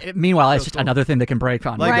 Yeah. Meanwhile, it's just another thing that can break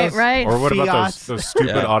on. Like those- Right. Or what about Fiats. those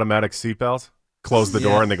stupid Yeah. automatic seatbelts? Close the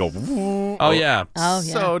door and they go, woo. Oh, yeah. Oh,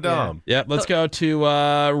 yeah. So dumb. Yep, let's go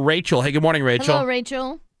to Rachel. Hey, good morning, Rachel. Hello,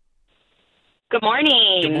 Rachel. Good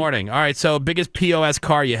morning. Good morning. All right, so biggest POS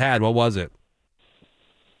car you had, what was it?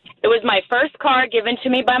 It was my first car given to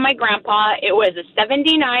me by my grandpa. It was a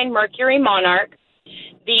 79 Mercury Monarch.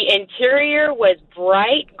 The interior was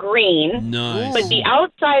bright green, Nice. but the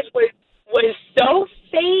outside was so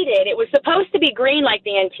faded. It was supposed to be green like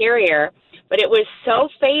the interior, but it was so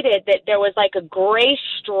faded that there was like a gray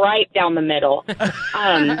stripe down the middle. So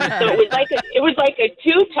it was like a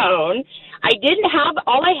two-tone.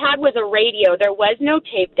 All I had was a radio. There was no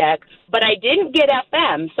tape deck, but I didn't get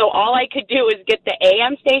FM. So all I could do was get the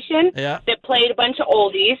AM station that played a bunch of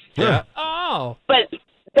oldies. Yeah. Oh. But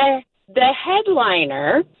the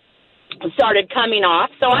headliner started coming off,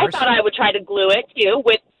 so I thought I would try to glue it too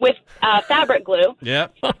with fabric glue.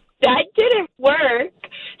 Yep. That didn't work,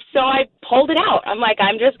 so I pulled it out. I'm like,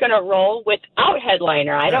 I'm just going to roll without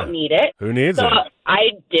headliner. I don't need it. Who needs so it? I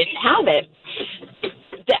didn't have it.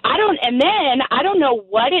 I don't know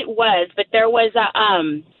what it was, but there was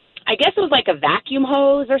I guess it was like a vacuum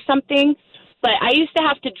hose or something. But I used to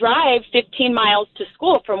have to drive 15 miles to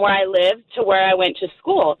school from where I lived to where I went to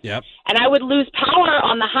school. Yep. And I would lose power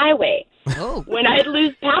on the highway. Oh. When I'd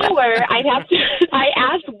lose power, I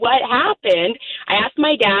asked what happened. I asked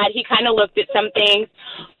my dad. He kind of looked at some things.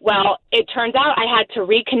 Well, it turns out I had to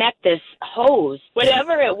reconnect this hose,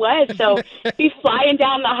 whatever it was. So be flying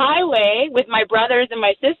down the highway with my brothers and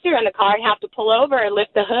my sister in the car and have to pull over and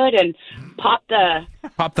lift the hood and pop the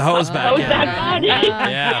hose back. on.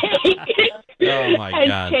 Yeah. Oh, my and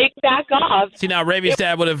God. take back off. See, now, Ravi's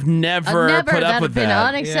dad would have never put up with That'd have been that.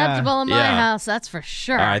 unacceptable in my Yeah. house, that's for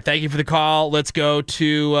sure. All right, thank you for the call. Let's go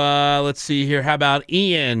to, let's see here. How about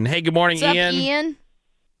Ian? Hey, good morning, What's up, Ian. Ian?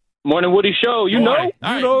 Morning, Woody Show. You know?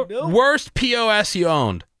 All right. Worst POS you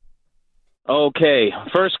owned? Okay.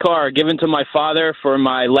 First car given to my father for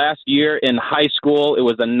my last year in high school. It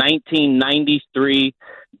was a 1993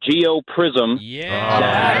 Geo Prism.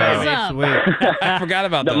 Yeah. I forgot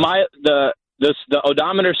about that. The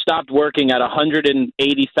odometer stopped working at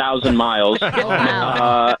 180,000 miles.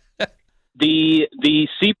 The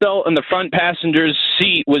seatbelt in the front passenger's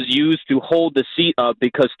seat was used to hold the seat up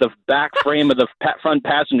because the back frame of the front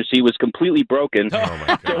passenger seat was completely broken. So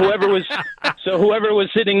whoever was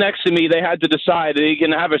sitting next to me, they had to decide: are you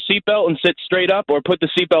going to have a seatbelt and sit straight up, or put the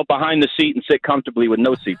seatbelt behind the seat and sit comfortably with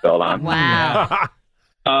no seatbelt on? Wow.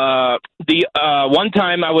 The one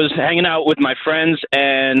time I was hanging out with my friends,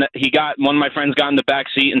 and one of my friends got in the back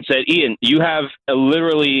seat and said, "Ian, you have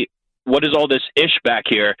literally, what is all this ish back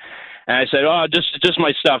here?" And I said, "Oh, just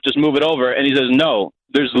my stuff. Just move it over." And he says, "No,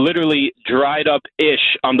 there's literally dried up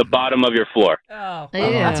ish on the bottom of your floor." Oh,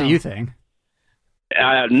 that's a you thing.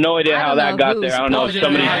 I have no idea how that got there. I don't know if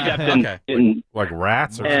somebody stepped in like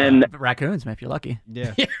rats or raccoons, man, if you're lucky.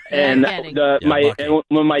 Yeah. And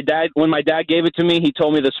when my dad gave it to me, he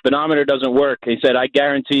told me the speedometer doesn't work. He said, "I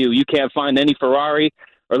guarantee you can't find any Ferrari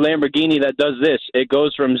or Lamborghini that does this. It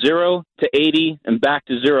goes from 0 to 80 and back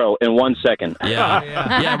to 0 in 1 second."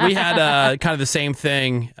 Yeah, we had kind of the same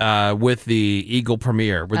thing with the Eagle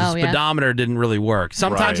Premier, where the speedometer didn't really work.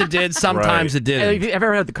 Sometimes it did, sometimes it didn't. Have you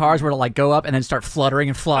ever had the cars where it'll like go up and then start fluttering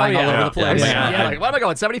and flying all over the place? Yeah. Like, what am I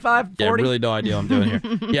going, 75, 40? Yeah, really no idea what I'm doing here.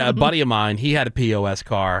 Yeah, a buddy of mine, he had a POS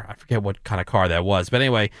car. I forget what kind of car that was. But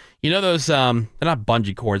anyway, you know those, they're not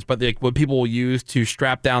bungee cords, but what people will use to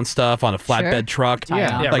strap down stuff on a flatbed truck?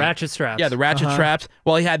 Yeah, ratchet straps. Yeah, the ratchet straps.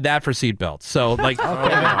 Well, he had that for seatbelts. So, like, it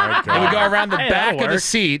would go around the back of the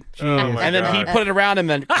seat, and then he'd put it around and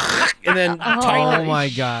then tighten it. Oh, my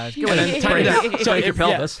gosh. And then tighten it up. So your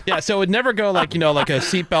pelvis. Yeah, so it would never go like, like a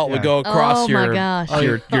seatbelt would go across your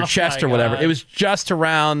chest or whatever. It was just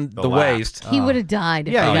around the waist. He would have died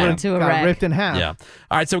if he got into a wreck. Ripped in half. Yeah.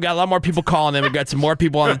 All right, so we got a lot more people calling in. We've got some more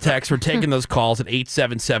people on the text. We're taking those calls at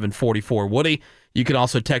 877-44-WOODY. You can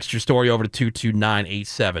also text your story over to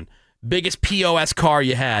 22987. Biggest POS car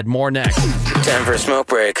you had. More next. Time for a smoke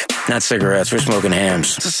break. Not cigarettes. We're smoking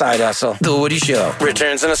hams. It's a side hustle. The Woody Show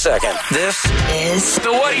returns in a second. This is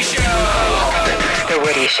The Woody Show. The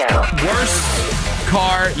Woody Show. Worst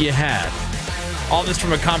car you had. All this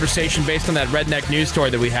from a conversation based on that Redneck News story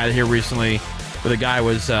that we had here recently, where the guy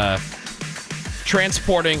was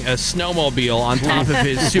transporting a snowmobile on top of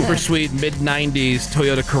his super sweet mid-90s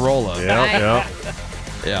Toyota Corolla.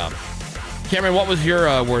 Yeah. Cameron, what was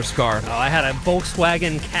your worst car? Oh, I had a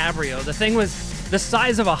Volkswagen Cabrio. The thing was the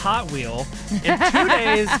size of a Hot Wheel.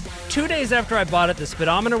 And 2 days after I bought it, the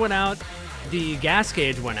speedometer went out, the gas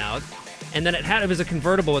gauge went out, and then it was a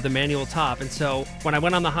convertible with a manual top. And so when I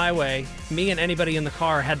went on the highway, me and anybody in the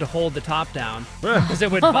car had to hold the top down because it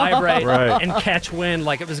would vibrate and catch wind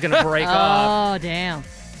like it was going to break off. Oh, damn.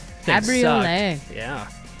 Cabriolet. Yeah.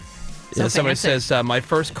 Somebody says, my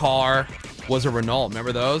first car was a Renault.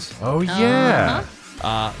 Remember those? Oh, yeah.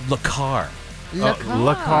 Le Car.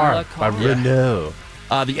 Le Car by Renault.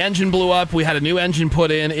 The engine blew up. We had a new engine put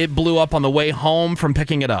in. It blew up on the way home from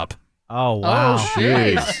picking it up. Oh, wow.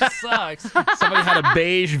 That sucks. Somebody had a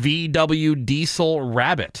beige VW diesel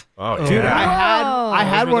Rabbit. Oh, dude, I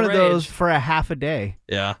had one of those for a half a day.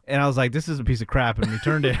 Yeah. And I was like, this is a piece of crap, and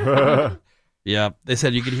returned it. Yeah. They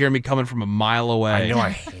said you could hear me coming from a mile away. I know. I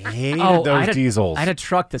hated those diesels. I had a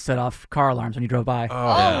truck that set off car alarms when you drove by. Oh,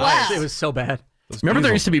 wow. It was so bad. Remember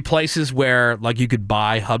there used to be places where like you could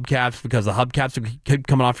buy hubcaps because the hubcaps would keep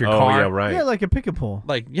coming off your car? Oh, yeah, right. Yeah, like a pick and pull.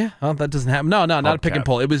 Like, that doesn't happen. No, not a pick and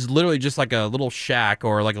pull. It was literally just like a little shack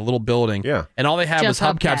or like a little building. Yeah. And all they had was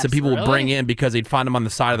hubcaps that people would bring in because they'd find them on the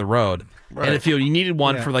side of the road. Right. And if you needed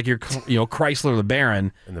one for like your Chrysler or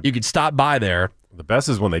Baron, you could stop by there. The best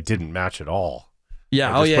is when they didn't match at all.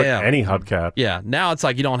 Yeah. Like, put any hubcap. Yeah. Now it's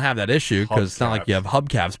like you don't have that issue because it's not like you have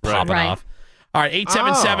hubcaps popping off. All right,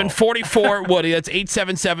 877-44-WOODY. That's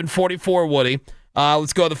 877-44-WOODY.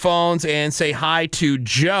 Let's go to the phones and say hi to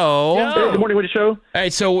Joe. Hey, good morning, Woody Show. Hey,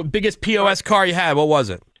 so biggest POS car you had, what was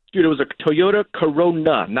it? Dude, it was a Toyota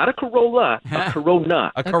Corona. Not a Corolla, a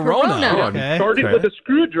Corona. A Corona. Oh, okay. Started with a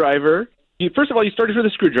screwdriver. First of all, you started with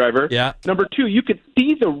a screwdriver. Yeah. Number two, you could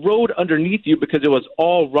see the road underneath you because it was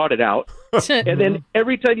all rotted out. And then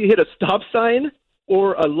every time you hit a stop sign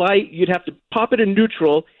or a light, you'd have to pop it in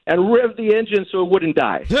neutral and rev the engine so it wouldn't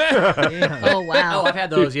die. Oh, wow. Oh, I've had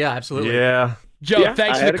those. Yeah, absolutely. Yeah. Joe,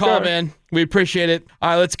 thanks for the call, man. We appreciate it.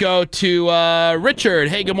 All right, let's go to Richard.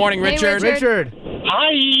 Hey, good morning, Richard. Richard.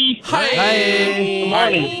 Hi. Good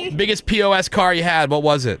morning. Biggest POS car you had, what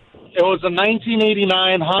was it? It was a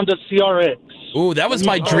 1989 Honda CRX. Ooh, that was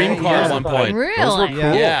my dream car at one point. Really? Those were cool.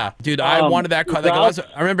 Yeah. Dude, I wanted that car. Like,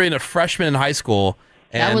 I remember being a freshman in high school.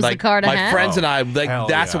 And that was like, the car to my have? friends and I,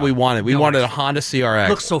 that's what we wanted. We wanted a Honda CRX.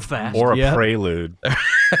 Looks so fast. Or a Prelude.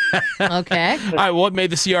 Okay. All right, what made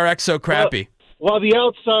the CRX so crappy? Well, the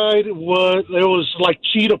outside was like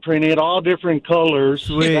cheetah printed, all different colors.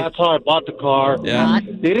 Sweet. That's how I bought the car. Yeah.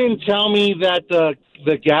 They didn't tell me that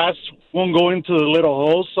the gas won't go into the little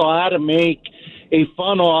hole, so I had to make a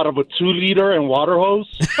funnel out of a 2-liter and water hose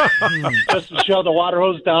just to shove the water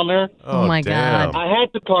hose down there. Oh my God. I had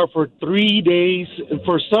the car for 3 days.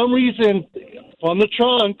 For some reason, from the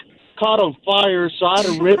trunk caught on fire, so I had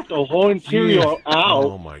to rip the whole interior out.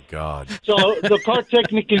 Oh, my God. So the car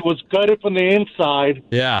technically was gutted from the inside.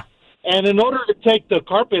 Yeah. And in order to take the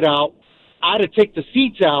carpet out, I had to take the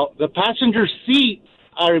seats out. The passenger seat,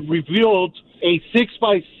 I revealed a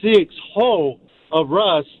 6x6 hole of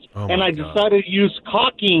rust, and I decided to use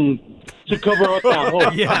caulking to cover up that hole.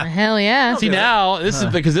 Hell yeah. See, now, this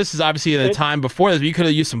is because this is obviously the time before this. You could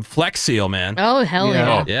have used some Flex Seal, man. Oh, hell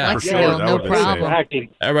yeah. Yeah. Flex Seal, no problem.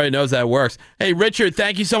 Everybody knows that works. Hey, Richard,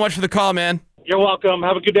 thank you so much for the call, man. You're welcome.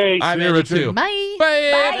 Have a good day. I'm here, too. Bye.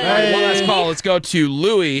 Bye. One last call. Let's go to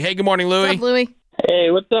Louie. Hey, good morning, Louie. What's up, Louie?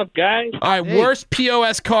 Hey, what's up, guys? All right, worst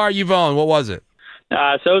POS car you've owned. What was it? So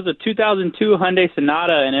it was a 2002 Hyundai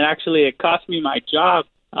Sonata, and it cost me my job.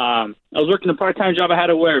 I was working a part-time job. I had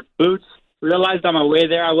to wear boots. Realized on my way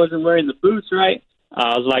there I wasn't wearing the boots right.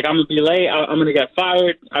 I was like, I'm going to be late. I'm going to get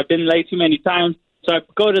fired. I've been late too many times. So I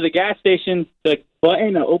go to the gas station. The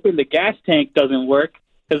button to open the gas tank doesn't work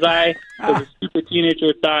because I, as a stupid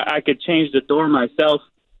teenager, thought I could change the door myself.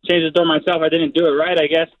 I didn't do it right, I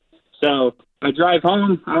guess. So I drive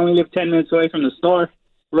home. I only live 10 minutes away from the store.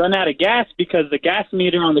 Run out of gas because the gas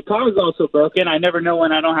meter on the car is also broken. I never know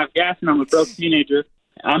when I don't have gas, and I'm a broke teenager.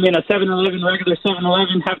 I'm in a 7-Eleven, regular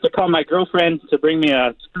 7-Eleven, have to call my girlfriend to bring me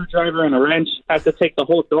a screwdriver and a wrench. I have to take the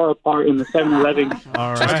whole door apart in the 7-Eleven.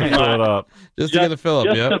 All right. Fill it up. Just to get the fill up,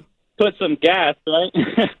 Just to put some gas,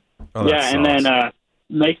 right? Oh, that and then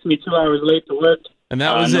makes me 2 hours late to work. And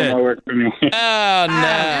that was no it. more work for me. Oh, no.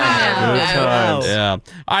 Good times. Yeah.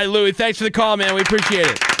 All right, Louie, thanks for the call, man. We appreciate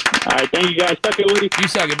it. All right, thank you, guys. Suck it, Woody. You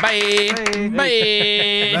suck it. Bye.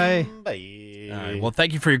 Bye. All right, well,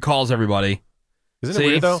 thank you for your calls, everybody. Isn't it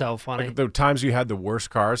weird, though? So funny. Like, the times you had the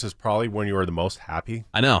worst cars is probably when you were the most happy.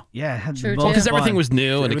 I know. Yeah, it had True, the too. most Because fun. everything was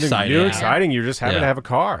new and Everything exciting. new, exciting. You're just happy to have a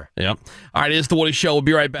car. Yep. All right, it's The Woody Show. We'll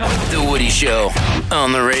be right back. The Woody Show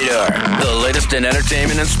on the radar. The latest in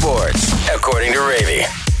entertainment and sports, according to Ravy.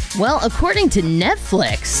 Well, according to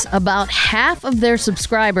Netflix, about half of their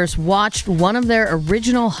subscribers watched one of their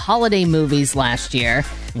original holiday movies last year.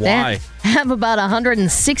 Why? They have about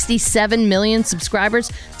 167 million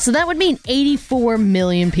subscribers, so that would mean 84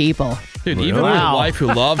 million people. Dude, even my wife who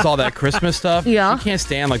loves all that Christmas stuff, she can't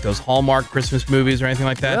stand like those Hallmark Christmas movies or anything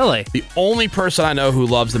like that. Really? The only person I know who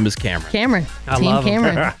loves them is Cameron. I Team love him.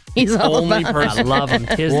 Cameron. He's all Only about person. it. I love him.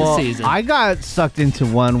 'Tis the season. I got sucked into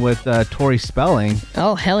one with Tori Spelling.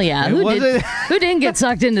 Oh, hell yeah. It wasn't- Who didn't get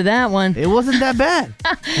sucked into that one? It wasn't that bad.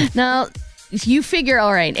 Now, you figure,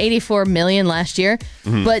 all right, 84 million last year,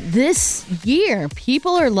 but this year,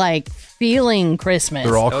 people are like feeling Christmas.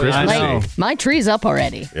 They're all Christmassy. Like, my tree's up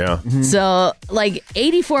already. Yeah. So, like,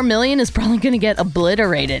 84 million is probably going to get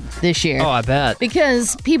obliterated this year. Oh, I bet.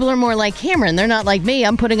 Because people are more like Cameron. They're not like me.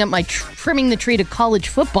 I'm putting up my trimming the tree to college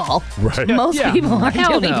football. Right. Most people aren't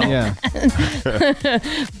Hell doing no.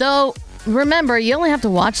 that. Though, remember, you only have to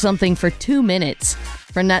watch something for 2 minutes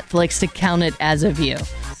for Netflix to count it as a view.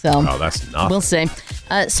 So, Oh, that's nothing. we'll see.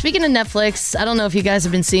 Speaking of Netflix, I don't know if you guys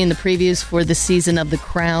have been seeing the previews for the season of The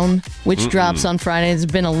Crown, which drops on Friday. There's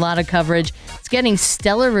been a lot of coverage. It's getting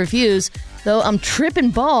stellar reviews, though I'm tripping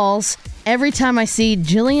balls every time I see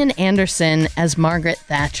Gillian Anderson as Margaret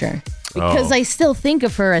Thatcher. Because I still think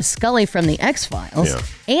of her as Scully from The X-Files. Yeah.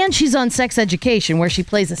 And she's on Sex Education, where she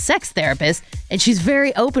plays a sex therapist, and she's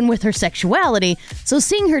very open with her sexuality. So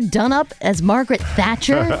seeing her done up as Margaret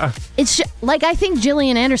Thatcher, it's like, I think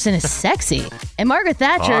Gillian Anderson is sexy, and Margaret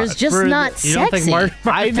Thatcher is just not You sexy. don't think Margaret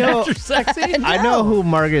I know. Thatcher's sexy? I know who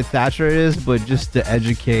Margaret Thatcher is, but just to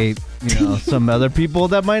educate, some other people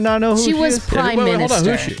that might not know who She she was is. prime Hold on,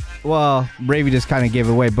 minister. who's she? Well, Ravy just kind of gave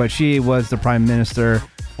it away, but she was the prime minister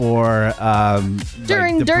for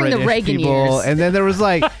During the British Reagan people. years. And then there was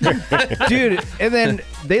like, dude, and then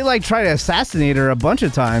they like tried to assassinate her a bunch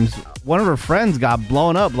of times. One of her friends got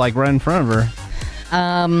blown up like right in front of her.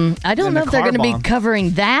 I don't And know the if they're car going to be bomb.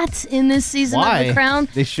 covering that in this season Why? of The Crown.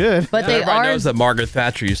 They should. But they Everybody are. knows that Margaret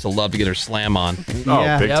Thatcher used to love to get her slam on. Oh,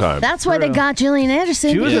 Yeah. big Yep. time. That's why they got Gillian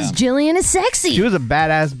Anderson, She was because a- Gillian is sexy. She was a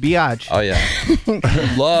badass biatch. Oh,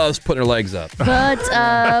 yeah. Loves putting her legs up. But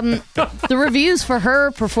the reviews for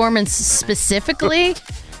her performance specifically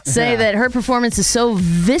say that her performance is so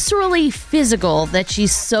viscerally physical that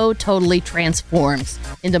she's so totally transforms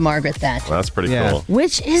into Margaret Thatcher. Well, that's pretty Yeah. cool.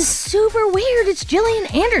 Which is super weird. It's Gillian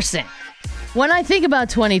Anderson. When I think about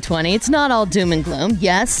 2020, it's not all doom and gloom.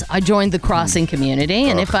 Yes, I joined the crossing community,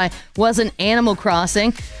 and if I wasn't Animal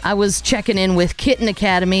Crossing, I was checking in with Kitten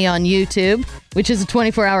Academy on YouTube, which is a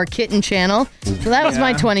 24-hour kitten channel. So that was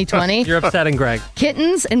my 2020. You're upsetting Greg.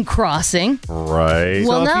 Kittens and crossing. Right.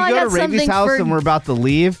 Well, so now if I you go got to Ravy's something house for- and we're about to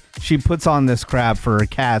leave, she puts on this crap for her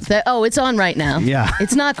cats. It's on right now. Yeah.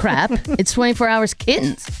 It's not crap. It's 24 hours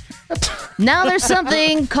kittens. Now there's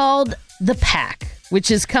something called The Pack, which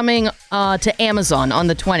is coming to Amazon on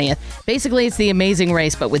the 20th. Basically, it's The Amazing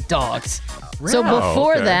Race, but with dogs. So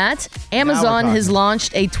before that, Amazon has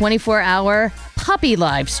launched a 24-hour puppy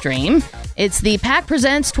live stream. It's The Pack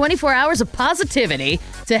presents 24 hours of positivity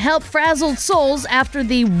to help frazzled souls after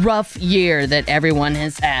the rough year that everyone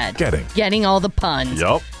has had. Getting all the puns.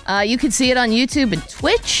 Yup. You can see it on YouTube and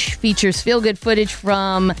Twitch. Features feel-good footage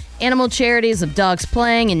from animal charities of dogs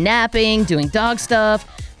playing and napping, doing dog stuff.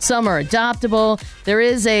 Some are adoptable. There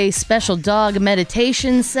is a special dog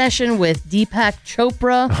meditation session with Deepak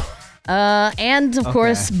Chopra. And, of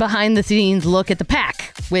course, behind-the-scenes look at The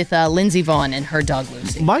Pack with Lindsey Vonn and her dog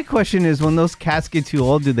Lucy. My question is, when those cats get too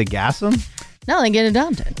old, do they gas them? No, they get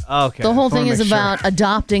adopted. Okay. The whole Just wanna thing is make sure. about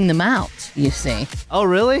adopting them out, you see. Oh,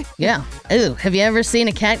 really? Yeah. Ooh, have you ever seen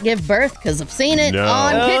a cat give birth? Because I've seen it No.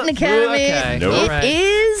 on Kitten Academy. Okay. Nope. It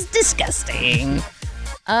is disgusting.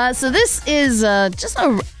 So this is just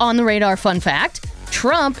a on-the-radar fun fact.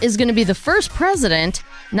 Trump is going to be the first president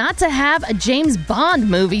not to have a James Bond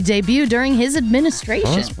movie debut during his administration.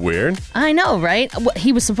 Oh, that's weird. I know, right?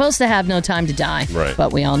 He was supposed to have No Time to Die, Right.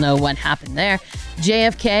 but we all know what happened there.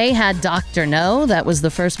 JFK had Dr. No. That was the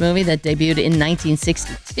first movie that debuted in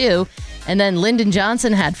 1962. And then Lyndon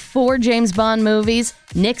Johnson had 4 James Bond movies,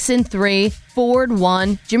 Nixon 3, Ford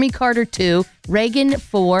 1, Jimmy Carter 2, Reagan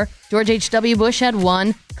 4, George H.W. Bush had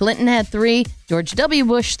 1, Clinton had 3, George W.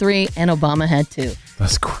 Bush 3, and Obama had 2.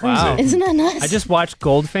 That's crazy. Wow. Isn't that nice? I just watched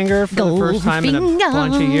Goldfinger for the first time in a Goldfinger.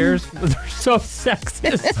 bunch of years. They're so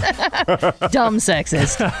sexist. Dumb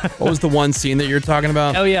sexist. What was the one scene that you're talking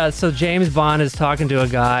about? Oh, yeah. So James Bond is talking to a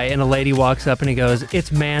guy, and a lady walks up and he goes,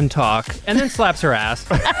 "It's man talk," and then slaps her ass.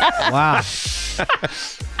 Wow.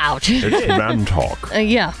 Ouch. It's man talk.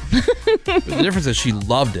 Yeah. The difference is she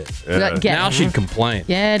loved it. Now she'd complain.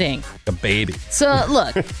 Getting. Like a baby. So,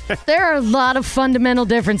 look, there are a lot of fundamental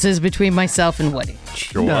differences between myself and Woody.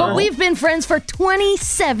 Sure. But we've been friends for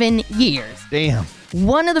 27 years. Damn.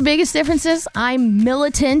 One of the biggest differences, I'm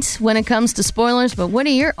militant when it comes to spoilers, but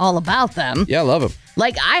Woody, you're all about them. Yeah, I love him.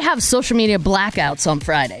 Like, I have social media blackouts on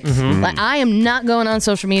Fridays. Mm-hmm. Like, I am not going on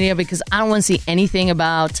social media because I don't want to see anything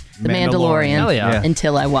about The Mandalorian Hell yeah.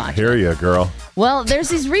 until I watch. Hear ya, girl. Well, there's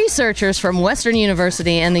these researchers from Western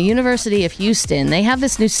University and the University of Houston. They have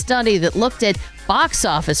this new study that looked at box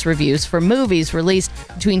office reviews for movies released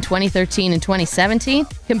between 2013 and 2017,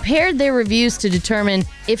 compared their reviews to determine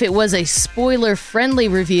if it was a spoiler-friendly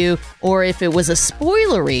review or if it was a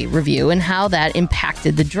spoilery review and how that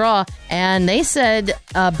impacted the draw. And they said,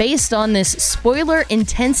 based on this spoiler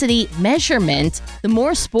intensity measurement, the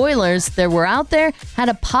more spoilers there were out there had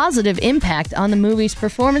a positive impact on the movie's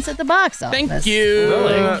performance at the box office. Thank you.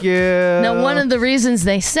 Thank you. Now, one of the reasons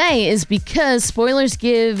they say is because spoilers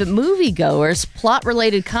give moviegoers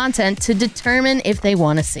plot-related content to determine if they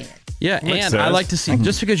want to see it. Yeah, Makes and I sense. like to see,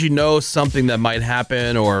 just because you know something that might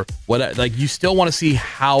happen or what, like, you still want to see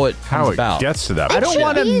how it comes about. Gets to that. I don't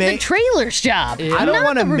want to Be the make. trailer's job. I don't not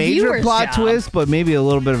want a the major reviewer's plot job. twist, but maybe a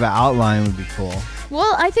little bit of an outline would be cool.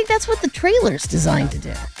 Well, I think that's what the trailer's designed to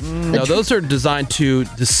do. No, those are designed to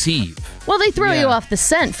deceive. Well, they throw Yeah. you off the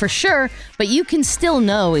scent for sure, but you can still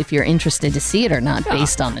know if you're interested to see it or not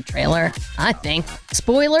based on the trailer, I think.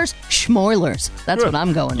 Spoilers, schmoilers. That's what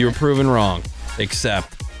I'm going You were with. proven wrong.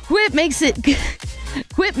 Except. Quip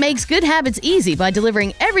makes good habits easy by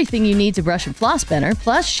delivering everything you need to brush and floss better.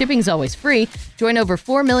 Plus, shipping's always free. Join over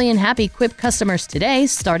 4 million happy Quip customers today,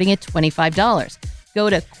 starting at $25. Go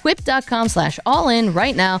to quip.com/allin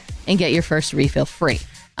right now and get your first refill free.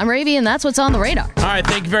 I'm Ravy, and that's what's on the radar. All right,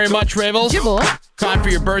 thank you very much, Ravels. Your boy. Time for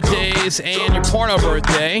your birthdays and your porno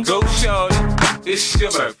birthday. Go shorty, it's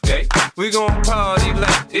your birthday. We gon' party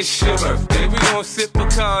like it's your birthday. We gon' sip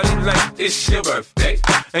Bacardi like it's your birthday.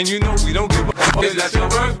 And you know we don't give a fuck, it's not your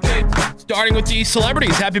birthday. Starting with the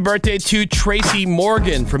celebrities. Happy birthday to Tracy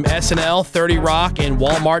Morgan from SNL, 30 Rock, and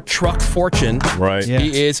Walmart Truck Fortune. Right. Yeah.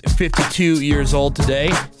 He is 52 years old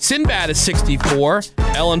today. Sinbad is 64.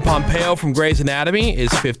 Ellen Pompeo from Grey's Anatomy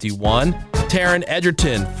is 51. Taron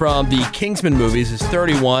Egerton from the Kingsman movies is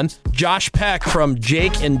 31. Josh Peck from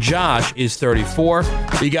Jake and Josh is 34.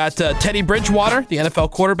 We got Teddy Bridgewater, the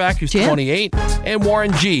NFL quarterback, who's 28. And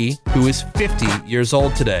Warren G., who is 50 years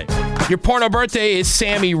old today. Your porno birthday is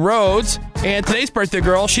Sammy Rhodes. And today's birthday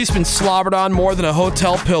girl, she's been slobbered on more than a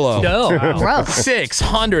hotel pillow. No. Wow. Gross.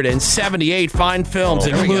 678 fine films,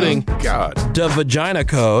 including The Vagina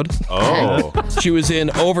Code. Oh. She was in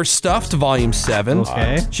Overstuffed, Volume 7.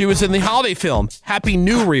 Okay. She was in the holiday film, Happy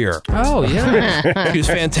New Year. Oh, yeah. She was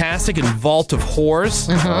fantastic in Vault of Whores.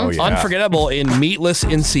 Oh, yeah. Unforgettable in Meatless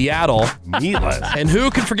in Seattle. Meatless. And who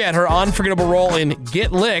can forget her unforgettable role in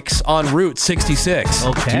Get Licks on Route 66?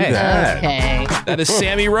 Okay. Do that. Okay. That is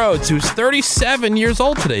Sammy Rhodes, who's 37 years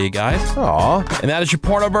old today, you guys. Aw. And that is your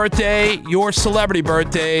porno birthday, your celebrity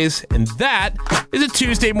birthdays, and that is a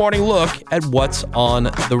Tuesday morning look at what's on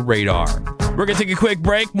the radar. We're going to take a quick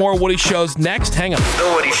break. More Woody Shows next. Hang on.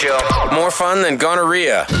 The Woody Show. More fun than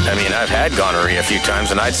gonorrhea. I mean, I've had gonorrhea a few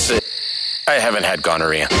times, and I'd say I haven't had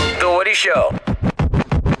gonorrhea. The Woody Show.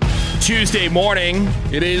 Tuesday morning,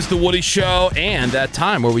 it is The Woody Show, and that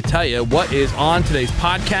time where we tell you what is on today's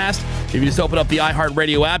podcast. If you just open up the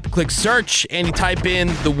iHeartRadio app, click search, and you type in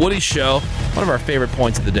The Woody Show, one of our favorite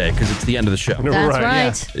points of the day, because it's the end of the show.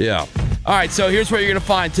 That's right. Yeah. All right, so here's what you're going to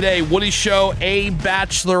find today. Woody Show, a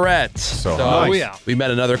Bachelorette. So Oh, yeah. We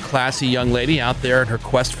met another classy young lady out there in her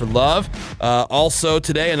quest for love. Also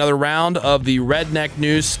today, another round of the Redneck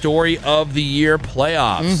News Story of the Year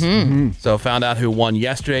playoffs. So found out who won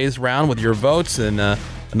yesterday's round with your votes, and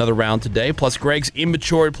another round today. Plus Greg's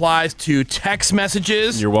immature replies to text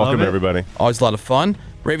messages. You're welcome, everybody. Always a lot of fun.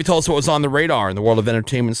 Ravy told us what was on the radar in the world of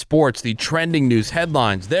entertainment and sports, the trending news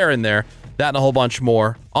headlines, there and there. That and a whole bunch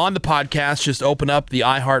more on the podcast. Just open up the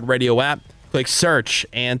iHeartRadio app, click search,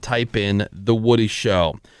 and type in The Woody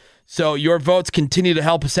Show. So your votes continue to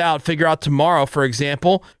help us out. Figure out tomorrow, for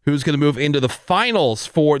example, who's going to move into the finals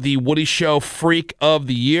for the Woody Show Freak of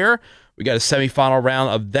the Year. We got a semifinal round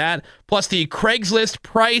of that. Plus the Craigslist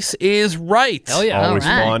Price is Right. Hell yeah. Always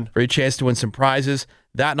fun. For a chance to win some prizes.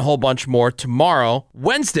 That and a whole bunch more tomorrow,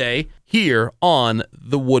 Wednesday, here on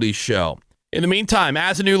The Woody Show. In the meantime,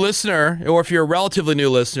 as a new listener, or if you're a relatively new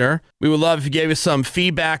listener, we would love if you gave us some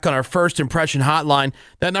feedback on our first impression hotline.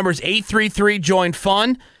 That number is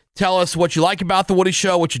 833-JOIN-FUN. Tell us what you like about The Woody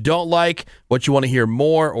Show, what you don't like, what you want to hear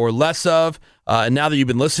more or less of. And now that you've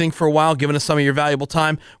been listening for a while, giving us some of your valuable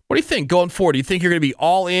time, what do you think going forward? Do you think you're going to be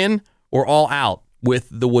all in or all out with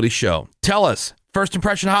The Woody Show? Tell us. First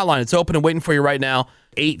impression hotline. It's open and waiting for you right now.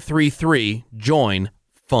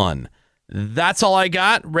 833-JOIN-FUN. That's all I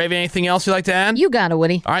got. Raven, anything else you'd like to add? You got it,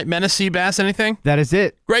 Woody. All right, Menace, Seabass, anything? That is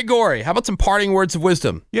it. Greg Gorey, how about some parting words of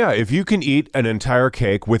wisdom? Yeah, if you can eat an entire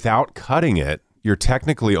cake without cutting it, you're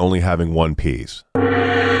technically only having one piece.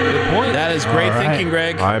 That is great thinking,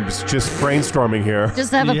 Greg. I'm just brainstorming here.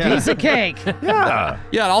 Just have a piece of cake. Yeah.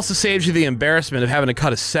 Yeah, it also saves you the embarrassment of having to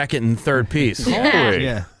cut a second and third piece. Totally.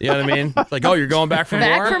 Yeah. You know what I mean? Like, oh, you're going back for more?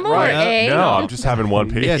 Back for more, Right. eh? No, I'm just having one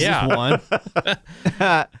piece. Yes, Yeah. just one.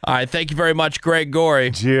 All right, thank you very much, Greg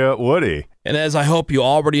Gorey. Gia Woody. And as I hope you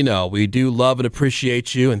already know, we do love and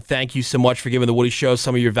appreciate you, and thank you so much for giving The Woody Show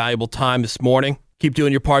some of your valuable time this morning. Keep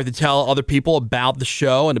doing your part to tell other people about the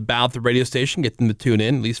show and about the radio station. Get them to tune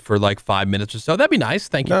in, at least for like 5 minutes or so. That'd be nice.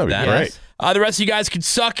 Thank you for that. Great. The rest of you guys can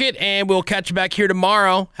suck it, and we'll catch you back here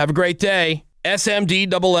tomorrow. Have a great day.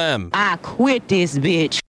 SMDMM. I quit this bitch.